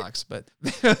Q-locks, but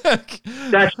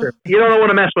that's true. You don't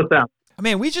want to mess with them.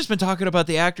 Man, we've just been talking about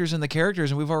the actors and the characters,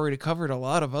 and we've already covered a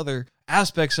lot of other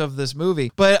aspects of this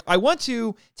movie. But I want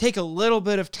to take a little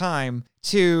bit of time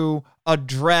to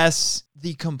address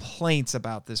the complaints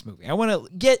about this movie. I want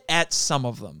to get at some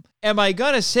of them. Am I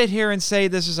going to sit here and say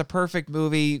this is a perfect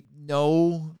movie?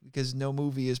 No, because no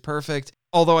movie is perfect.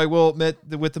 Although I will admit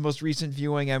that with the most recent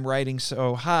viewing, I'm riding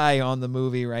so high on the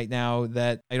movie right now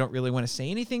that I don't really want to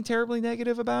say anything terribly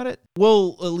negative about it.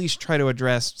 We'll at least try to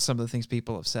address some of the things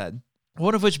people have said.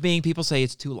 One of which being people say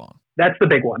it's too long. That's the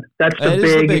big one. That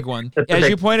is the big one. As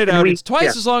you pointed out, it's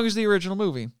twice as long as the original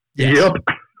movie. Yes. Yep.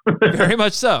 Very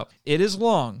much so. It is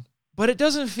long, but it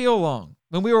doesn't feel long.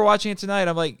 When we were watching it tonight,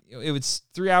 I'm like, it was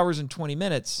 3 hours and 20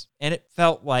 minutes, and it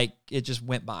felt like it just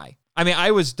went by. I mean,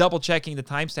 I was double checking the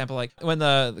timestamp. Like when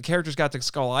the characters got to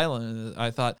Skull Island,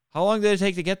 I thought, how long did it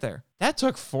take to get there? That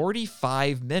took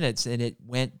 45 minutes, and it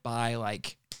went by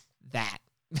like that.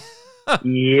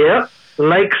 Yep.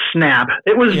 Like snap.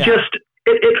 It was just,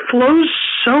 it flows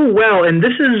so well. And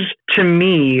this is, to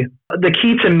me, the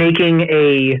key to making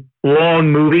a long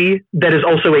movie that is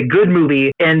also a good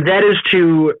movie, and that is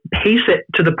to pace it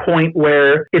to the point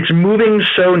where it's moving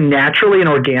so naturally and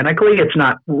organically. It's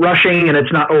not rushing and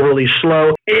it's not overly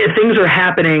slow. Things are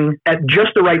happening at just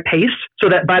the right pace so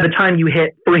that by the time you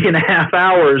hit 3.5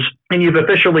 hours and you've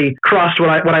officially crossed what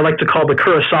I like to call the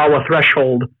Kurosawa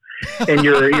threshold, and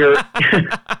you've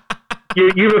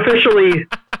officially,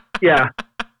 yeah.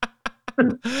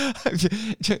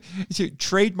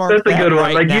 Trademark That's a that good one.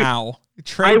 right Like now.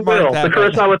 I will. The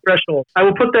Kurosawa threshold. I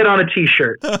will put that on a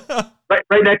T-shirt.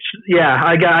 right next. Yeah,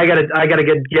 I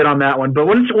gotta get on that one. But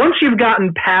once you've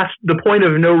gotten past the point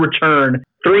of no return,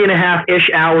 3.5-ish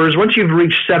hours, once you've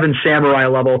reached Seven Samurai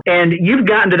level, and you've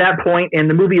gotten to that point, and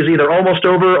the movie is either almost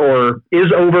over or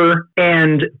is over,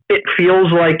 and it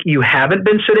feels like you haven't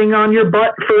been sitting on your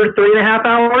butt for 3.5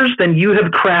 hours, then you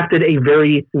have crafted a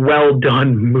very well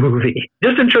done movie.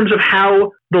 Just in terms of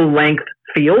how the length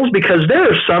feels, because there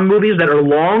are some movies that are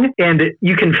long and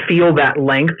you can feel that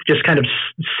length just kind of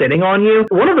sitting on you.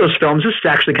 One of those films, this is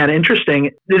actually kind of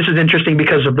interesting. This is interesting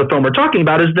because of the film we're talking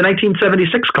about, is the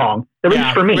 1976 Kong, at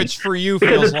least for me. Which for you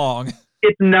feels long.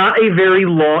 It's not a very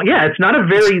long, it's not as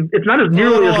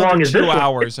nearly as long as this 2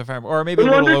 hours, or maybe a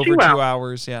little over 2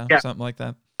 hours, something like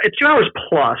that. It's 2 hours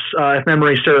plus, if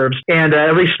memory serves, and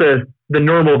at least the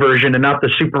normal version and not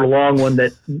the super long one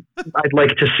that I'd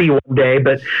like to see one day.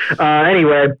 But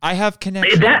anyway, I have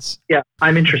connections.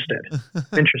 I'm interested.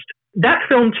 That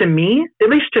film, to me, at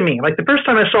least to me, like the first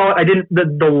time I saw it,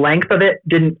 the length of it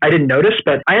I didn't notice,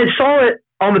 but I saw it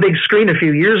on the big screen a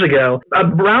few years ago,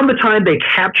 around the time they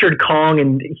captured Kong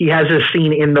and he has a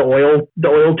scene in the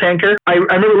oil tanker. I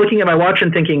remember looking at my watch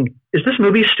and thinking, is this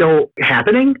movie still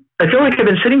happening? I feel like I've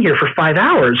been sitting here for 5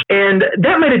 hours. And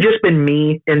that might have just been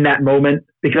me in that moment,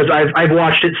 because I've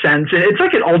watched it since. And it's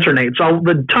like it alternates. So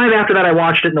the time after that I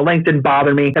watched it and the length didn't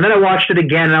bother me. And then I watched it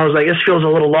again and I was like, this feels a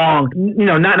little long.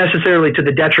 Not necessarily to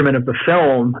the detriment of the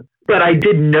film, but I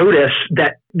did notice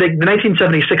that the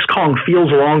 1976 Kong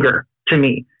feels longer to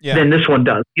me than this one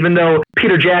does, even though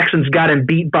Peter Jackson's got him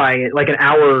beat by like an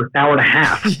hour and a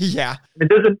half. Yeah.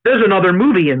 There's another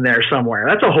movie in there somewhere.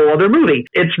 That's a whole other movie.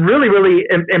 It's really, really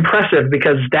impressive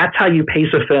because that's how you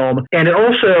pace a film. And it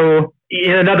also,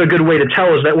 another good way to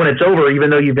tell is that when it's over, even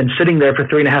though you've been sitting there for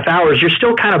 3.5 hours, you're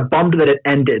still kind of bummed that it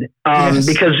ended.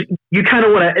 Because you kind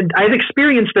of want to, I've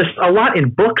experienced this a lot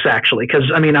in books, actually,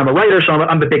 because I'm a writer, so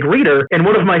I'm a big reader. And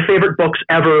one of my favorite books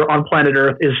ever on planet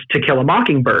Earth is To Kill a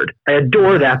Mockingbird. I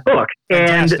adore that book.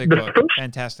 Fantastic book.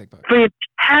 Fantastic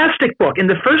book. And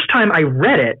the first time I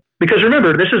read it, because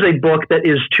remember, this is a book that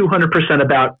is 200%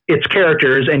 about its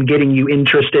characters and getting you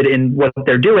interested in what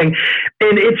they're doing.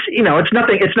 And it's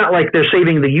nothing. It's not like they're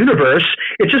saving the universe.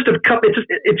 It's just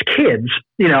it's kids,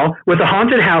 with a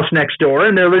haunted house next door,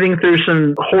 and they're living through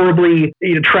some horribly,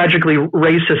 tragically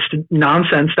racist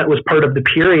nonsense that was part of the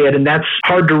period. And that's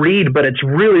hard to read, but it's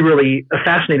really, really a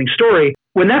fascinating story.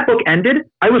 When that book ended,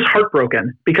 I was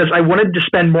heartbroken because I wanted to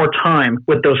spend more time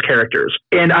with those characters.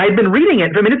 And I'd been reading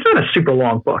it. It's not a super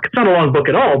long book. It's not a long book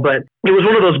at all, but it was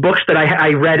one of those books that I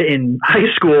read in high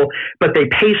school, but they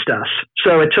paced us.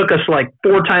 So it took us like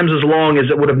 4 times as long as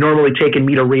it would have normally taken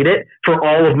me to read it for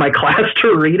all of my class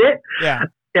to read it. Yeah.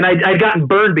 And I'd gotten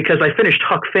burned because I finished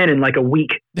Huck Finn in like a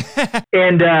week.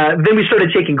 And then we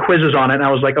started taking quizzes on it. And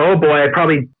I was like, oh boy, I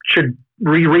probably should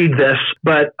reread this.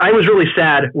 But I was really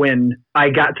sad when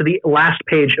I got to the last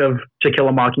page of To Kill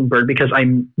a Mockingbird because I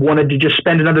wanted to just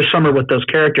spend another summer with those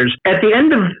characters. At the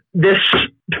end of this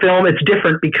film, it's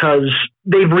different because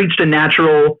they've reached a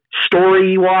natural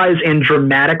story-wise and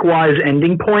dramatic-wise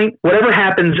ending point. Whatever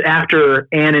happens after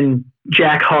Anne and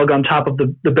Jack hug on top of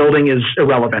the building is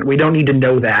irrelevant. We don't need to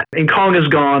know that. And Kong is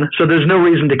gone, so there's no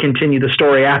reason to continue the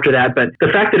story after that. But the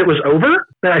fact that it was over,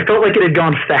 that I felt like it had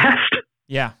gone fast,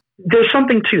 there's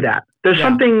something to that. There's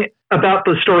something about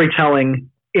the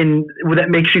storytelling that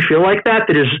makes you feel like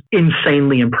that is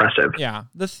insanely impressive. Yeah.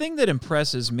 The thing that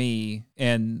impresses me,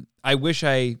 and I wish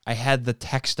I had the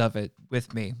text of it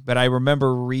with me, but I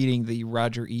remember reading the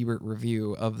Roger Ebert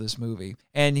review of this movie,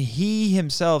 and he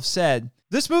himself said,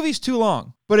 this movie's too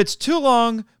long, but it's too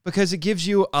long because it gives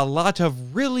you a lot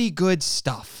of really good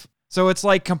stuff. So it's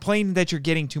like complaining that you're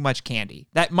getting too much candy.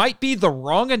 That might be the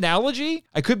wrong analogy.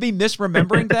 I could be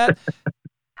misremembering that.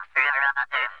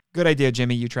 Good idea,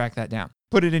 Jimmy. You track that down.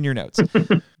 Put it in your notes.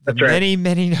 That's right. Many,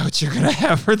 many notes you're going to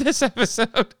have for this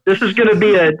episode. This is going to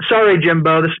be sorry,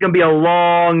 Jimbo. This is going to be a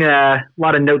long,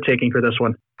 lot of note taking for this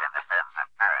one.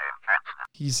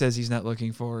 He says he's not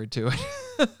looking forward to it.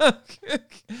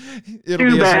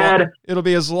 Too bad. It'll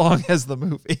be as long as the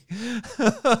movie.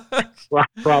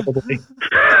 Probably.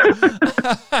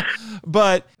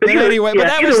 but anyway, but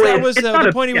that was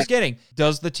the point he was getting.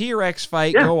 Does the T-Rex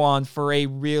fight go on for a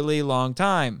really long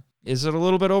time? Is it a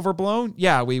little bit overblown?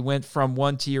 Yeah, we went from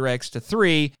 1 T-Rex to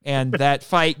 3, and that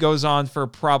fight goes on for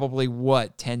probably,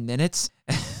 10 minutes?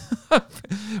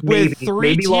 With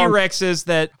 3 T-Rexes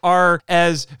that are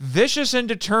as vicious and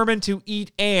determined to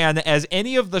eat Anne as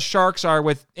any of the sharks are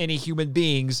with any human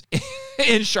beings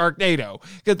in Sharknado.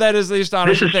 Because that is the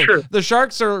astonishing thing. True. The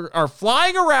sharks are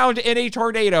flying around in a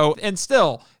tornado, and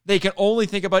still, they can only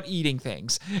think about eating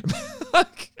things.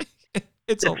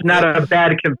 It's not a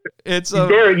bad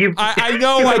comparison. I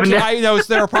know.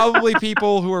 So there are probably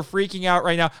people who are freaking out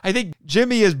right now. I think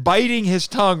Jimmy is biting his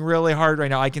tongue really hard right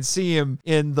now. I can see him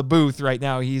in the booth right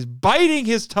now. He's biting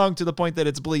his tongue to the point that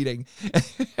it's bleeding,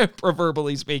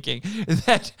 proverbially speaking.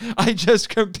 That I just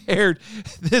compared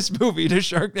this movie to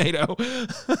Sharknado.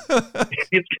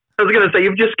 I was going to say,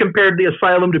 you've just compared The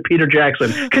Asylum to Peter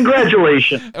Jackson.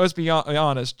 Congratulations. Let's be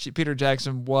honest. Peter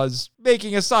Jackson was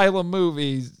making Asylum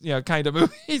movies, kind of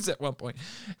movies at one point.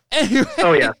 Anyway.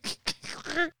 Oh, yeah.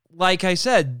 Like I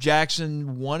said,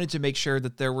 Jackson wanted to make sure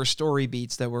that there were story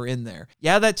beats that were in there.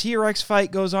 Yeah, that T-Rex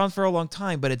fight goes on for a long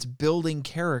time, but it's building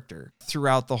character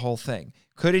throughout the whole thing.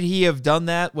 Could he have done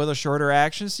that with a shorter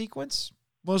action sequence?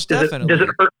 Most definitely. Does it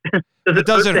hurt?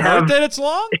 Does it hurt that it's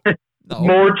long? No.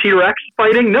 More T-Rex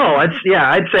fighting? No, I'd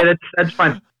say that's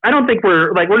fine. I don't think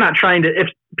we're not trying to, if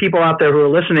people out there who are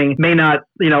listening may not,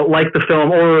 like the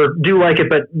film or do like it,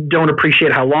 but don't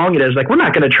appreciate how long it is. We're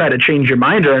not going to try to change your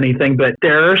mind or anything, but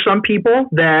there are some people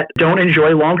that don't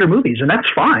enjoy longer movies, and that's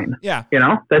fine. Yeah.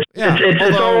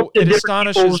 It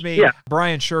astonishes me. Yeah.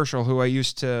 Brian Scherschel, who I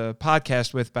used to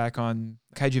podcast with back on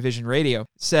Kaiju Vision Radio,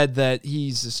 said that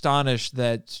he's astonished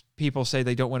that people say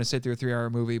they don't want to sit through a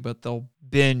 3-hour movie, but they'll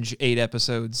binge 8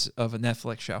 episodes of a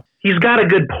Netflix show. Has got a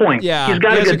good point. Yeah, he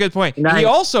has a good point. He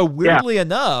also, weirdly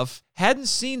enough, hadn't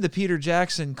seen the Peter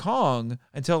Jackson Kong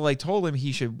until I told him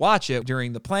he should watch it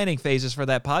during the planning phases for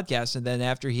that podcast. And then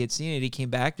after he had seen it, he came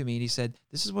back to me and he said,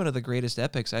 "This is one of the greatest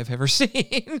epics I've ever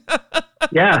seen."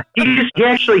 Yeah,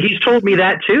 he's told me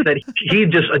that too, that he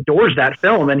just adores that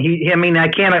film. And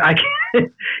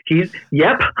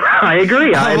yep, I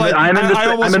agree. I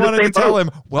almost wanted to tell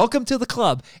him, welcome to the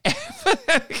club.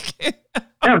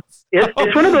 Yeah,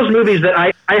 it's one of those movies that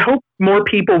I hope more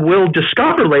people will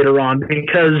discover later on,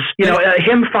 because,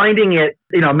 him finding it,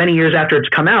 many years after it's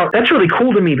come out, that's really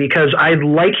cool to me, because I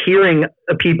like hearing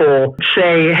people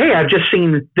say, hey, I've just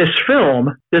seen this film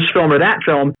or that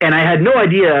film, and I had no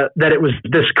idea that it was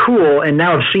this cool, and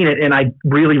now I've seen it, and I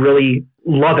really, really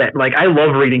love it. I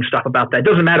love reading stuff about that. It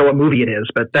doesn't matter what movie it is,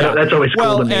 but that's always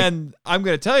cool to me. And I'm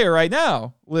going to tell you right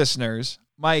now, listeners,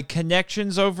 my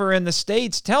connections over in the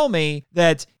States tell me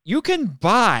that you can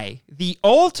buy the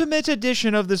ultimate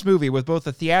edition of this movie with both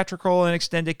a theatrical and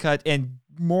extended cut and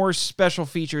more special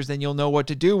features than you'll know what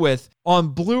to do with on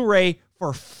Blu-ray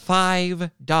for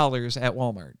 $5 at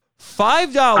Walmart.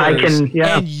 $5,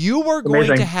 and you are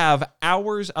going to have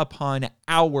hours upon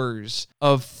hours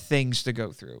of things to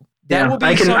go through. That will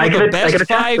be some of the best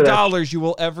 $5 you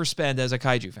will ever spend as a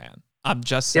kaiju fan. I'm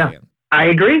just saying. Yeah. I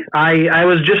agree. I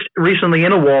was just recently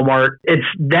in a Walmart. It's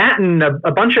that and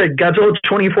a bunch of Godzilla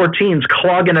 2014s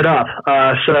clogging it up.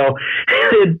 So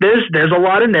there's a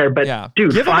lot in there. But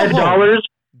dude, $5.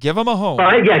 Give them a home.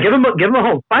 Give them a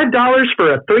home. $5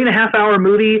 for a 3.5-hour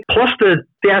movie, plus the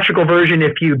theatrical version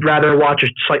if you'd rather watch a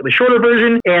slightly shorter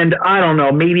version, and I don't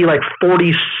know, maybe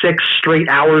 46 straight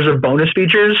hours of bonus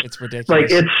features. It's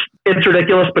ridiculous. It's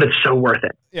ridiculous, but it's so worth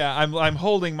it. Yeah, I'm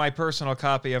holding my personal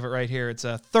copy of it right here. It's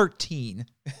a 13.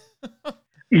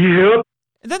 Yep.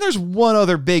 And then there's one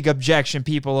other big objection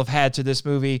people have had to this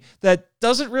movie that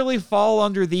doesn't really fall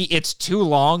under the "it's too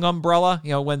long" umbrella.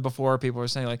 When before people were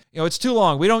saying it's too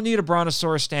long. We don't need a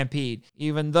Brontosaurus stampede,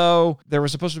 even though there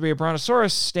was supposed to be a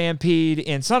Brontosaurus stampede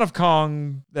in Son of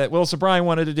Kong that Will O'Brien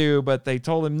wanted to do, but they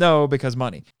told him no because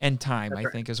money and time, I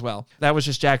think, as well. That was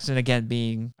just Jackson again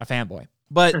being a fanboy.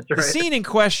 But the scene in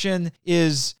question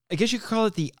is, I guess you could call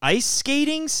it the ice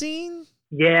skating scene.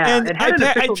 Yeah, and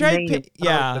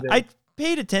I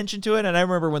paid attention to it, and I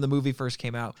remember when the movie first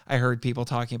came out, I heard people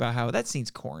talking about how that scene's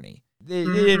corny. They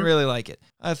didn't really like it.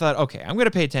 I thought, okay, I'm going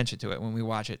to pay attention to it when we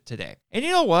watch it today. And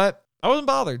you know what? I wasn't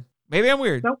bothered. Maybe I'm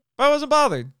weird, but I wasn't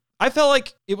bothered. I felt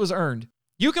like it was earned.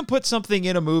 You can put something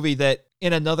in a movie that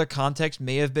in another context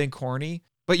may have been corny,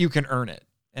 but you can earn it.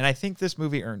 And I think this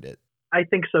movie earned it. I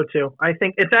think so too. I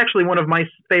think it's actually one of my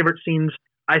favorite scenes.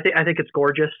 I think it's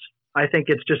gorgeous. I think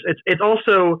it's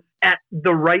also at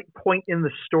the right point in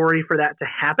the story for that to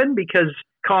happen, because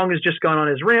Kong has just gone on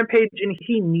his rampage and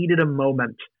he needed a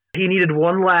moment He needed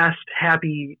one last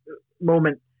happy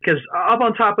moment, because up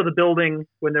on top of the building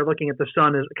when they're looking at the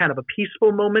sun is kind of a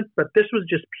peaceful moment, but this was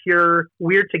just pure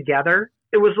we're together.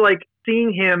 It was like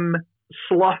seeing him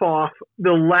slough off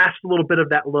the last little bit of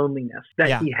that loneliness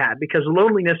that he had, because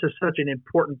loneliness is such an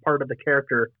important part of the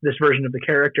character, this version of the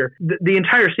character. The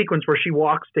entire sequence where she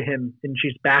walks to him and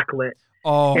she's backlit.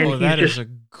 Oh, and that is a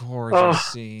gorgeous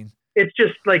scene. It's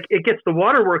just like it gets the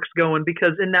waterworks going,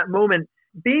 because in that moment,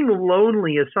 being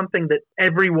lonely is something that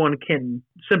everyone can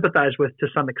sympathize with to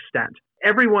some extent.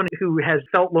 Everyone who has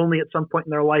felt lonely at some point in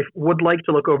their life would like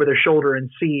to look over their shoulder and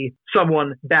see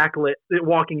someone backlit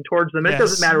walking towards them. It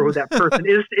doesn't matter who that person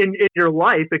is in your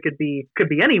life. It could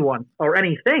be anyone or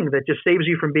anything that just saves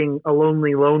you from being a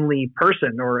lonely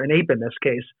person, or an ape in this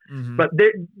case. Mm-hmm. But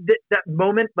that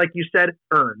moment, like you said,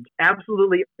 earned.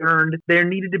 Absolutely earned. There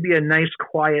needed to be a nice,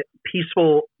 quiet,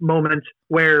 peaceful moment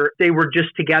where they were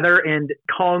just together, and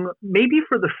Kong, maybe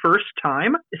for the first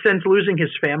time since losing his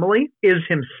family, is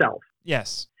himself.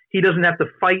 Yes. He doesn't have to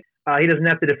fight. He doesn't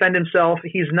have to defend himself.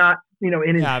 He's not,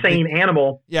 an insane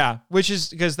animal. Yeah, which is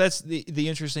because that's the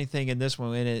interesting thing in this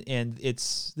one, and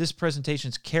this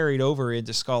presentation's carried over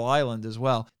into Skull Island as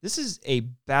well. This is a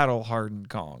battle-hardened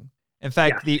Kong. In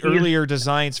fact, the earlier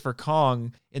designs for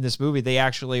Kong in this movie, they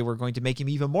actually were going to make him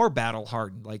even more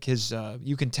battle-hardened. Like his,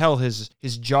 you can tell his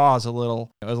jaw's a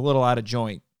little out of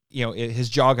joint. His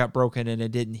jaw got broken and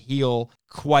it didn't heal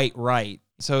quite right.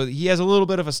 So he has a little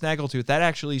bit of a snaggle tooth. That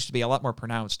actually used to be a lot more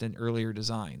pronounced in earlier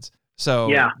designs.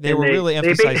 So they were really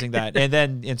emphasizing that. And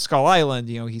then in Skull Island,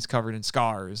 he's covered in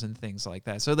scars and things like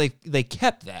that. So they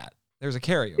kept that. There's a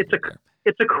carryover there.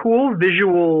 It's a cool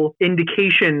visual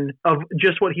indication of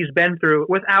just what he's been through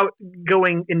without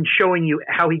going and showing you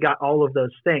how he got all of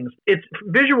those things. It's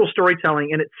visual storytelling,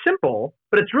 and it's simple,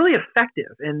 but it's really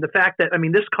effective. And the fact that,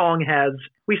 this Kong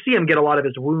we see him get a lot of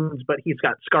his wounds, but he's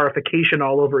got scarification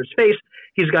all over his face.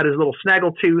 He's got his little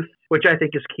snaggle tooth, which I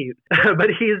think is cute. But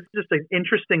he's just an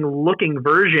interesting looking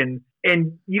version,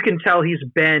 and you can tell he's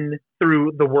been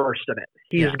through the worst of it.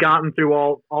 He's gotten through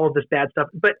all of this bad stuff,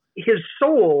 but his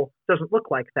soul doesn't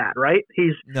look like that, right? He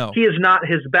is not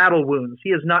his battle wounds.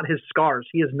 He is not his scars.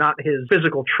 He is not his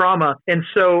physical trauma. And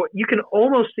so you can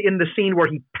almost, in the scene where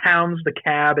he pounds the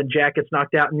cab and Jack gets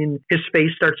knocked out and then his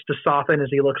face starts to soften as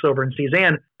he looks over and sees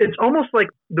Anne, it's almost like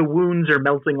the wounds are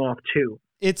melting off too.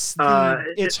 It's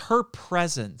her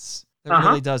presence that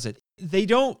really does it. They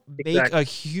don't make a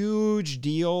huge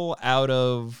deal out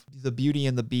of the Beauty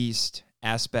and the Beast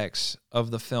aspects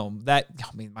of the film.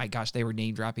 My gosh, they were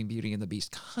name dropping Beauty and the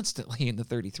Beast constantly in the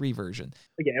 33 version.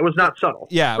 Yeah, it was not subtle.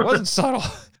 Yeah, it wasn't subtle.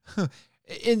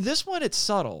 In this one, it's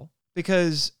subtle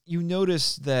because you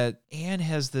notice that Anne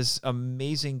has this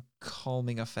amazing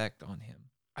calming effect on him.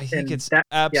 I think it's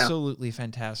absolutely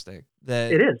fantastic.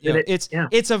 That it is.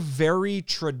 It's a very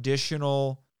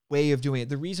traditional way of doing it.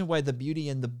 The reason why the Beauty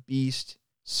and the Beast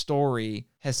story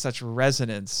has such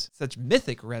resonance, such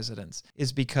mythic resonance,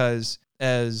 is because,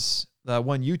 as the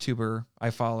one YouTuber I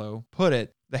follow put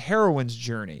it, the heroine's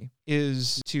journey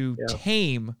is to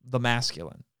tame the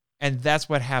masculine. And that's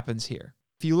what happens here.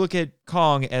 If you look at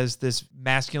Kong as this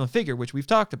masculine figure, which we've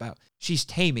talked about, she's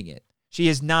taming it. She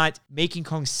is not making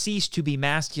Kong cease to be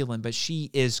masculine, but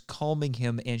she is calming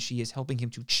him and she is helping him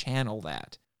to channel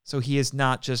that. So he is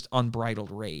not just unbridled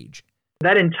rage.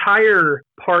 That entire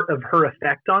part of her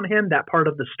effect on him, that part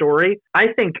of the story,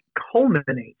 I think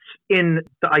culminates in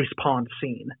the ice pond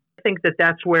scene. I think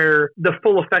that's where the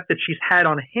full effect that she's had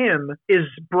on him is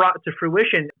brought to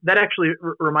fruition. That actually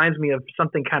reminds me of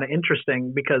something kind of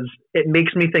interesting, because it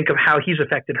makes me think of how he's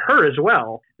affected her as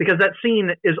well, because that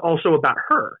scene is also about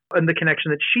her and the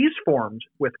connection that she's formed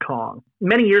with Kong.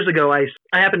 Many years ago, I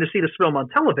happened to see this film on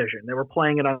television. They were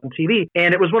playing it on TV,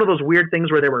 and it was one of those weird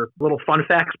things where there were little fun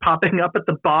facts popping up at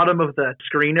the bottom of the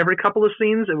screen every couple of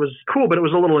scenes. It was cool, but it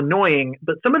was a little annoying.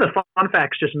 But some of the fun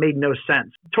facts just made no sense.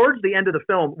 Towards the end of the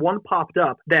film, one popped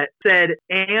up that said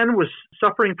Anne was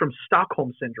suffering from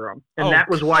Stockholm Syndrome, and that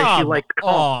was why she liked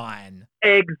Kong.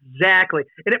 Exactly.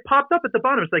 And it popped up at the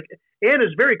bottom. It's like, Anne is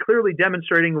very clearly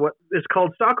demonstrating what is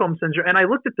called Stockholm Syndrome. And I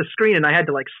looked at the screen and I had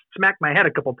to smack my head a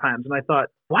couple times. And I thought,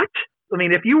 what? I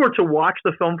mean, if you were to watch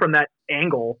the film from that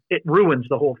angle, it ruins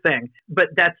the whole thing. But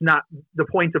that's not the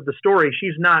point of the story.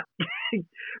 She's not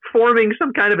forming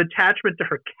some kind of attachment to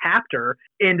her captor.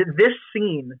 And this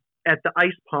scene at the ice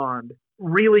pond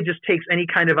really just takes any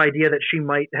kind of idea that she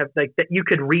might have, that you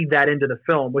could read that into the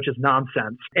film, which is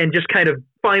nonsense, and just kind of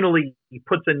finally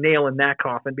puts a nail in that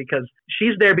coffin, because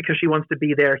she's there because she wants to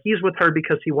be there. He's with her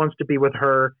because he wants to be with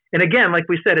her. And again, like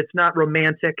we said, it's not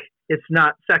romantic. It's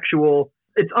not sexual.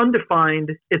 It's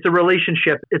undefined. It's a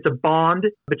relationship. It's a bond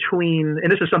between,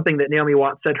 and this is something that Naomi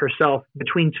Watts said herself,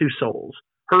 between two souls,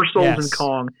 her souls and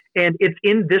Kong. And it's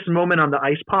in this moment on the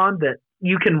ice pond that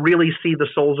you can really see the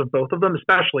souls of both of them,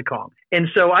 especially Kong. And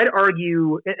so I'd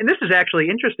argue, and this is actually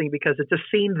interesting because it's a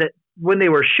scene that when they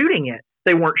were shooting it,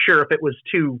 they weren't sure if it was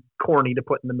too corny to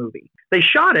put in the movie. They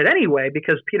shot it anyway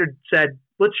because Peter said,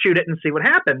 let's shoot it and see what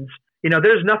happens. You know,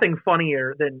 there's nothing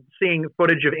funnier than seeing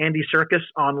footage of Andy Serkis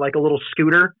on like a little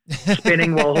scooter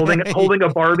spinning while holding a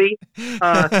Barbie.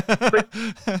 But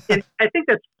I think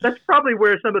that's probably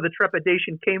where some of the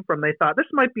trepidation came from. They thought this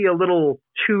might be a little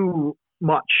too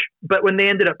much. But when they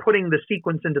ended up putting the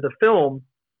sequence into the film,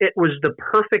 it was the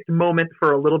perfect moment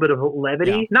for a little bit of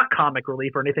levity, not comic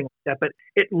relief or anything like that, but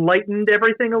it lightened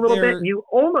everything a little bit. And you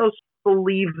almost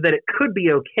believe that it could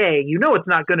be okay. You know it's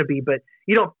not going to be, but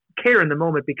you don't care in the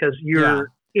moment because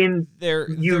you're in there.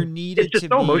 There needed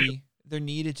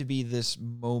to be this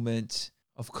moment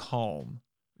of calm,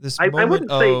 this moment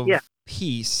of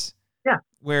peace,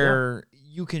 where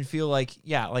you can feel like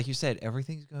you said,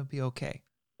 everything's going to be okay.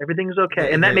 Everything's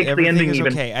okay. And that makes the ending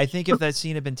even okay. I think if that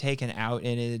scene had been taken out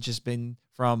and it had just been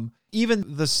from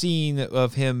even the scene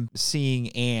of him seeing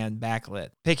Anne backlit,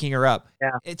 picking her up,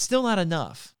 it's still not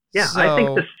enough. Yeah, so, I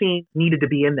think the scene needed to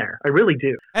be in there. I really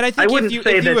do. And I think if you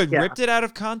had ripped it out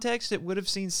of context, it would have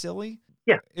seemed silly.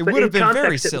 Yeah. It would have been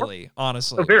very silly,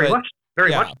 honestly. Oh, very much.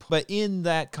 But in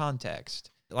that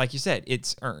context, like you said,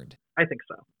 it's earned. I think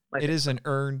so. It is an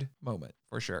earned moment,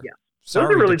 for sure. Yeah. Sorry,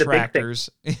 those are really detractors.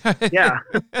 The big things. Yeah.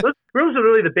 Those are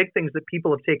really the big things that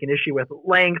people have taken issue with.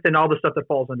 Length and all the stuff that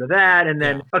falls under that. And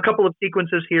then a couple of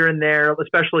sequences here and there,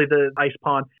 especially the ice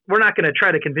pond. We're not going to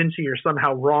try to convince you you're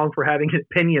somehow wrong for having an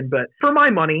opinion, but for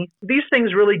my money, these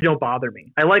things really don't bother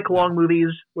me. I like long movies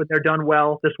when they're done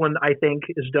well. This one, I think,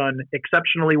 is done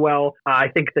exceptionally well. I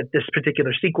think that this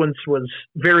particular sequence was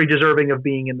very deserving of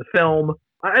being in the film.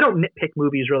 I don't nitpick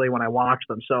movies really when I watch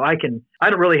them, so I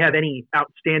don't really have any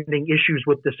outstanding issues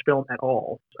with this film at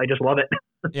all. I just love it.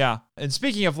 Yeah. And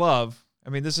speaking of love, I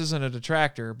mean, this isn't a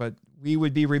detractor, but we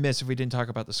would be remiss if we didn't talk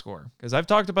about the score, because I've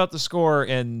talked about the score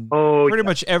in pretty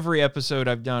much every episode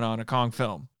I've done on a Kong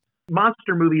film.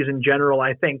 Monster movies in general,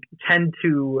 I think, tend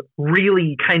to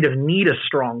really kind of need a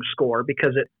strong score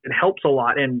because it helps a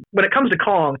lot. And when it comes to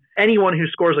Kong, anyone who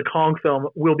scores a Kong film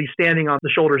will be standing on the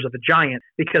shoulders of a giant,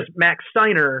 because Max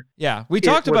Steiner... Yeah, we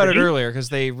talked about it earlier because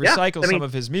they recycle some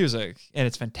of his music, and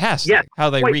it's fantastic how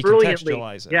they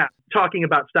recontextualize it. Yeah, talking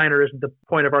about Steiner isn't the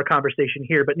point of our conversation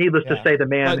here, but needless to say, the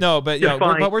man...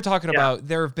 But we're talking about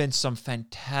there have been some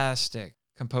fantastic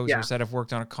composers that have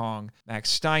worked on a Kong. Max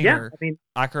Steiner,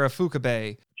 Akira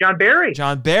Ifukube, John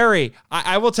Barry.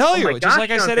 I will tell you, just like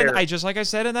I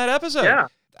said in that episode. Yeah.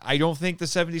 I don't think the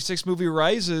 76 movie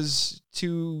rises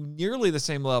to nearly the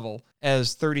same level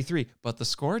as 33, but the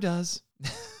score does.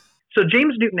 So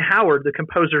James Newton Howard, the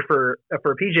composer for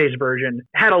PJ's version,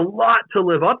 had a lot to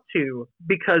live up to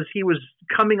because he was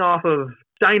coming off of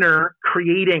Steiner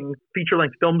creating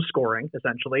feature-length film scoring,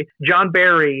 essentially. John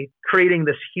Barry creating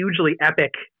this hugely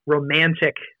epic,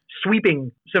 romantic,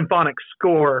 sweeping symphonic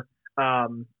score.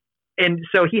 And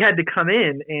so he had to come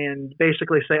in and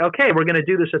basically say, okay, we're going to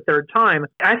do this a third time.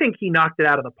 I think he knocked it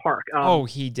out of the park.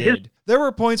 He did. There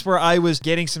were points where I was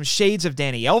getting some shades of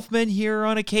Danny Elfman here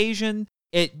on occasion.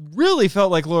 It really felt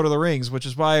like Lord of the Rings, which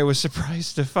is why I was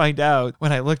surprised to find out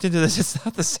when I looked into this, it's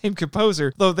not the same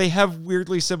composer, though they have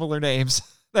weirdly similar names.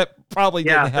 That probably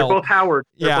didn't help. They're both Howard.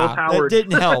 That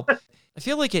didn't help. I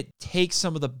feel like it takes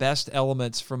some of the best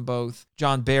elements from both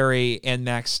John Barry and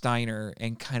Max Steiner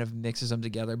and kind of mixes them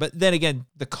together. But then again,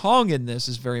 the Kong in this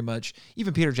is very much,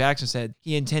 even Peter Jackson said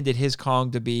he intended his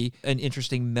Kong to be an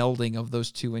interesting melding of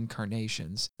those two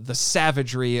incarnations. The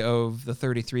savagery of the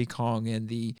 33 Kong and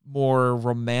the more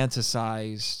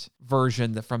romanticized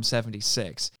version from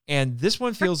 76. And this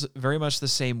one feels very much the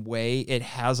same way. It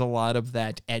has a lot of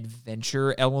that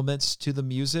adventure elements to the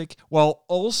music, while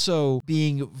also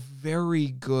being very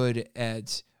good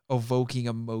at evoking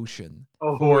emotion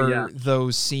for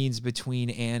those scenes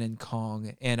between Anne and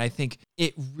Kong. And I think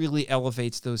it really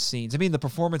elevates those scenes. I mean, the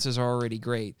performances are already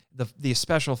great. The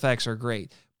special effects are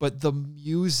great. But the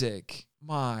music,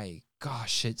 my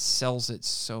gosh, it sells it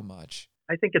so much.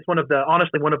 I think it's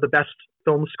honestly one of the best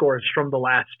film scores from the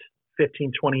last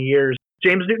 15, 20 years.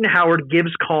 James Newton Howard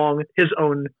gives Kong his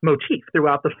own motif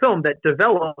throughout the film that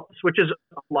develops, which is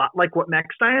a lot like what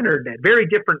Max Steiner did. Very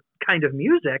different kind of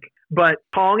music, but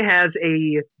Kong has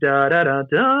a da da da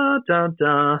da da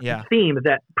da theme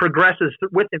that progresses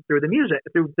with him through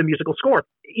the musical score.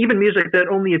 Even music that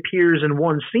only appears in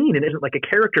one scene and isn't like a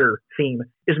character theme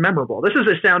is memorable. This is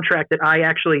a soundtrack that I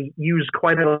actually use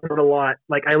quite a lot.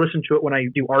 Like, I listen to it when I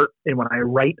do art and when I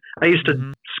write. I used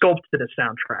to sculpt to the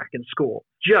soundtrack in school.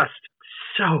 Just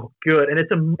so good, and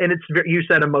it's you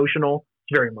said emotional.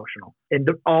 It's very emotional in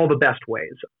all the best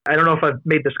ways. I don't know if I've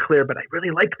made this clear, but I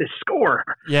really like this score.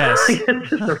 Yes,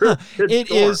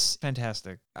 it is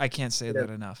fantastic. I can't say that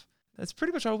enough. That's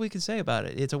pretty much all we can say about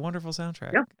it. It's a wonderful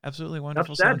soundtrack. Yeah. Absolutely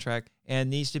wonderful soundtrack, and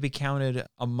needs to be counted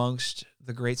amongst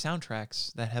the great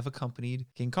soundtracks that have accompanied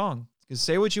King Kong. Because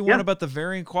say what you want about the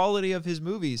varying quality of his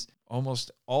movies,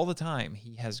 almost all the time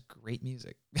he has great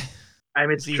music. I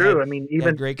mean, it's true.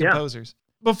 Even great composers.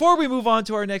 Before we move on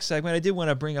to our next segment, I did want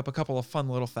to bring up a couple of fun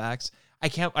little facts.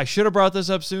 I should have brought this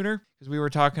up sooner because we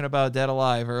were talking about Dead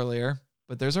Alive earlier,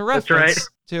 but there's a reference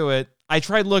to it. I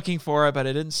tried looking for it, but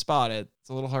I didn't spot it. It's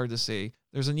a little hard to see.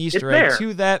 There's an Easter egg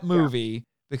to that movie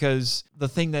because the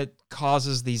thing that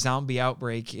causes the zombie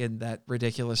outbreak in that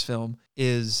ridiculous film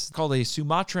is called a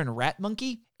Sumatran rat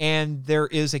monkey, and there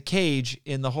is a cage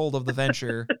in the hold of the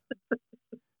Venture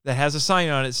that has a sign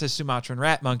on it that says Sumatran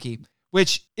rat monkey,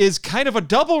 which is kind of a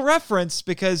double reference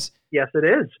because yes, it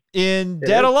is. In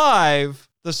Dead Alive,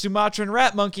 the Sumatran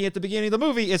rat monkey at the beginning of the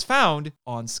movie is found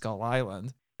on Skull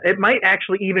Island. It might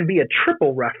actually even be a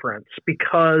triple reference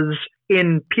because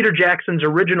in Peter Jackson's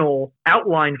original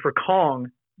outline for Kong,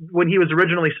 when he was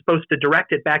originally supposed to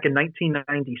direct it back in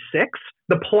 1996,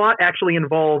 the plot actually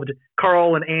involved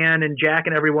Carl and Anne and Jack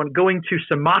and everyone going to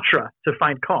Sumatra to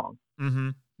find Kong. Mm-hmm.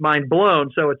 Mind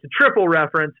blown. So it's a triple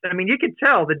reference. I mean, you could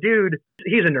tell the dude,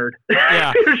 he's a nerd.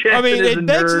 Yeah. I mean, it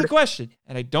begs the question,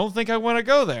 and I don't think I want to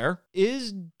go there.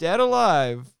 Is Dead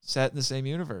Alive set in the same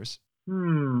universe?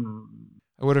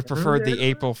 I would have preferred the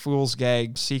April Fool's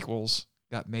Gag sequels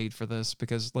got made for this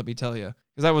because let me tell you,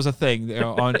 because that was a thing. You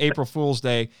know, on April Fool's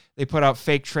Day, they put out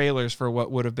fake trailers for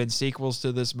what would have been sequels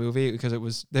to this movie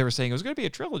because they were saying it was going to be a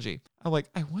trilogy. I'm like,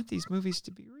 I want these movies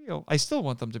to be real. I still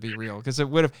want them to be real because they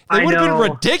would have been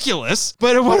ridiculous,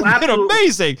 but it would have been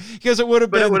amazing because it would have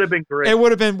been great. It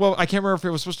would have been, well, I can't remember if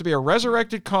it was supposed to be a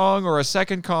resurrected Kong or a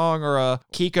second Kong or a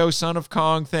Kiko Son of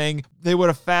Kong thing. They would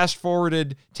have fast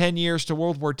forwarded 10 years to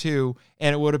World War II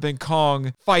and it would have been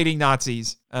Kong fighting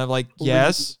Nazis. And I'm like,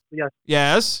 yes.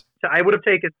 I would have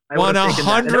taken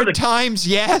 100 times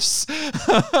yes.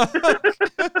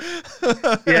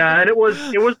 Yeah, and it was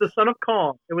the Son of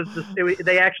Kong.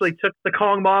 They actually took the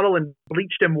Kong model and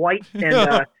bleached him white, and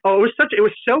it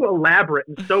was so elaborate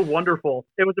and so wonderful.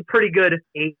 It was a pretty good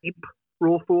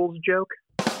April Fool's joke.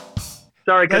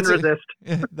 Sorry, couldn't resist.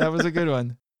 That was a good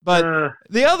one. But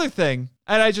the other thing,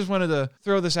 and I just wanted to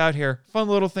throw this out here, fun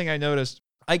little thing I noticed.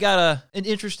 I got an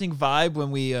interesting vibe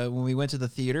when we went to the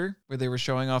theater where they were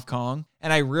showing off Kong,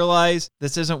 and I realized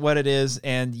this isn't what it is,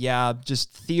 and yeah,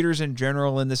 just theaters in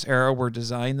general in this era were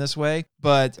designed this way.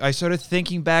 But I started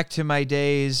thinking back to my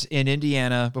days in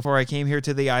Indiana before I came here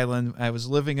to the island. I was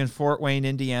living in Fort Wayne,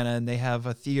 Indiana, and they have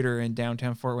a theater in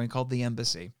downtown Fort Wayne called the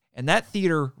Embassy, and that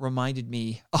theater reminded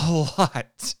me a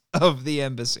lot of the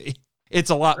Embassy. It's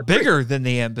a lot bigger than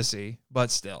the Embassy,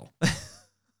 but still.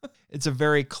 It's a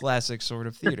very classic sort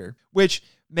of theater, which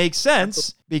makes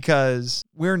sense because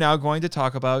we're now going to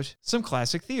talk about some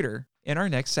classic theater in our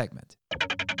next segment.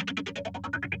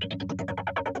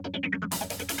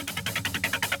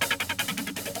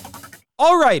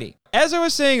 Alrighty. As I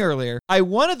was saying earlier, I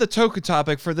wanted the Toku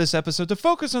topic for this episode to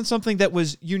focus on something that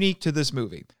was unique to this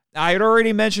movie. I had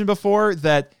already mentioned before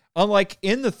that unlike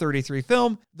in the 33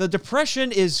 film, the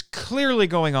depression is clearly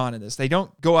going on in this. They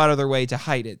don't go out of their way to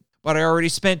hide it. But I already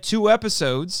spent 2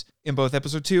 episodes, in both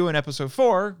episode 2 and episode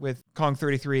 4, with Kong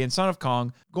 33 and Son of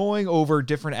Kong, going over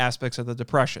different aspects of the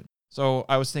depression. So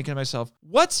I was thinking to myself,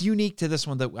 what's unique to this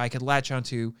one that I could latch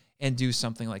onto and do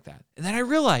something like that? And then I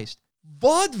realized,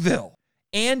 vaudeville.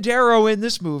 Ann Darrow in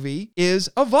this movie is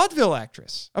a vaudeville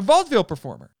actress, a vaudeville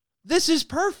performer. This is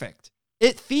perfect.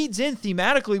 It feeds in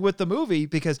thematically with the movie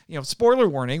because, spoiler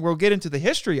warning, we'll get into the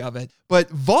history of it, but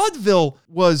vaudeville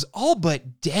was all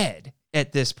but dead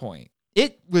at this point.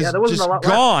 It was just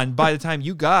gone by the time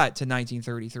you got to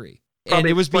 1933. Probably and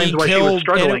it was being killed. She was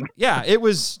struggling. It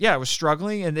was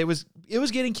struggling, and it was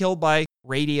getting killed by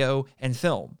radio and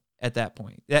film at that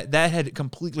point. That had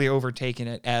completely overtaken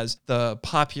it as the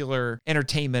popular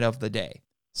entertainment of the day.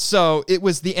 So it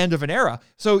was the end of an era.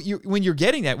 So when you're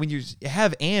getting that, when you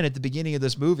have Anne at the beginning of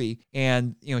this movie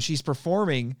and, she's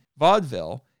performing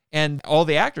vaudeville and all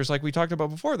the actors, like we talked about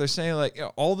before, they're saying like,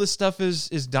 all this stuff is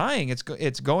dying.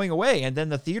 It's going away. And then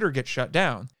the theater gets shut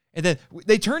down. And then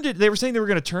they were saying they were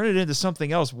going to turn it into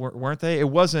something else, weren't they? It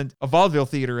wasn't a vaudeville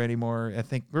theater anymore. I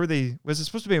think, was it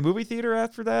supposed to be a movie theater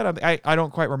after that? I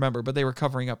don't quite remember, but they were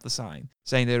covering up the sign,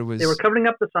 saying that it was... They were covering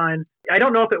up the sign. I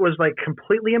don't know if it was like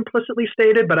completely implicitly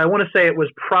stated, but I want to say it was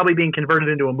probably being converted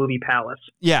into a movie palace.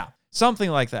 Yeah, something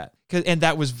like that. And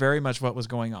that was very much what was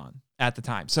going on at the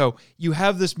time. So you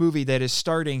have this movie that is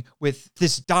starting with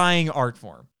this dying art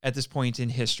form at this point in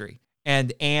history.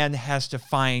 And Anne has to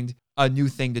find a new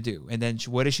thing to do. And then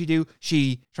what does she do?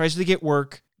 She tries to get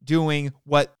work doing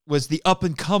what was the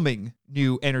up-and-coming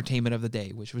new entertainment of the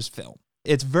day, which was film.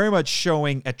 It's very much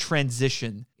showing a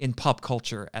transition in pop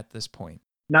culture at this point.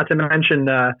 Not to mention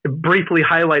briefly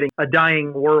highlighting a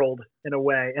dying world in a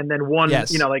way. And then one,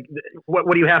 yes. Like what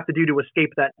do you have to do to escape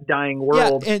that dying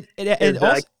world? Yeah, and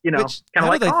also, kind of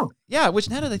like Kong. Yeah, which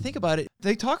now that they think about it,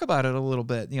 they talk about it a little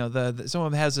bit.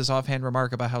 Someone has this offhand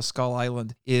remark about how Skull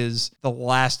Island is the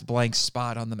last blank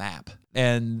spot on the map.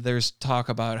 And there's talk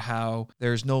about how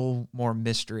there's no more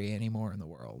mystery anymore in the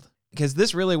world. Because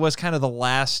this really was kind of the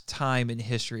last time in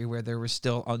history where there were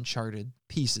still uncharted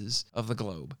pieces of the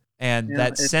globe. And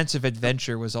that sense of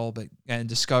adventure was and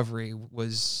discovery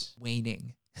was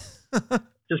waning.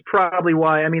 Just probably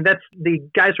why. I mean, that's the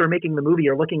guys who are making the movie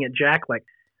are looking at Jack like,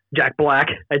 Jack Black.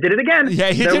 I did it again.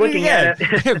 Yeah, they're looking at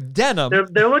it. Denim.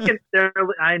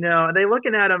 I know. They're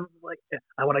looking at him like,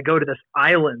 I want to go to this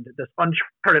island, this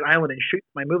uncharted island, and shoot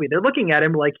my movie. They're looking at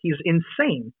him like he's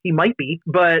insane. He might be,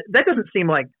 but that doesn't seem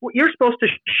like you're supposed to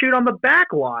shoot on the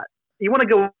back lot. You want to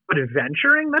go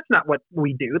adventuring? That's not what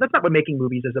we do. That's not what making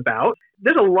movies is about.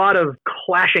 There's a lot of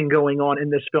clashing going on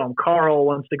in this film. Carl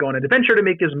wants to go on an adventure to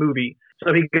make his movie.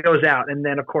 So he goes out. And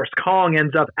then, of course, Kong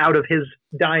ends up out of his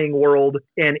dying world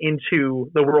and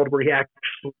into the world where he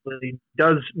actually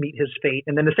does meet his fate.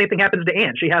 And then the same thing happens to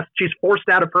Anne. She's forced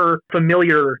out of her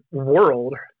familiar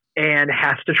world and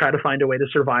has to try to find a way to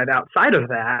survive outside of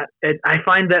that. And I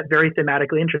find that very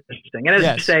thematically interesting. And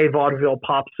as you say, vaudeville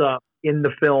pops up in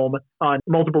the film on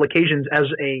multiple occasions as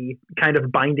a kind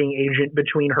of binding agent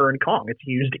between her and Kong. It's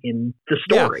used in the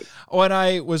story. Yeah. When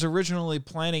I was originally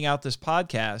planning out this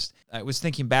podcast, I was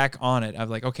thinking back on it. I was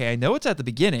like, okay, I know it's at the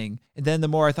beginning. And then the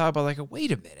more I thought about it, like,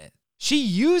 wait a minute. She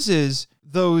uses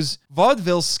those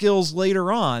vaudeville skills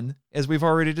later on, as we've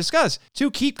already discussed,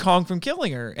 to keep Kong from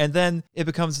killing her. And then it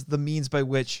becomes the means by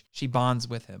which she bonds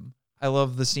with him. I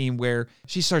love the scene where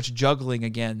she starts juggling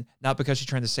again, not because she's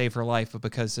trying to save her life, but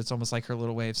because it's almost like her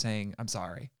little way of saying, I'm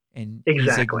sorry. And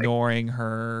he's ignoring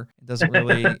her. Doesn't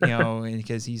really, and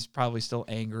because he's probably still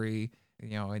angry,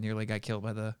 and nearly got killed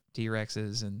by the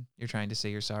T-Rexes, and you're trying to say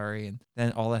you're sorry. And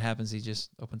then all that happens, he just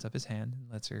opens up his hand and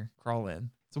lets her crawl in.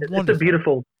 It's a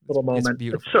beautiful little moment.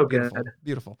 It's so good.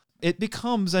 Beautiful. It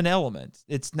becomes an element.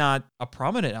 It's not a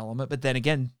prominent element, but then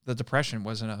again, the Depression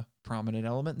wasn't a prominent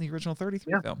element in the original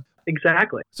 33 film.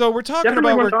 Exactly. So we're talking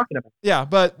Definitely about... We're talking about. Yeah,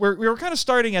 but we were kind of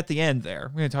starting at the end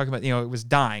there. We're going to talk about, it was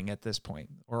dying at this point,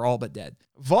 or all but dead.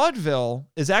 Vaudeville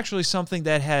is actually something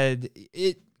that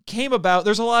it came about...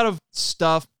 There's a lot of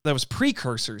stuff that was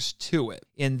precursors to it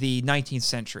in the 19th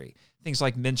century. Things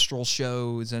like minstrel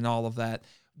shows and all of that.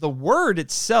 The word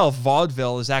itself,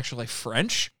 vaudeville, is actually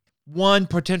French. One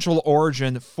potential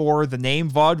origin for the name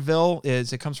vaudeville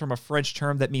is it comes from a French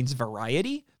term that means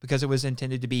variety, because it was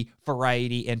intended to be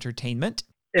variety entertainment.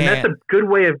 And that's a good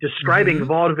way of describing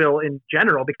vaudeville in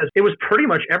general, because it was pretty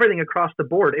much everything across the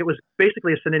board. It was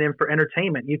basically a synonym for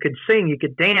entertainment. You could sing, you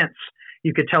could dance,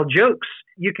 you could tell jokes,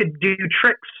 you could do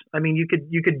tricks. I mean, you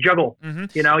could juggle. You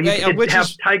could have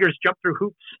tigers jump through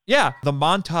hoops. Yeah, the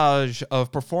montage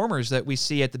of performers that we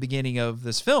see at the beginning of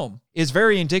this film is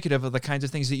very indicative of the kinds of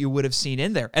things that you would have seen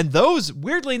in there. And those,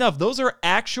 weirdly enough, those are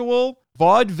actual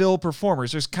vaudeville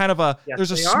performers. There's kind of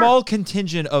there's a small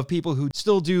contingent of people who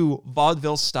still do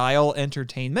vaudeville style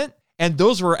entertainment. And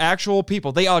those were actual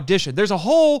people. They auditioned. There's a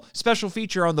whole special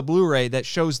feature on the Blu-ray that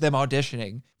shows them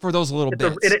auditioning for those little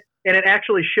bits. And it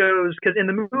actually shows, because in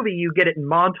the movie you get it in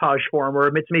montage form, where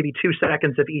it's maybe 2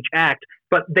 seconds of each act,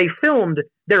 but they filmed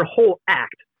their whole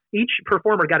act. Each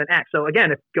performer got an act. So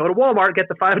again, if you go to Walmart, get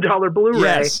the $5 Blu-ray,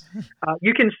 yes.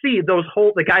 You can see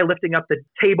the guy lifting up the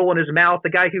table in his mouth,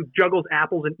 the guy who juggles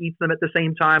apples and eats them at the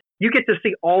same time. you get to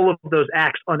see all of those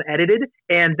acts unedited,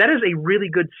 and that is a really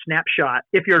good snapshot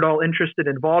if you're at all interested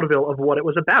in vaudeville of what it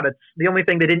was about. It's the only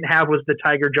thing they didn't have was the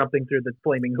tiger jumping through the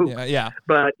flaming hoop. Yeah.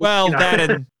 But that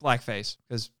and blackface,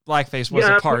 because blackface was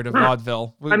a part of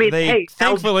vaudeville. They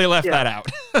thankfully left that out.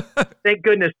 Thank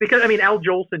goodness, because Al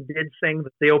Jolson did sing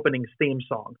the opening theme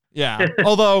song. Yeah.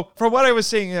 Although from what I was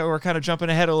seeing, we're kind of jumping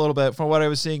ahead a little bit. From what I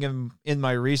was seeing in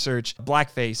my research,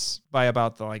 blackface by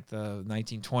about the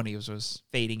 1920s was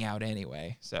fading out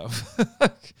anyway. So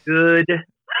good.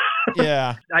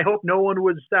 Yeah. I hope no one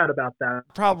was sad about that.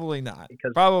 Probably not.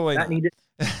 Because Probably that not.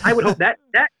 I would hope that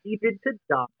needed to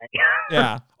die.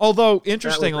 Yeah. Although,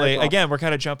 interestingly, again, we're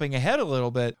kind of jumping ahead a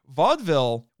little bit.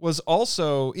 Vaudeville was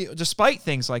also, despite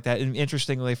things like that, and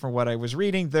interestingly, from what I was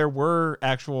reading, there were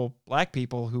actual black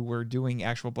people who were doing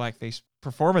actual blackface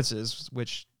performances,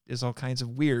 which is all kinds of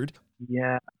weird.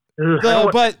 Yeah.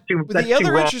 But the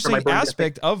other interesting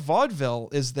aspect of vaudeville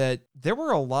is that there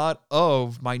were a lot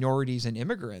of minorities and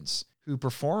immigrants who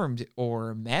performed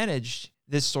or managed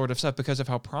this sort of stuff because of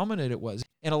how prominent it was.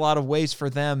 In a lot of ways for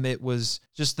them, it was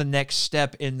just the next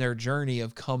step in their journey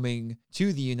of coming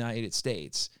to the United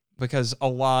States, because a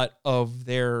lot of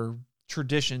their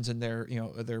traditions and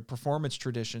their performance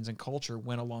traditions and culture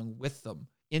went along with them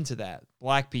into that.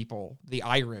 Black people, the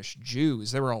Irish,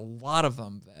 Jews, there were a lot of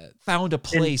them that found a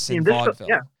place in vaudeville.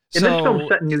 And this film's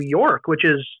set in New York, which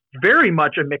is very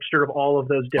much a mixture of all of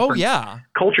those different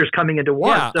cultures coming into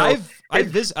one. Yeah, so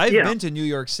I've been to New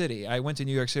York City. I went to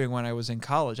New York City when I was in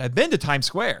college. I've been to Times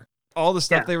Square. All the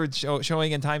stuff they were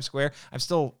showing in Times Square. I'm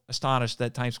still astonished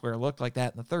that Times Square looked like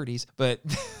that in the 30s. But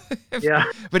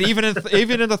but even in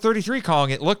the 33 Kong,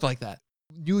 it looked like that.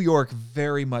 New York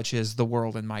very much is the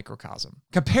world in microcosm,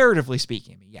 comparatively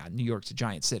speaking. New York's a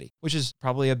giant city, which is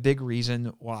probably a big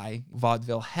reason why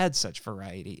vaudeville had such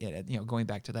variety in it, going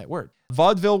back to that word.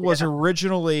 Vaudeville was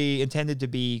originally intended to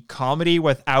be comedy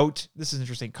without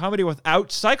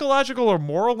psychological or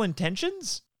moral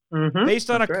intentions. Mm-hmm. Based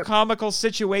on a comical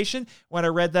situation. When I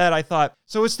read that, I thought,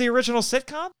 so it's the original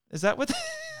sitcom? Is that what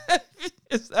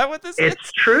is that what this is?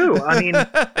 It's true.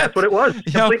 That's what it was.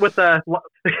 Complete with the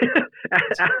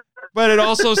But it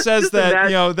also says that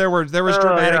there was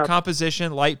dramatic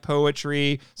composition, light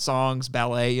poetry, songs,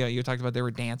 ballet. You talked about there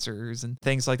were dancers and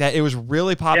things like that. It was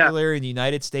really popular in the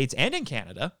United States and in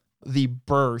Canada. The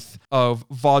birth of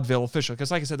vaudeville officially, because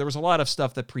like I said, there was a lot of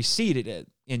stuff that preceded it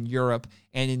in Europe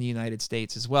and in the United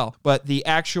States as well. But the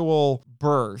actual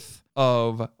birth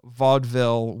of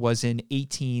vaudeville was in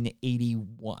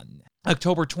 1881.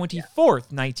 October 24th,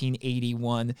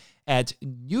 1981, at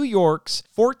New York's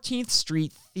 14th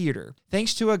Street Theater,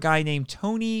 thanks to a guy named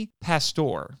Tony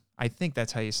Pastor. I think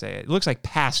that's how you say it. It looks like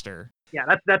pastor. Yeah,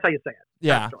 that's how you say it.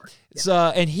 Yeah.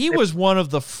 And he was one of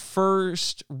the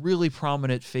first really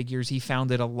prominent figures. He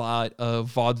founded a lot of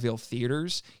vaudeville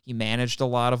theaters. He managed a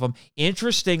lot of them.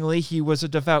 Interestingly, he was a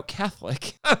devout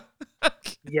Catholic.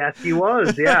 Yes, he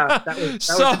was. Yeah, that was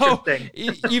interesting.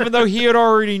 Even though he had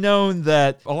already known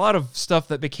that a lot of stuff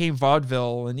that became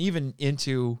vaudeville, and even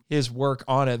into his work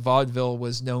on it, vaudeville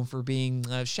was known for being,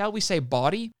 shall we say,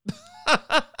 bawdy?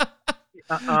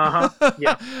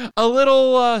 Yeah. A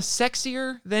little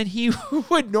sexier than he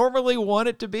would normally want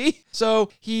it to be. So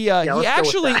he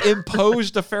actually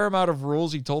imposed a fair amount of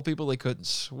rules. He told people they couldn't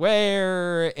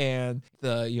swear and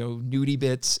the nudie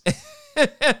bits. In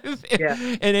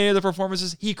any of the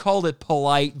performances, he called it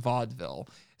polite vaudeville.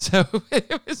 So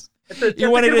it was. He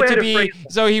wanted it to be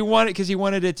so he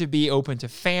wanted it to be open to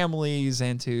families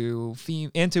and to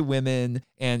women,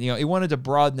 and he wanted to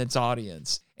broaden its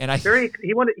audience. And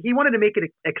he wanted to make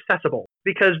it accessible,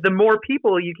 because the more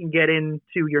people you can get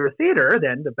into your theater,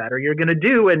 then the better you're going to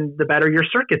do, and the better your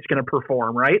circuit's going to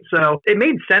perform, right? So it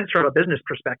made sense from a business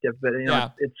perspective, but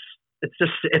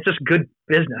it's just good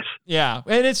business. Yeah,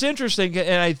 and it's interesting,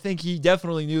 and I think he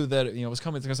definitely knew that it was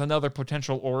coming, because another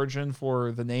potential origin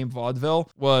for the name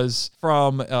vaudeville was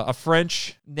from a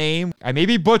French name. I may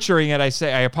be butchering it. I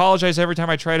apologize every time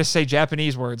I try to say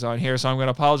Japanese words on here, so I'm going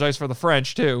to apologize for the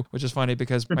French too, which is funny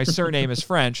because my surname is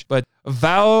French. But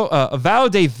Val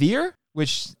de Vire,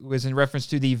 which was in reference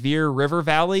to the Vire River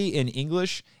Valley in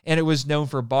English, and it was known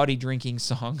for bawdy drinking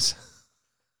songs.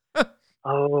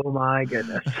 Oh my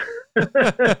goodness.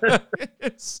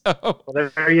 So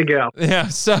there you go. Yeah.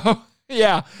 So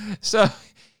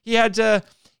he had to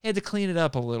clean it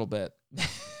up a little bit.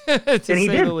 And he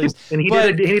did. And he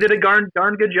did a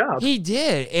darn good job. He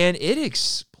did, and it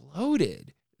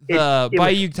exploded. By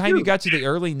the time you got to the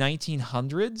early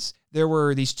 1900s, there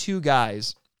were these two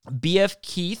guys, B.F.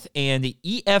 Keith and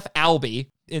E.F. Albee.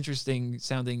 Interesting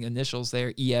sounding initials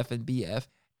there, E.F. and B.F.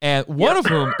 And one of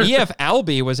whom, E.F.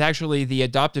 Albee, was actually the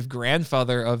adoptive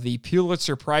grandfather of the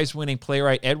Pulitzer Prize-winning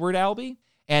playwright Edward Albee.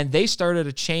 And they started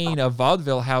a chain of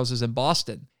vaudeville houses in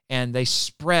Boston, and they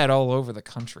spread all over the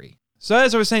country. So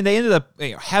as I was saying, they ended up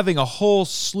having a whole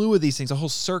slew of these things, a whole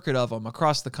circuit of them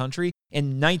across the country.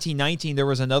 In 1919, there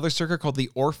was another circuit called the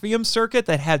Orpheum Circuit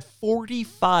that had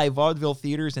 45 vaudeville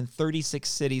theaters in 36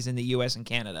 cities in the U.S. and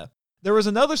Canada. There was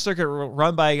another circuit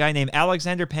run by a guy named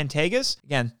Alexander Pantages,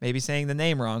 again, maybe saying the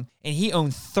name wrong, and he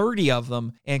owned 30 of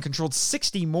them and controlled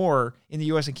 60 more in the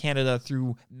U.S. and Canada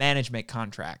through management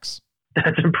contracts.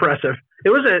 That's impressive. It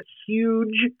was a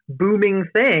huge, booming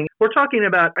thing. We're talking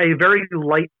about a very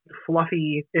light,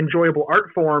 fluffy, enjoyable art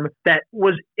form that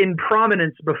was in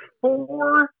prominence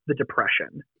before the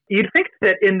Depression. You'd think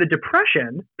that in the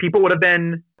Depression, people would have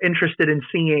been interested in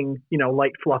seeing,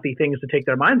 light, fluffy things to take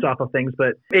their minds off of things,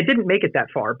 but it didn't make it that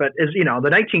far. But as the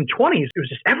 1920s, it was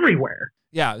just everywhere.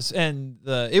 Yeah, and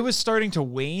it was starting to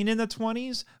wane in the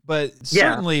 20s, but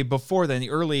certainly before then, the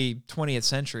early 20th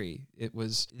century, it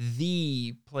was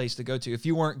the place to go to. If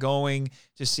you weren't going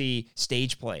to see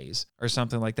stage plays or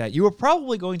something like that, you were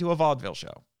probably going to a vaudeville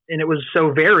show. And it was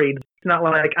so varied. It's not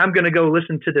like I'm going to go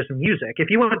listen to this music. If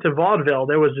you went to vaudeville,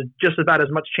 there was just about as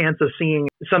much chance of seeing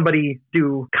somebody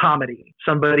do comedy,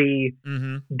 somebody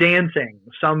dancing,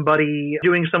 somebody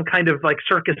doing some kind of like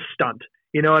circus stunt.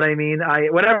 You know what I mean?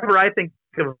 Whenever I think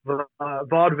of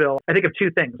vaudeville, I think of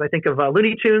two things. I think of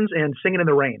Looney Tunes and Singing in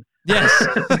the Rain. Yes.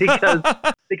 because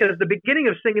the beginning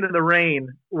of Singing in the Rain,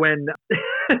 when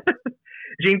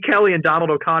Gene Kelly and Donald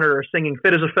O'Connor are singing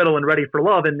Fit as a Fiddle and Ready for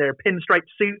Love in their pinstripe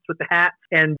suits with the hat.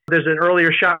 And there's an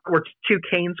earlier shot where two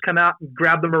canes come out and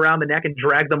grab them around the neck and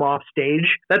drag them off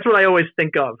stage. That's what I always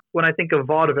think of when I think of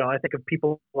vaudeville. I think of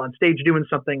people on stage doing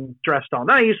something dressed all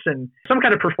nice and some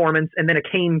kind of performance, and then a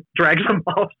cane drags them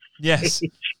off stage. Yes.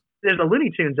 There's a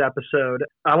Looney Tunes episode.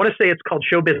 I want to say it's called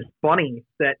Showbiz Bunny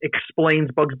that explains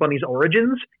Bugs Bunny's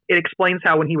origins. It explains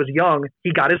how when he was young,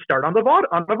 he got his start on the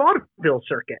vaudeville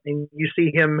circuit. And you see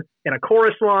him in a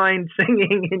chorus line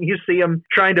singing, and you see him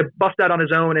trying to bust out on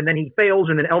his own, and then he fails.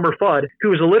 And then Elmer Fudd,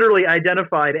 who is literally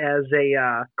identified as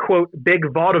a, quote, big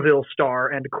vaudeville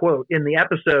star, end quote, in the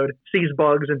episode, sees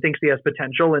Bugs and thinks he has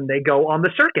potential, and they go on the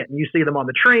circuit. And you see them on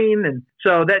the train. And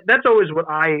so that's always what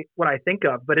I think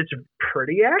of, but it's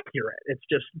pretty accurate. It's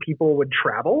just people would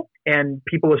travel and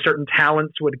people with certain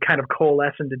talents would kind of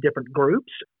coalesce into different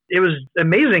groups. It was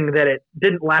amazing that it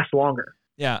didn't last longer.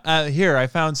 Yeah, here I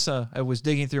found, I was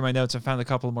digging through my notes and found a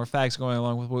couple more facts going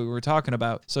along with what we were talking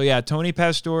about. So yeah, Tony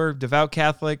Pastor, devout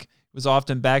Catholic, was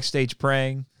often backstage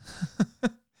praying.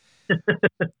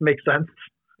 Makes sense.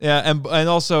 Yeah, and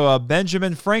also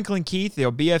Benjamin Franklin Keith,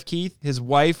 B.F. Keith, his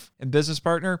wife and business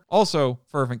partner, also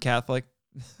fervent Catholic.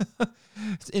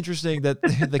 It's interesting that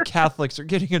the Catholics are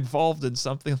getting involved in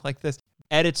something like this.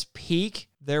 At its peak,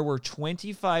 there were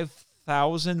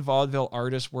 25,000 vaudeville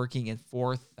artists working in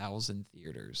 4,000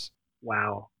 theaters.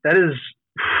 Wow. That is...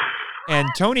 And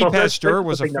Tony Pastor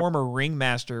was a former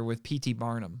ringmaster with P.T.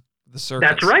 Barnum, the circus.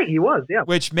 That's right, he was, yeah.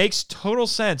 Which makes total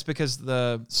sense because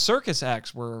the circus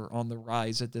acts were on the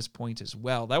rise at this point as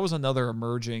well. That was another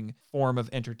emerging form of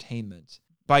entertainment.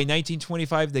 By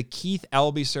 1925, the Keith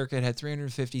Albee Circuit had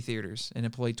 350 theaters and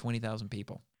employed 20,000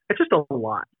 people. It's just a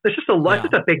lot. It's just a lot. Yeah.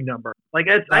 It's just a big number. I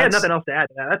had nothing else to add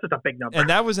to that. That's just a big number. And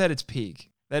that was at its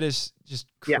peak. That is just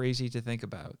crazy to think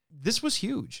about. This was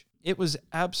huge. It was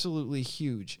absolutely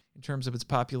huge in terms of its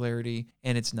popularity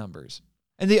and its numbers.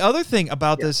 And the other thing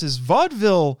about this is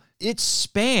vaudeville, it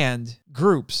spanned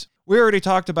groups. We already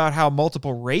talked about how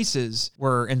multiple races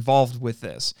were involved with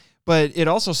this. But it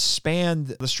also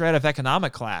spanned the strata of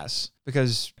economic class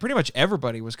because pretty much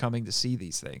everybody was coming to see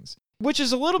these things, which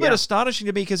is a little bit astonishing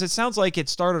to me because it sounds like it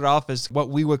started off as what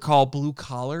we would call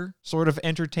blue-collar sort of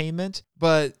entertainment,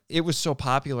 but it was so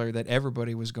popular that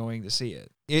everybody was going to see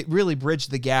it. It really bridged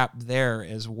the gap there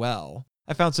as well.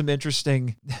 I found some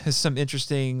interesting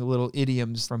little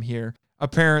idioms from here.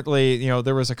 Apparently,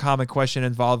 there was a common question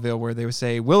in vaudeville where they would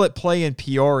say, will it play in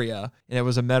Peoria? And it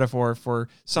was a metaphor for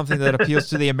something that appeals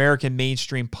to the American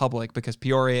mainstream public because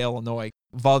Peoria, Illinois,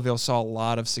 vaudeville saw a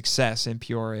lot of success in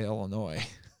Peoria, Illinois.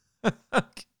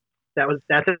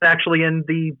 That's actually in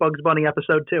the Bugs Bunny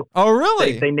episode too. Oh,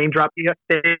 really? They name drop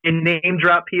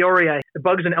Peoria.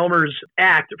 Bugs and Elmer's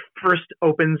act first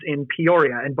opens in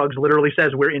Peoria, and Bugs literally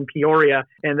says, "We're in Peoria,"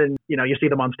 and then you see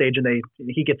them on stage, and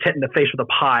he gets hit in the face with a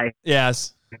pie.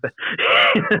 Yes.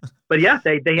 But yeah,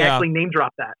 they Yeah. actually name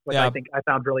drop that, which Yeah. I think I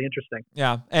found really interesting.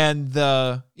 Yeah, and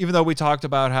even though we talked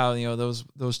about how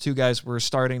those two guys were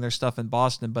starting their stuff in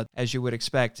Boston, but as you would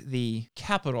expect, the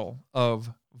capital of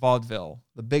vaudeville,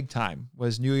 the big time,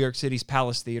 was New York City's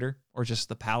Palace Theater, or just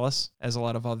the Palace, as a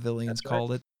lot of vaudevillians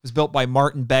called it. It was built by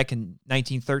Martin Beck in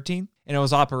 1913, and it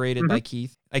was operated by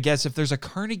Keith. I guess if there's a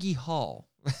Carnegie Hall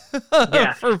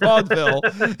for vaudeville,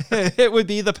 it would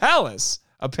be the Palace,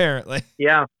 apparently.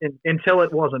 Yeah, until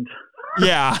it wasn't.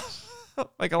 Yeah.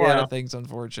 Like a lot of things,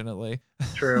 unfortunately.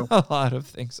 True. A lot of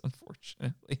things,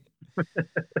 unfortunately.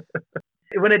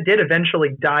 When it did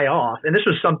eventually die off, and this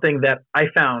was something that I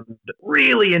found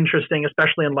really interesting,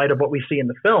 especially in light of what we see in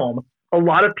the film, a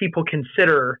lot of people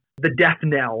consider the death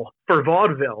knell for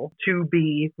vaudeville to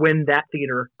be when that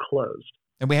theater closed.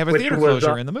 And we have a theater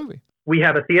closure in the movie. We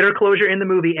have a theater closure in the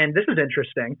movie, and this is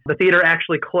interesting. The theater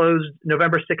actually closed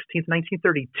November 16th,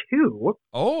 1932.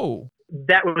 Oh.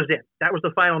 That was it. That was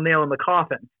the final nail in the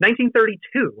coffin.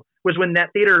 1932 was when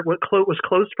that theater was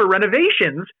closed for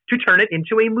renovations to turn it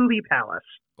into a movie palace.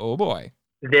 Oh, boy.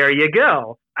 There you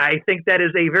go. I think that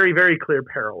is a very, very clear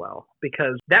parallel,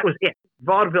 because that was it.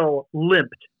 Vaudeville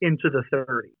limped into the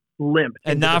 30s.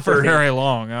 And not for very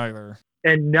long, either.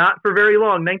 And not for very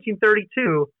long.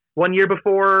 1932, 1 year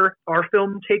before our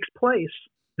film takes place.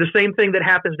 The same thing that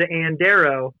happens to Ann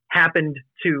Darrow happened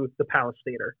to the Palace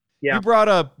Theater. Yeah. You brought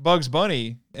up Bugs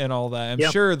Bunny and all that.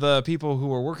 I'm sure the people who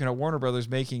were working at Warner Brothers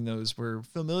making those were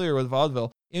familiar with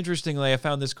vaudeville. Interestingly, I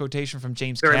found this quotation from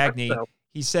James Cagney. So.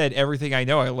 He said, "Everything I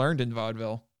know I learned in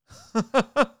vaudeville." That's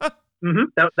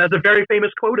a very famous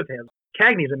quote of his.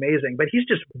 Cagney's amazing, but he's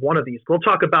just one of these. We'll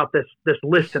talk about this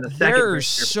list in a second. There are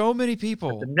so many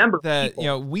people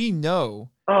that we know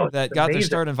that got their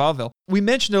start in vaudeville. We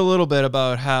mentioned a little bit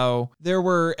about how there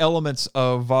were elements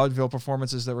of vaudeville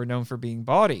performances that were known for being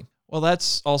bawdy. Well,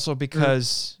 that's also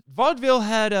because vaudeville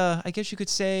had I guess you could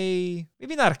say,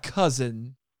 maybe not a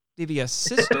cousin, maybe a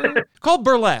sister, called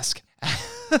burlesque.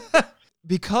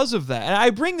 Because of that. And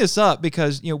I bring this up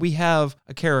because, we have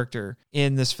a character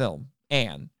in this film,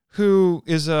 Anne, who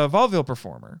is a vaudeville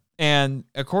performer. And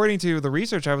according to the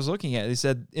research I was looking at, they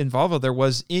said in vaudeville there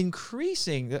was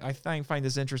increasing, I find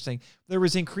this interesting, there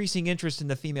was increasing interest in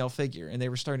the female figure, and they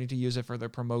were starting to use it for their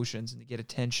promotions and to get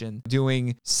attention,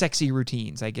 doing sexy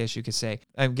routines, I guess you could say.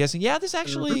 I'm guessing,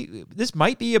 this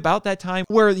might be about that time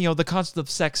where, the concept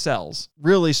of sex sells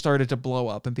really started to blow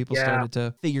up and people started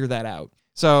to figure that out.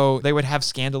 So they would have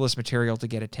scandalous material to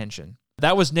get attention.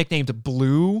 That was nicknamed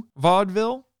Blue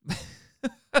Vaudeville.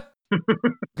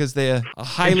 Because they're a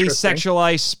highly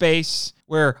sexualized space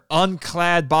where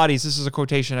unclad bodies, this is a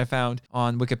quotation I found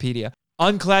on Wikipedia,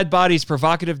 unclad bodies,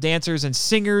 provocative dancers, and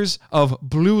singers of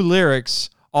blue lyrics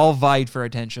all vied for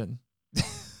attention.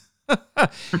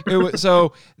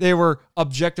 So they were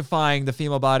objectifying the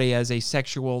female body as a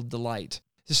sexual delight.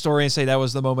 Historians say that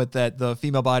was the moment that the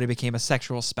female body became a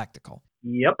sexual spectacle.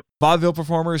 Yep. Vaudeville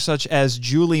performers such as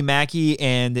Julie Mackey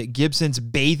and Gibson's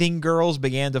Bathing Girls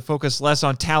began to focus less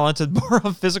on talent and more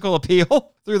on physical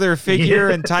appeal through their figure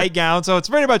and tight gowns. So it's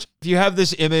pretty much, if you have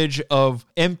this image of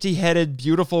empty-headed,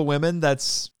 beautiful women,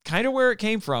 that's kind of where it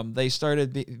came from. They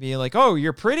started being like, oh,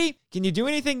 you're pretty? Can you do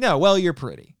anything? No. Well, you're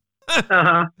pretty.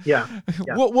 Yeah.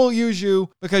 We'll use you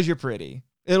because you're pretty.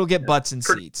 It'll get butts in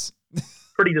seats.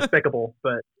 Pretty despicable,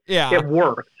 but it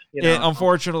worked.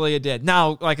 Unfortunately, it did.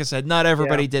 Now, like I said, not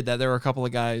everybody did that. There were a couple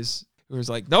of guys who was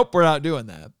like, nope, we're not doing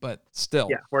that. But still.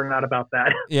 Yeah, we're not about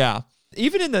that. Yeah.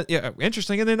 Even in the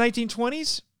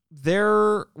 1920s,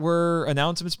 there were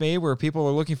announcements made where people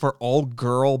were looking for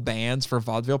all-girl bands for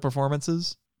vaudeville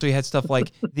performances. So you had stuff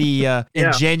like the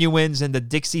Ingenuines and the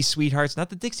Dixie Sweethearts, not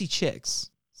the Dixie Chicks.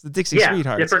 The Dixie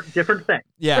Sweethearts. Different thing.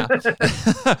 Yeah.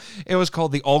 It was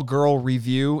called the All Girl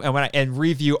Review, and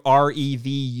review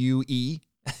REVUE,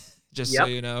 just so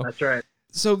you know. That's right.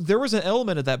 So there was an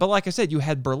element of that, but like I said, you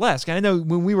had burlesque. And I know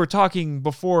when we were talking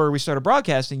before we started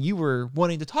broadcasting, you were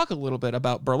wanting to talk a little bit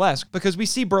about burlesque because we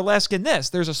see burlesque in this.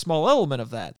 There's a small element of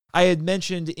that. I had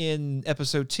mentioned in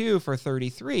episode 2 for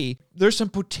 33, there's some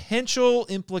potential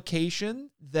implication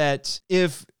that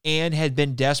if Anne had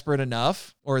been desperate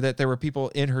enough, or that there were people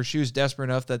in her shoes desperate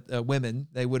enough that women,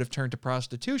 they would have turned to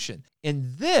prostitution.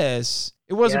 In this,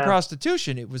 it wasn't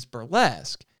prostitution, it was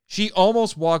burlesque. She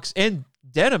almost walks, and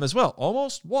Denham as well,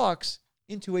 almost walks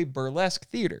into a burlesque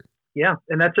theater. Yeah,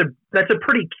 and that's a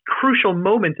pretty crucial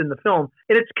moment in the film.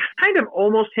 And it's kind of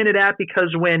almost hinted at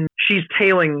because when she's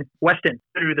tailing Weston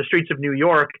through the streets of New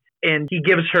York and he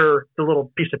gives her the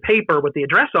little piece of paper with the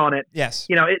address on it, yes,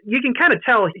 you can kind of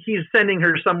tell he's sending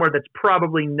her somewhere that's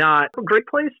probably not a great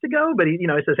place to go. But he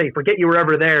says, hey, forget you were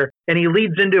ever there. And he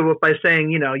leads into it by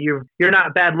saying, you're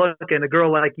not bad looking. A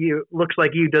girl like you looks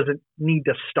like you doesn't need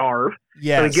to starve.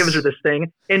 Yes. So he gives her this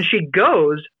thing, and she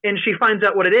goes and she finds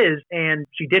out what it is, and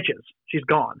she ditches. She's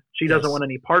gone. She doesn't want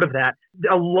any part of that.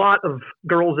 A lot of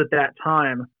girls at that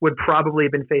time would probably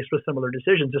have been faced with similar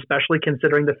decisions, especially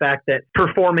considering the fact that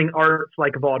performing arts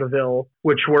like vaudeville,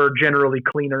 which were generally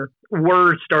cleaner,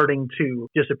 were starting to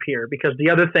disappear, because the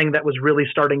other thing that was really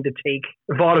starting to take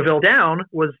vaudeville down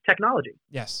was technology.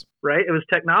 Yes. Right? It was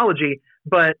technology,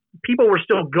 but people were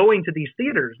still going to these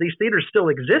theaters. These theaters still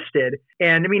existed.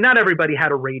 And I mean, not everybody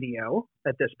had a radio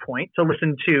at this point to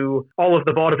listen to all of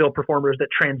the vaudeville performers that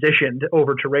transitioned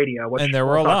over to radio, which and there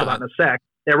were we'll a talk lot. about in a sec.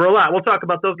 There were a lot. We'll talk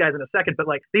about those guys in a second, but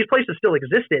like these places still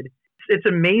existed. It's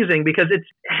amazing because it's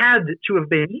had to have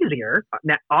been easier,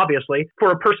 obviously,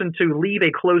 for a person to leave a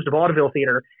closed vaudeville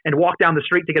theater and walk down the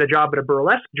street to get a job at a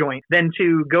burlesque joint than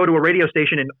to go to a radio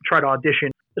station and try to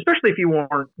audition, especially if you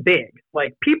weren't big.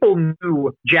 Like, people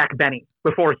knew Jack Benny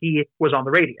before he was on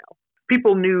the radio.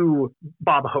 People knew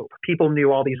Bob Hope. People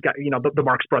knew all these guys, the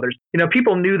Marx Brothers.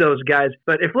 People knew those guys.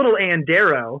 But if little Ann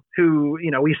Darrow, who,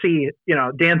 we see,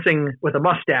 dancing with a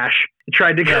mustache,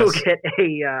 tried to go get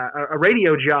a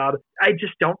radio job, I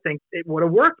just don't think it would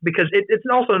have worked, because it's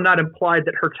also not implied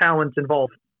that her talents involve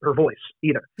her voice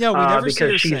either. Yeah, we never see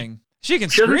her sing. She can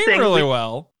scream really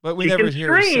well, but we never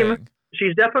hear her sing.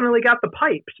 She's definitely got the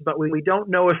pipes, but we don't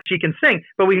know if she can sing.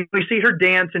 But we see her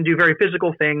dance and do very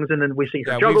physical things, and then we see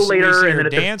her juggle later. We see and her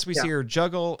then dance, we see her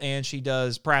juggle, and she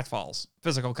does pratfalls,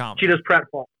 physical comedy. She does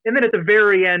pratfalls. And then at the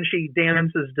very end, she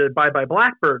dances to Bye Bye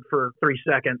Blackbird for 3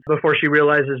 seconds before she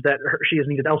realizes that she is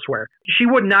needed elsewhere. She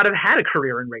would not have had a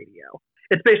career in radio.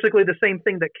 It's basically the same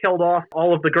thing that killed off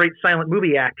all of the great silent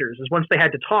movie actors, is once they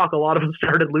had to talk, a lot of them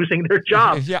started losing their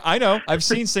jobs. Yeah, I know. I've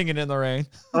seen Singing in the Rain.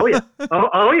 Oh, yeah.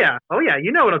 Oh, yeah. Oh, yeah.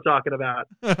 You know what I'm talking about.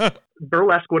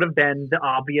 Burlesque would have been the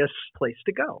obvious place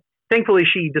to go. Thankfully,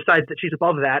 she decides that she's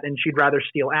above that and she'd rather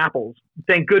steal apples.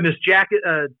 Thank goodness Jack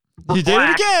you did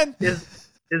it again.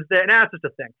 Is there? Nah, it's just a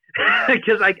thing.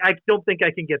 Because I don't think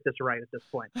I can get this right at this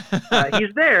point. He's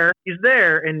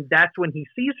there, and that's when he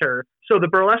sees her. So the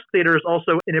burlesque theater is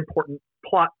also an important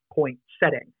plot point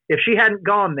setting. If she hadn't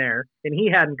gone there and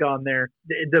he hadn't gone there,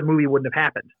 the movie wouldn't have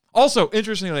happened. Also,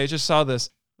 interestingly, I just saw those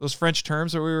French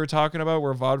terms that we were talking about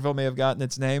where vaudeville may have gotten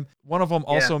its name. One of them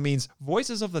also means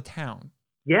voices of the town.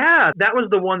 Yeah, that was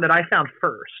the one that I found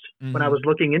first when I was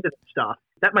looking into this stuff.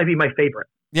 That might be my favorite.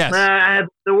 Yes.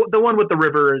 The one with the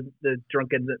river, the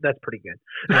drunken, that's pretty good.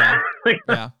 Yeah.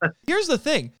 Yeah. Here's the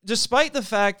thing. Despite the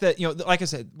fact that, like I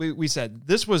said, we said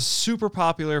this was super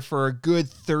popular for a good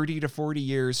 30 to 40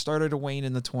 years, started to wane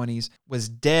in the 20s, was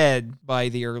dead by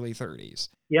the early 30s.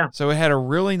 Yeah. So it had a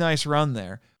really nice run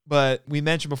there. But we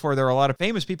mentioned before, there are a lot of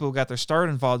famous people who got their start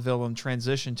in vaudeville and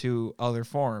transitioned to other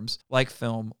forms, like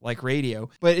film, like radio.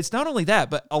 But it's not only that,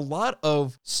 but a lot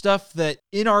of stuff that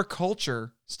in our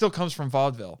culture still comes from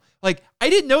vaudeville. Like, I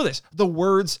didn't know this. The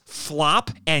words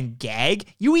flop and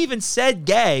gag. You even said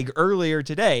gag earlier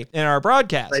today in our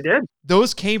broadcast. I did.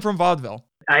 Those came from vaudeville.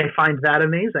 I find that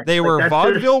amazing. They were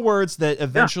vaudeville words that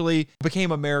eventually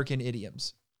became American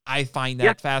idioms. I find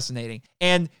that fascinating.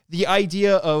 And the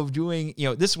idea of doing,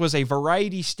 this was a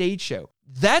variety stage show.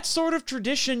 That sort of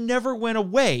tradition never went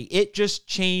away. It just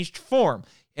changed form.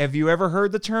 Have you ever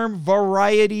heard the term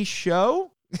variety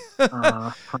show?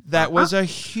 That was a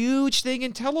huge thing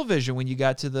in television when you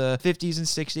got to the 50s and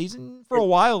 60s and for a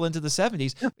while into the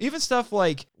 70s. Even stuff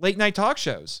like late night talk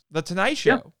shows, The Tonight Show.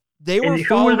 Yeah. They were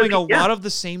following a lot of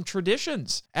the same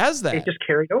traditions as that. It just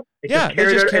carried over. It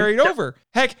just carried over.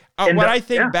 Heck, when I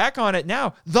think back on it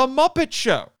now, The Muppet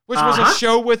Show, which was a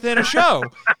show within a show.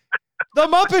 The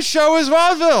Muppet Show is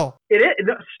vaudeville. It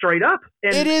is, straight up.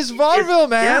 And it is vaudeville,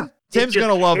 man. Yeah. Tim's going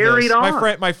to love this.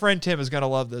 On. My friend Tim is going to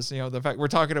love this. The fact we're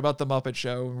talking about The Muppet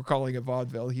Show and we're calling it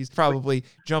vaudeville. He's probably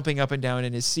jumping up and down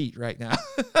in his seat right now.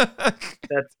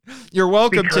 You're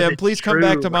welcome, Tim. Please come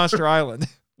back to Monster Island.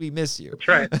 We miss you. That's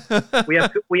right.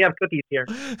 We have cookies here.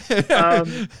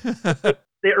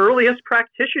 The earliest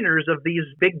practitioners of these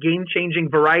big game-changing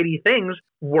variety things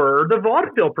were the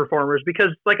vaudeville performers, because,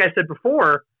 like I said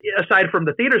before, aside from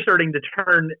the theater starting to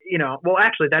turn,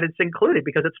 actually that it's included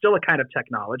because it's still a kind of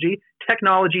technology.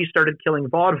 Technology started killing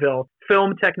vaudeville.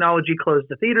 Film technology closed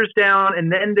the theaters down,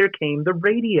 and then there came the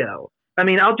radio. I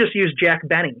mean, I'll just use Jack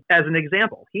Benny as an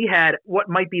example. He had what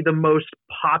might be the most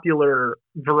popular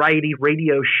variety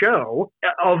radio show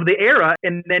of the era.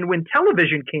 And then when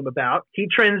television came about, he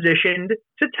transitioned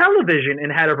to television and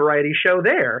had a variety show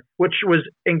there, which was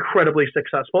incredibly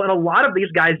successful. And a lot of these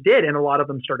guys did, and a lot of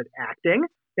them started acting.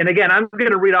 And again, I'm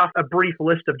going to read off a brief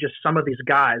list of just some of these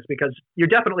guys because you're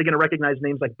definitely going to recognize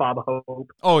names like Bob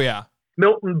Hope. Oh, yeah.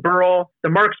 Milton Berle, the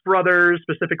Marx Brothers,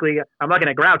 specifically, I'm looking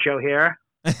at Groucho here.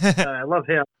 I love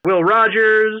him. Will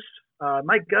Rogers,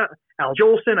 Al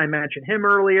Jolson, I mentioned him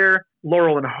earlier.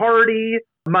 Laurel and Hardy,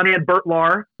 my man Burt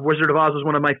Lahr. Wizard of Oz is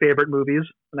one of my favorite movies,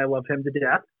 and I love him to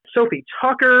death. Sophie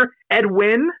Tucker, Ed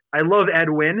Wynn. I love Ed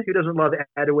Wynn. Who doesn't love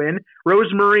Ed Wynn?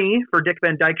 Rose Marie, for Dick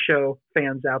Van Dyke Show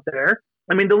fans out there.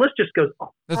 I mean, the list just goes on.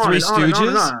 The Three Stooges?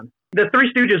 And on. The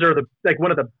Three Stooges are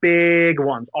one of the big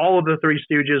ones. All of the Three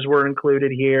Stooges were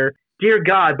included here. Dear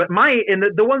God, but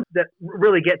the ones that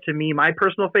really get to me, my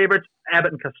personal favorites,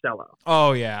 Abbott and Costello.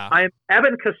 Oh yeah,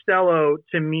 Abbott and Costello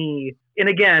to me, and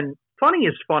again, funny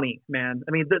is funny, man.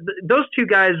 I mean, those two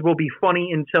guys will be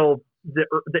funny until the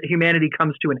humanity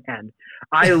comes to an end.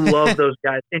 I love those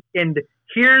guys, and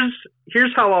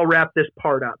here's how I'll wrap this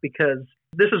part up because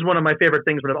this is one of my favorite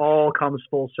things when it all comes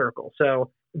full circle. So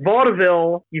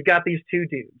vaudeville, you've got these two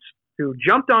dudes who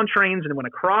jumped on trains and went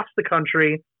across the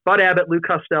country. Bud Abbott, Lou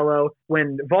Costello,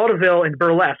 when vaudeville and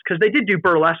burlesque, because they did do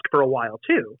burlesque for a while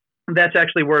too. That's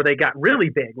actually where they got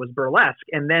really big, was burlesque.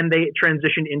 And then they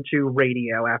transitioned into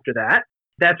radio after that.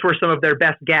 That's where some of their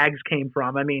best gags came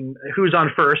from. I mean, Who's on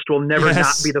First will never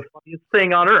not be the funniest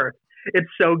thing on earth.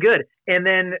 It's so good. And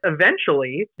then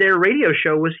eventually their radio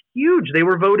show was huge. They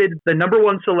were voted the number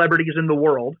one celebrities in the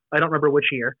world. I don't remember which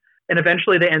year. And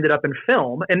eventually they ended up in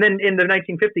film. And then in the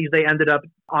 1950s, they ended up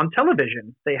on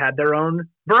television. They had their own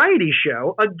variety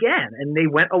show again, and they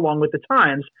went along with the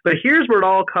times. But here's where it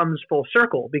all comes full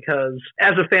circle, because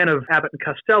as a fan of Abbott and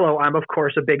Costello, I'm, of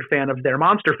course, a big fan of their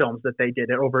monster films that they did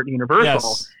over at Universal.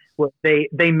 Yes.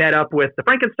 They met up with the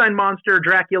Frankenstein monster,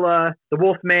 Dracula, the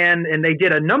Wolfman, and they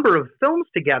did a number of films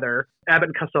together. Abbott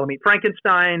and Costello Meet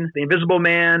Frankenstein, The Invisible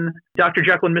Man, Dr.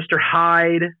 Jekyll and Mr.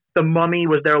 Hyde. The Mummy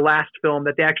was their last film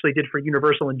that they actually did for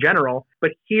Universal in general.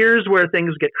 But here's where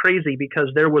things get crazy,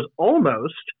 because there was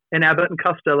almost an Abbott and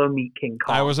Costello Meet King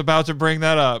Kong. I was about to bring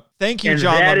that up. Thank you,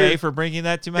 John LeMay, for bringing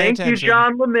that to my attention. Thank you,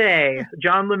 John LeMay.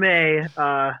 John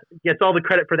LeMay gets all the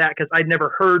credit for that, because I'd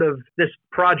never heard of this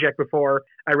project before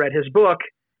I read his book.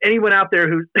 Anyone out there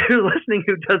who's listening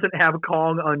who doesn't have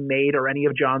Kong Unmade or any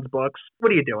of John's books,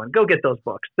 what are you doing? Go get those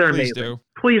books. They're amazing.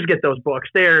 Please get those books.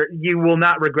 You will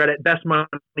not regret it. Best money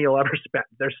you'll ever spend.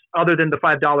 There's other than the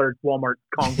 $5 Walmart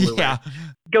Kong Blu-ray. Yeah.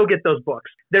 Go get those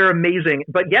books. They're amazing.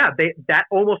 But yeah, that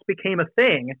almost became a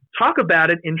thing. Talk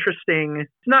about it interesting.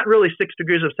 It's not really 6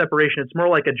 degrees of separation. It's more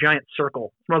like a giant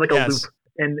circle. It's more like a loop.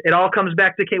 And it all comes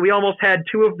back to King. We almost had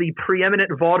 2 of the preeminent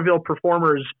vaudeville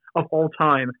performers of all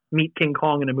time meet King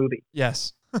Kong in a movie.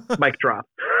 Yes. Mic drop.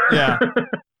 Yeah.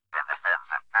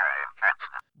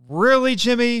 Really,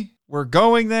 Jimmy? We're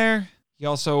going there? He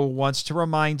also wants to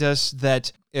remind us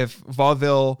that if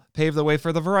vaudeville paved the way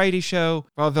for the variety show,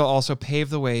 vaudeville also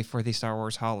paved the way for the Star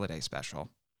Wars holiday special.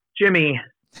 Jimmy,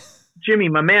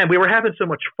 my man, we were having so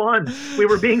much fun. We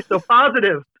were being so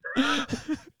positive.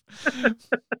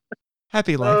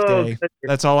 Happy Life Day.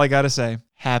 That's all I got to say.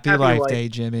 Happy Life Day,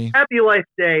 Jimmy. Happy Life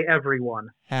Day, everyone.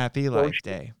 Happy Life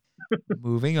Day.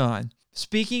 Moving on.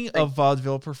 Speaking of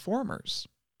vaudeville performers,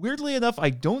 weirdly enough, I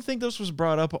don't think this was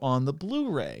brought up on the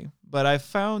Blu-ray, but I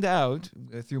found out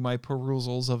through my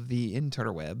perusals of the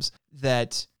interwebs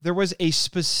that there was a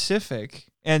specific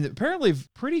and apparently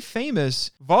pretty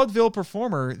famous vaudeville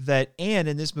performer that Anne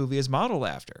in this movie is modeled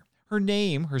after. Her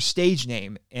name, her stage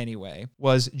name anyway,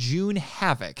 was June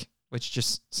Havoc, which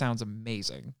just sounds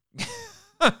amazing.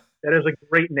 That is a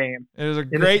great name. It is a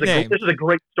great name. This is a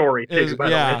great story, too, by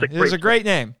the way. It is a great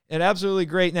name. An absolutely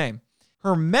great name.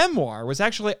 Her memoir was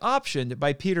actually optioned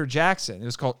by Peter Jackson. It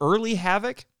was called Early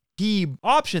Havoc. He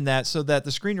optioned that so that the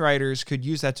screenwriters could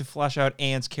use that to flesh out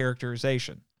Anne's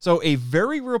characterization. So a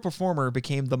very real performer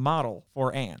became the model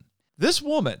for Anne. This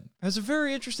woman has a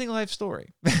very interesting life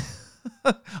story.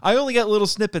 I only got little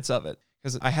snippets of it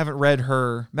because I haven't read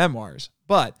her memoirs,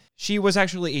 but she was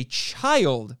actually a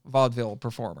child vaudeville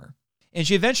performer. And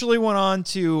she eventually went on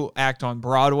to act on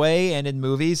Broadway and in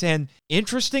movies, and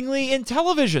interestingly, in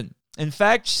television. In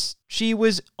fact, she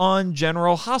was on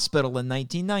General Hospital in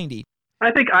 1990.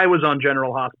 I think I was on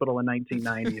General Hospital in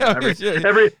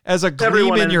 1990. As a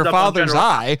gleam in your father's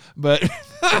eye, but...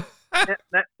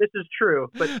 this is true.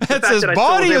 But that's as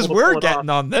bawdy as we're getting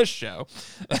on this show.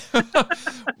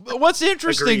 What's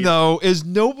interesting, though, is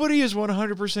nobody is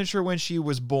 100% sure when she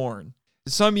was born.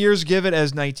 Some years give it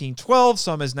as 1912,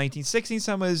 some as 1916,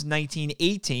 some as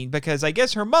 1918, because I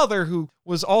guess her mother, who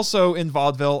was also in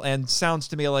vaudeville and sounds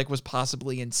to me like was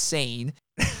possibly insane,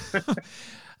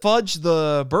 fudged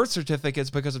the birth certificates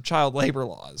because of child labor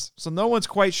laws. So no one's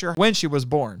quite sure when she was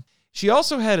born. She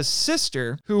also had a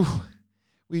sister who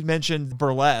we mentioned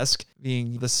burlesque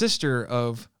being the sister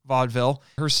of vaudeville.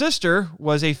 Her sister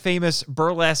was a famous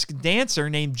burlesque dancer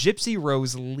named Gypsy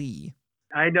Rose Lee.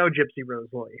 I know Gypsy Rose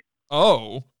Lee.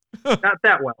 Oh. Not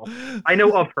that well. I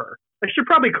know of her. I should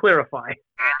probably clarify.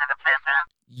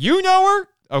 You know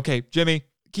her? Okay, Jimmy,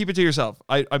 keep it to yourself.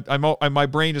 My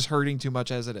brain is hurting too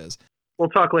much as it is. We'll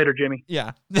talk later, Jimmy.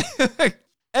 Yeah.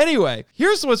 Anyway,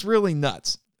 here's what's really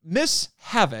nuts. Miss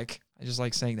Havoc, I just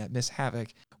like saying that, Miss Havoc,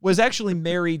 was actually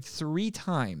married 3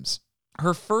 times.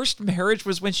 Her first marriage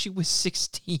was when she was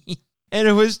 16. And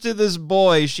it was to this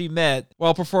boy she met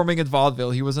while performing in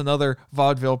vaudeville. He was another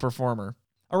vaudeville performer.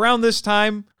 Around this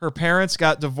time, her parents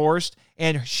got divorced,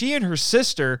 and she and her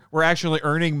sister were actually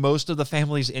earning most of the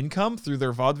family's income through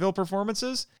their vaudeville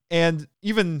performances. And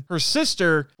even her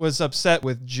sister was upset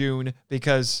with June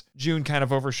because June kind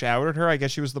of overshadowed her. I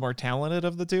guess she was the more talented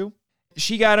of the two.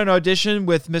 She got an audition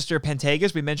with Mr.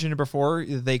 Pantagas. We mentioned it before.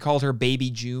 They called her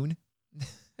Baby June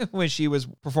when she was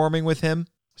performing with him.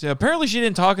 So apparently she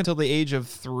didn't talk until the age of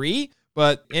 3,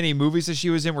 but any movies that she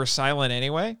was in were silent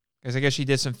anyway. Because I guess she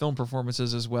did some film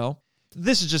performances as well.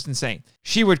 This is just insane.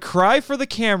 She would cry for the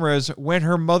cameras when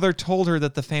her mother told her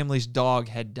that the family's dog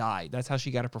had died. That's how she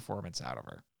got a performance out of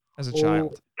her as a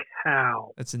child.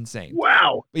 Cow. That's insane.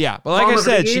 Wow. But yeah, but like I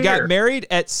said, she got married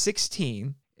at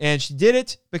 16, and she did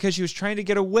it because she was trying to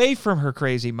get away from her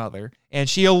crazy mother. And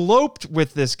she eloped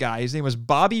with this guy. His name was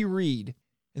Bobby Reed.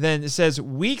 And then it says,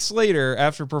 weeks later,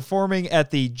 after performing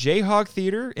at the Jayhawk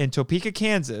Theater in Topeka,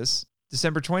 Kansas,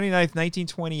 December 29th,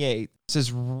 1928. It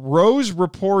says Rose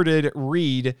reported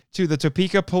Reed to the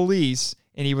Topeka police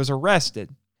and he was arrested.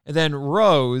 And then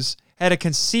Rose had a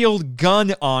concealed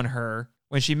gun on her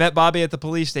when she met Bobby at the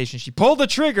police station. She pulled the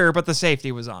trigger, but the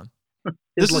safety was on.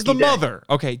 This is the mother.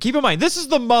 Okay, keep in mind, this is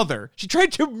the mother. She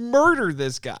tried to murder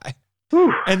this guy.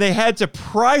 Whew. And they had to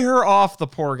pry her off, the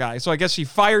poor guy. So I guess she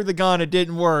fired the gun, it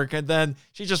didn't work, and then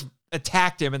she just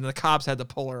attacked him and the cops had to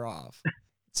pull her off.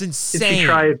 It's insane. Did she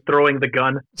try throwing the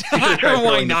gun?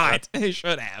 Why not? They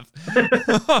should have.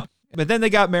 But then they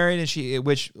got married, and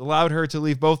which allowed her to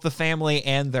leave both the family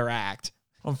and their act.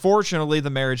 Unfortunately, the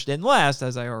marriage didn't last,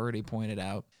 as I already pointed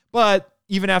out. But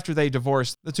even after they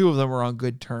divorced, the two of them were on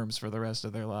good terms for the rest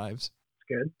of their lives.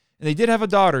 Good. And they did have a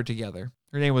daughter together.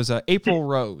 Her name was April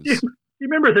Rose. You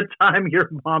remember the time your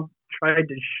mom tried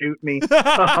to shoot me?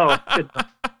 Oh,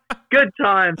 good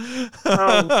time.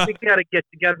 Oh, we got to get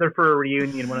together for a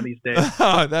reunion one of these days.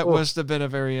 Oh, that must have been a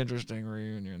very interesting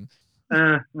reunion.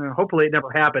 Hopefully it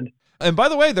never happened. And by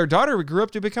the way, their daughter grew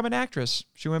up to become an actress.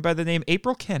 She went by the name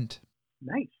April Kent.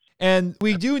 Nice. And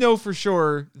we do know for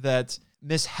sure that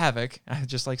Miss Havoc, I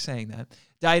just like saying that,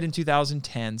 died in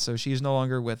 2010, so she's no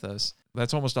longer with us.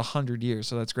 That's almost 100 years,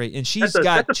 so that's great. And she's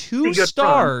got 2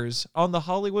 stars on the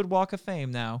Hollywood Walk of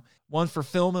Fame now, one for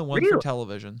film and one for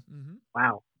television. Mm-hmm.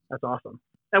 Wow, that's awesome.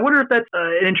 I wonder if that's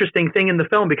an interesting thing in the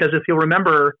film, because if you'll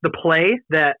remember, the play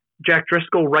that Jack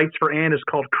Driscoll writes for Anne is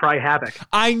called Cry Havoc.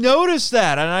 I noticed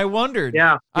that, and I wondered.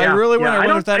 Yeah. I really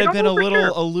wonder if that had been a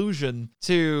little allusion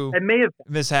to it may have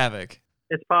Miss Havoc.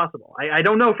 It's possible. I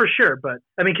don't know for sure, but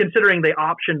I mean, considering they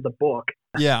optioned the book,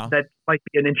 that might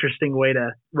be an interesting way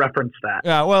to reference that.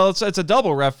 Yeah, well, it's a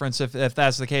double reference if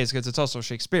that's the case, because it's also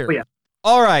Shakespeare. Oh, yeah.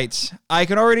 All right. I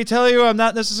can already tell you I'm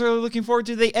not necessarily looking forward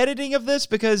to the editing of this,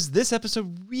 because this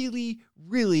episode really,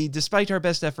 really, despite our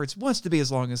best efforts, wants to be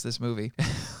as long as this movie.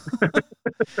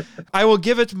 I will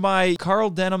give it my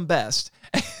Carl Denham best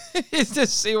to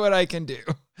see what I can do.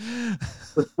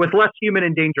 With less human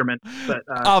endangerment, but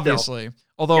obviously. Still.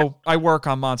 Although I work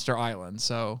on Monster Island,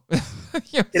 so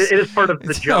it is part of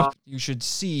the job. You should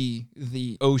see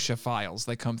the OSHA files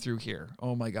that come through here.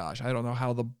 Oh my gosh, I don't know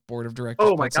how the board of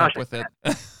directors puts up with it.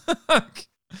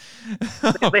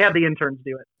 They have the interns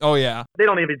do it. Oh yeah, they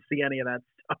don't even see any of that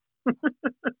stuff.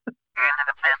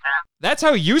 That's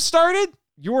how you started?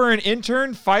 You were an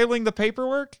intern filing the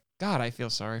paperwork? God, I feel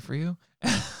sorry for you.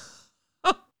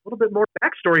 A little bit more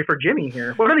backstory for Jimmy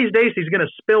here. One of these days, he's going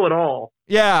to spill it all.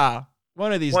 Yeah,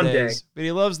 one of these days. Day. But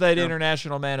he loves that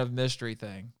international man of mystery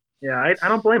thing. Yeah, I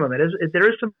don't blame him. There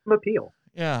is some appeal.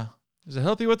 Yeah. Does it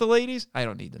help you with the ladies? I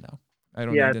don't need to know.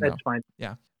 Yeah, that's fine.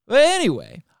 Yeah. But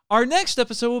anyway, our next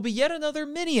episode will be yet another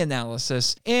mini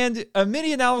analysis, and a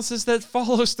mini analysis that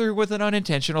follows through with an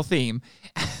unintentional theme.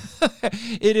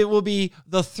 It will be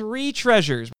the 3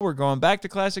 treasures. We're going back to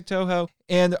classic Toho,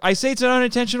 and I say it's an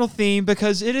unintentional theme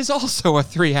because it is also a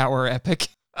 3-hour epic.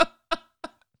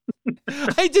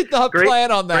 I did not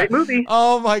plan on that. Great movie.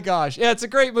 Oh my gosh. Yeah, it's a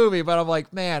great movie, but I'm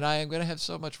like, man, I am going to have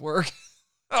so much work.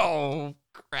 Oh,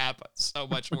 crap. So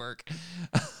much work.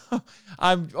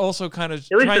 I'm also kind of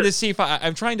trying to see if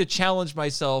I'm trying to challenge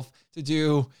myself to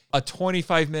do a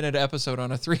 25-minute episode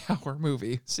on a 3-hour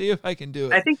movie. See if I can do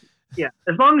it. I think, yeah,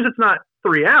 as long as it's not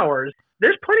 3 hours,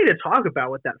 there's plenty to talk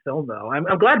about with that film, though. I'm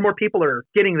glad more people are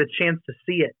getting the chance to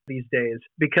see it these days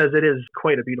because it is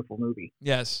quite a beautiful movie.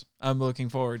 Yes, I'm looking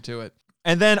forward to it.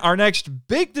 And then our next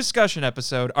big discussion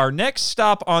episode, our next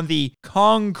stop on the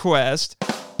Conquest,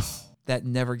 that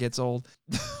never gets old,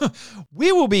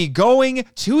 we will be going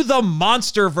to the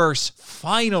Monsterverse,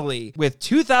 finally, with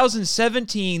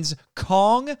 2017's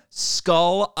Kong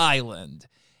Skull Island.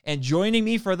 And joining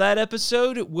me for that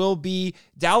episode will be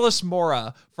Dallas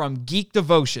Mora from Geek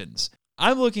Devotions.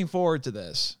 I'm looking forward to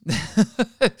this.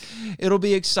 It'll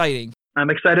be exciting. I'm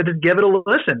excited to give it a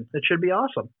listen. It should be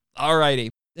awesome. All righty.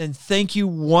 And thank you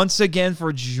once again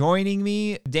for joining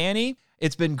me, Danny.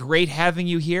 It's been great having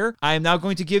you here. I am now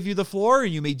going to give you the floor,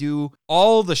 and you may do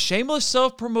all the shameless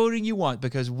self-promoting you want,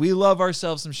 because we love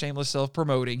ourselves some shameless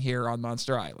self-promoting here on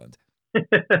Monster Island.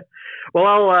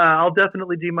 Well, I'll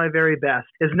definitely do my very best.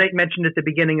 As Nate mentioned at the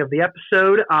beginning of the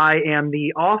episode, I am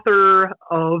the author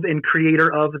of and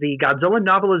creator of the Godzilla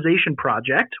Novelization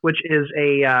Project, which is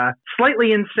a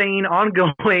slightly insane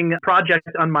ongoing project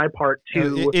on my part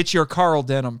to... It's your Carl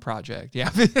Denham project, yeah.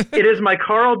 It is my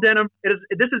Carl Denham...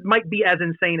 might be as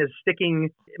insane as sticking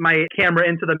my camera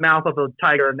into the mouth of a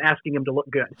tiger and asking him to look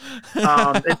good.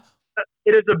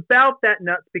 It is about that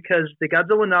nuts because the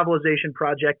Godzilla Novelization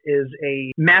Project is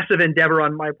a massive endeavor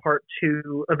on my part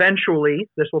to eventually,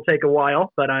 this will take a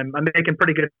while, but I'm making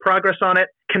pretty good progress on it,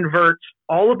 convert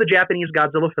all of the Japanese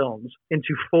Godzilla films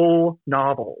into full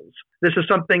novels. This is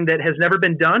something that has never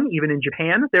been done, even in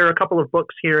Japan. There are a couple of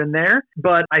books here and there,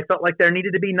 but I felt like there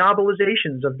needed to be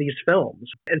novelizations of these films.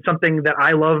 It's something that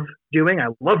I love doing. I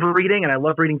love reading, and I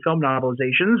love reading film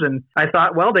novelizations. And I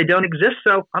thought, well, they don't exist,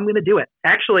 so I'm going to do it.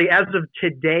 Actually, as of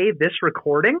today, this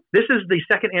recording, this is the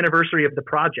second anniversary of the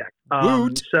project.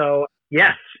 So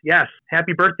yes.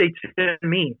 Happy birthday to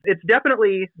me. It's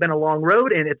definitely been a long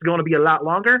road, and it's going to be a lot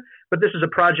longer, but this is a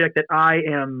project that I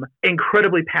am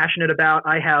incredibly passionate about.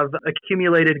 I have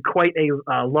accumulated quite a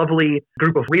lovely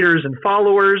group of readers and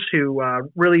followers who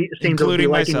really seem to be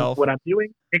liking what I'm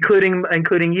doing,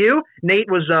 including you. Nate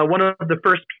was one of the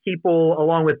first people,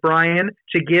 along with Brian,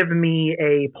 to give me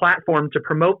a platform to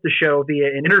promote the show via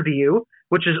an interview,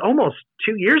 which is almost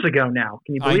 2 years ago now.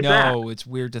 Can you believe that? I know. It's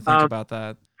weird to think about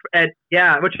that. I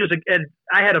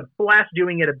had a blast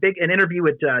doing it, an interview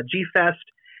at G-Fest.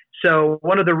 So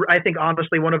I think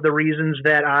honestly one of the reasons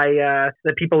that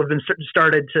that people have been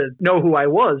started to know who I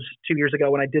was 2 years ago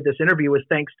when I did this interview was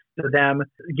thanks to them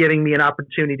giving me an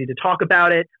opportunity to talk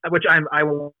about it, which I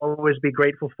will always be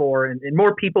grateful for. And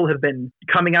more people have been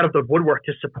coming out of the woodwork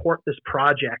to support this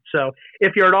project. So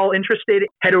if you're at all interested,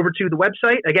 head over to the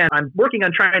website. Again, I'm working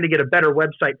on trying to get a better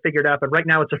website figured out, but right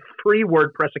now it's a free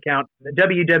WordPress account,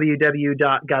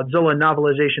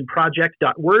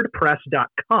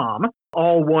 www.godzillanovelizationproject.wordpress.com.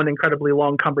 All one incredibly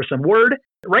long, cumbersome word.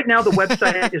 Right now, the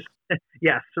website is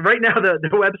yes. So right now, the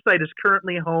website is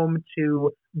currently home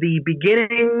to the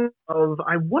beginning of,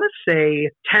 I want to say,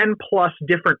 10 plus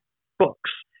different books,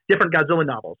 different Godzilla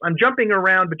novels. I'm jumping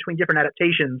around between different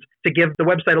adaptations to give the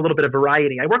website a little bit of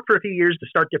variety. I worked for a few years to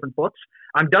start different books.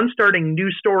 I'm done starting new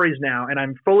stories now, and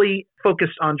I'm fully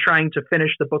focused on trying to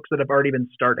finish the books that have already been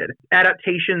started.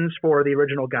 Adaptations for the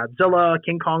original Godzilla,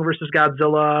 King Kong versus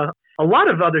Godzilla, a lot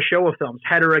of other Showa films,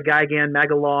 Hedorah, Gigan,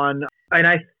 Megalon, and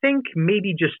I think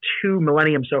maybe just 2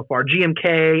 Millennium so far,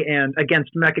 GMK and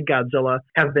Against Mechagodzilla,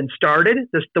 have been started.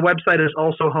 The website is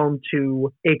also home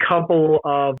to a couple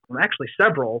of, actually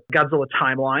several, Godzilla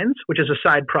timelines, which is a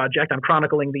side project. I'm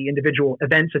chronicling the individual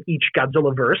events of each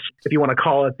Godzilla verse, if you want to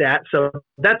call it that. So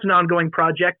that's an ongoing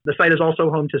project. The site is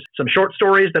also home to some short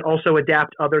stories that also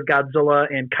adapt other Godzilla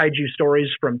and kaiju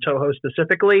stories from Toho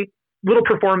specifically. Little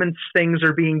performance things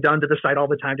are being done to the site all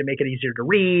the time to make it easier to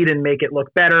read and make it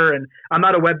look better. And I'm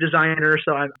not a web designer,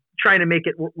 so I'm trying to make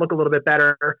it look a little bit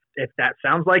better. If that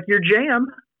sounds like your jam,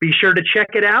 be sure to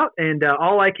check it out. And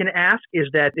all I can ask is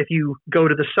that if you go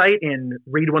to the site and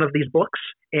read one of these books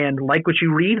and like what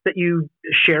you read, that you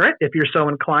share it if you're so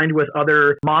inclined with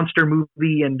other monster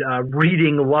movie and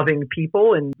reading loving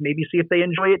people, and maybe see if they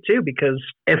enjoy it too. Because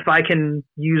if I can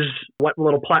use what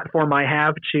little platform I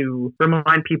have to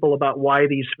remind people about why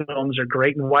these films are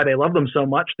great and why they love them so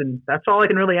much, then that's all I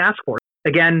can really ask for.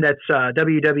 Again, that's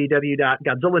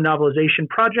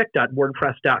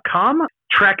www.godzillanovelizationproject.wordpress.com.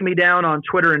 track me down on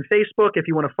Twitter and Facebook if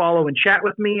you want to follow and chat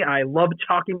with me. I love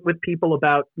talking with people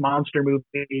about monster movies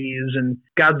and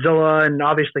Godzilla and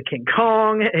obviously King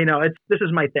Kong. This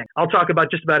is my thing. I'll talk about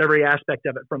just about every aspect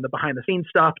of it, from the behind the scenes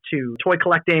stuff to toy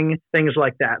collecting, things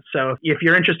like that. So if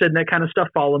you're interested in that kind of stuff,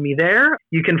 follow me there.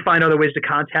 You can find other ways to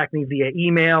contact me via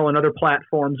email and other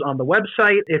platforms on the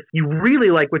website. If you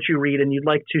really like what you read and you'd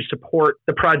like to support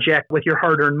the project with your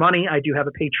hard-earned money, I do have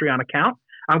a Patreon account.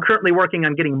 I'm currently working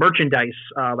on getting merchandise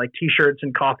like T-shirts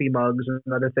and coffee mugs and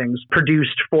other things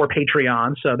produced for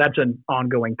Patreon. So that's an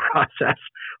ongoing process.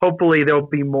 Hopefully there'll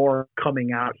be more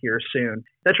coming out here soon.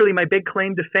 That's really my big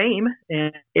claim to fame.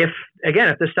 And if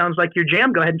this sounds like your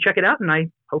jam, go ahead and check it out. And I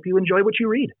hope you enjoy what you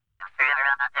read.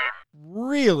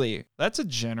 Really? That's a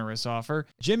generous offer.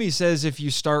 Jimmy says if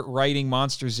you start writing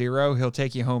Monster Zero, he'll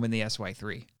take you home in the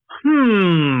SY3.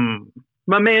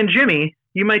 My man Jimmy,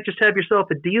 you might just have yourself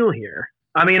a deal here.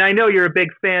 I mean, I know you're a big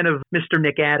fan of Mr.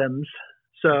 Nick Adams,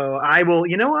 so I will,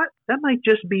 you know what? That might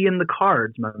just be in the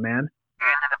cards, my man.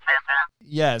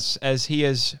 Yes, as he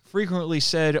has frequently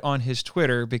said on his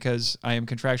Twitter, because I am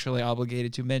contractually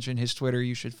obligated to mention his Twitter,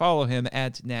 you should follow him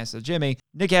at NASA Jimmy.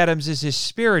 Nick Adams is his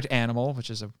spirit animal, which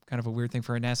is a kind of a weird thing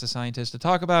for a NASA scientist to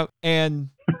talk about, and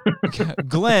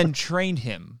Glenn trained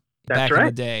him back in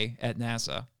the day at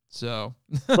NASA. So,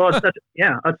 I'll tell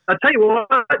you what,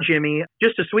 Jimmy,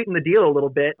 just to sweeten the deal a little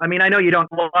bit. I mean, I know you don't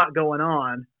have a lot going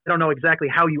on. I don't know exactly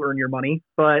how you earn your money,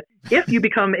 but if you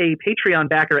become a Patreon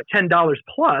backer at $10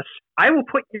 plus, I will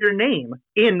put your name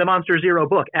in the Monster Zero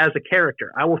book as a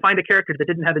character. I will find a character that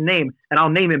didn't have a name, and I'll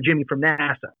name him Jimmy from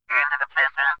NASA.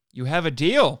 You have a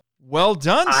deal. Well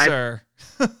done, sir.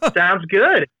 Sounds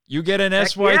good. You get an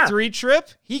SY3 trip.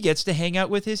 He gets to hang out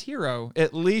with his hero,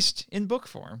 at least in book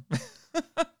form.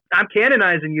 I'm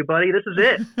canonizing you, buddy. This is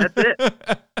it. That's it.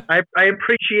 I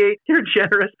appreciate your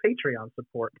generous Patreon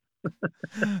support.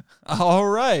 All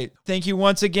right. Thank you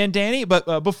once again, Danny.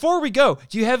 But before we go,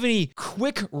 do you have any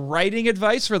quick writing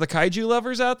advice for the kaiju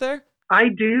lovers out there? I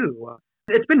do.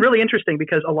 It's been really interesting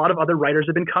because a lot of other writers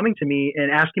have been coming to me and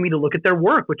asking me to look at their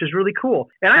work, which is really cool.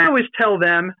 And I always tell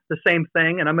them the same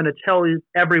thing, and I'm going to tell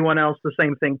everyone else the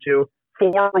same thing too.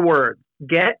 4 words.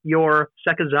 Get your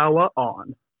Sekizawa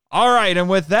on. All right, and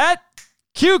with that,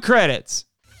 cue credits.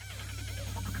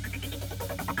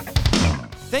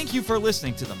 Thank you for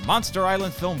listening to the Monster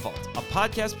Island Film Vault, a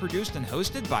podcast produced and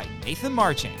hosted by Nathan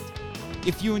Marchand.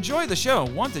 If you enjoy the show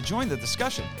and want to join the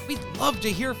discussion, we'd love to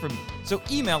hear from you. So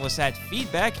email us at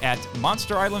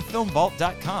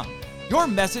feedback@monsterislandfilmvault.com. Your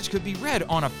message could be read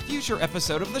on a future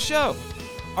episode of the show.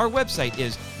 Our website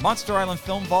is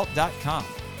monsterislandfilmvault.com.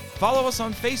 Follow us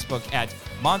on Facebook at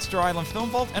Monster Island Film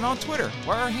Vault and on Twitter,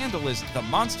 where our handle is The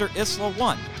Monster Isla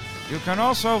 1. You can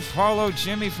also follow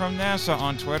Jimmy from NASA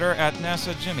on Twitter at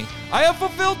NASA Jimmy. I have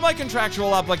fulfilled my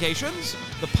contractual obligations.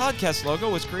 The podcast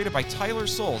logo was created by Tyler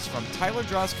Souls from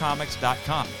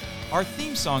TylerDrawsComics.com. Our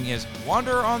theme song is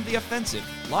Wander on the Offensive,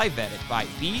 live edit by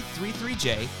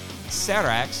B33J,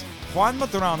 Sarax, Juan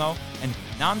Madrano, and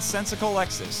Nonsensical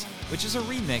Lexus, which is a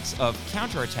remix of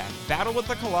Counterattack, Battle with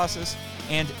the Colossus,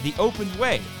 and The Opened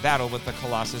Way, Battle with the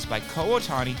Colossus by Ko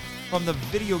Otani from the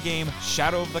video game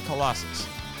Shadow of the Colossus.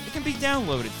 It can be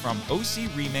downloaded from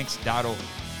ocremix.org.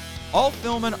 All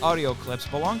film and audio clips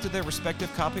belong to their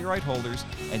respective copyright holders,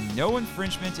 and no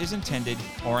infringement is intended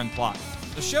or implied.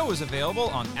 The show is available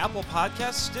on Apple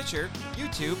Podcasts, Stitcher,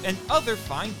 YouTube, and other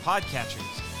fine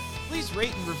podcatchers. Please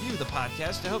rate and review the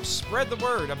podcast to help spread the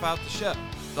word about the show.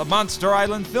 The Monster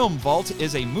Island Film Vault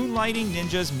is a Moonlighting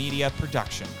Ninjas Media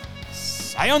production.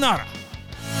 Sayonara!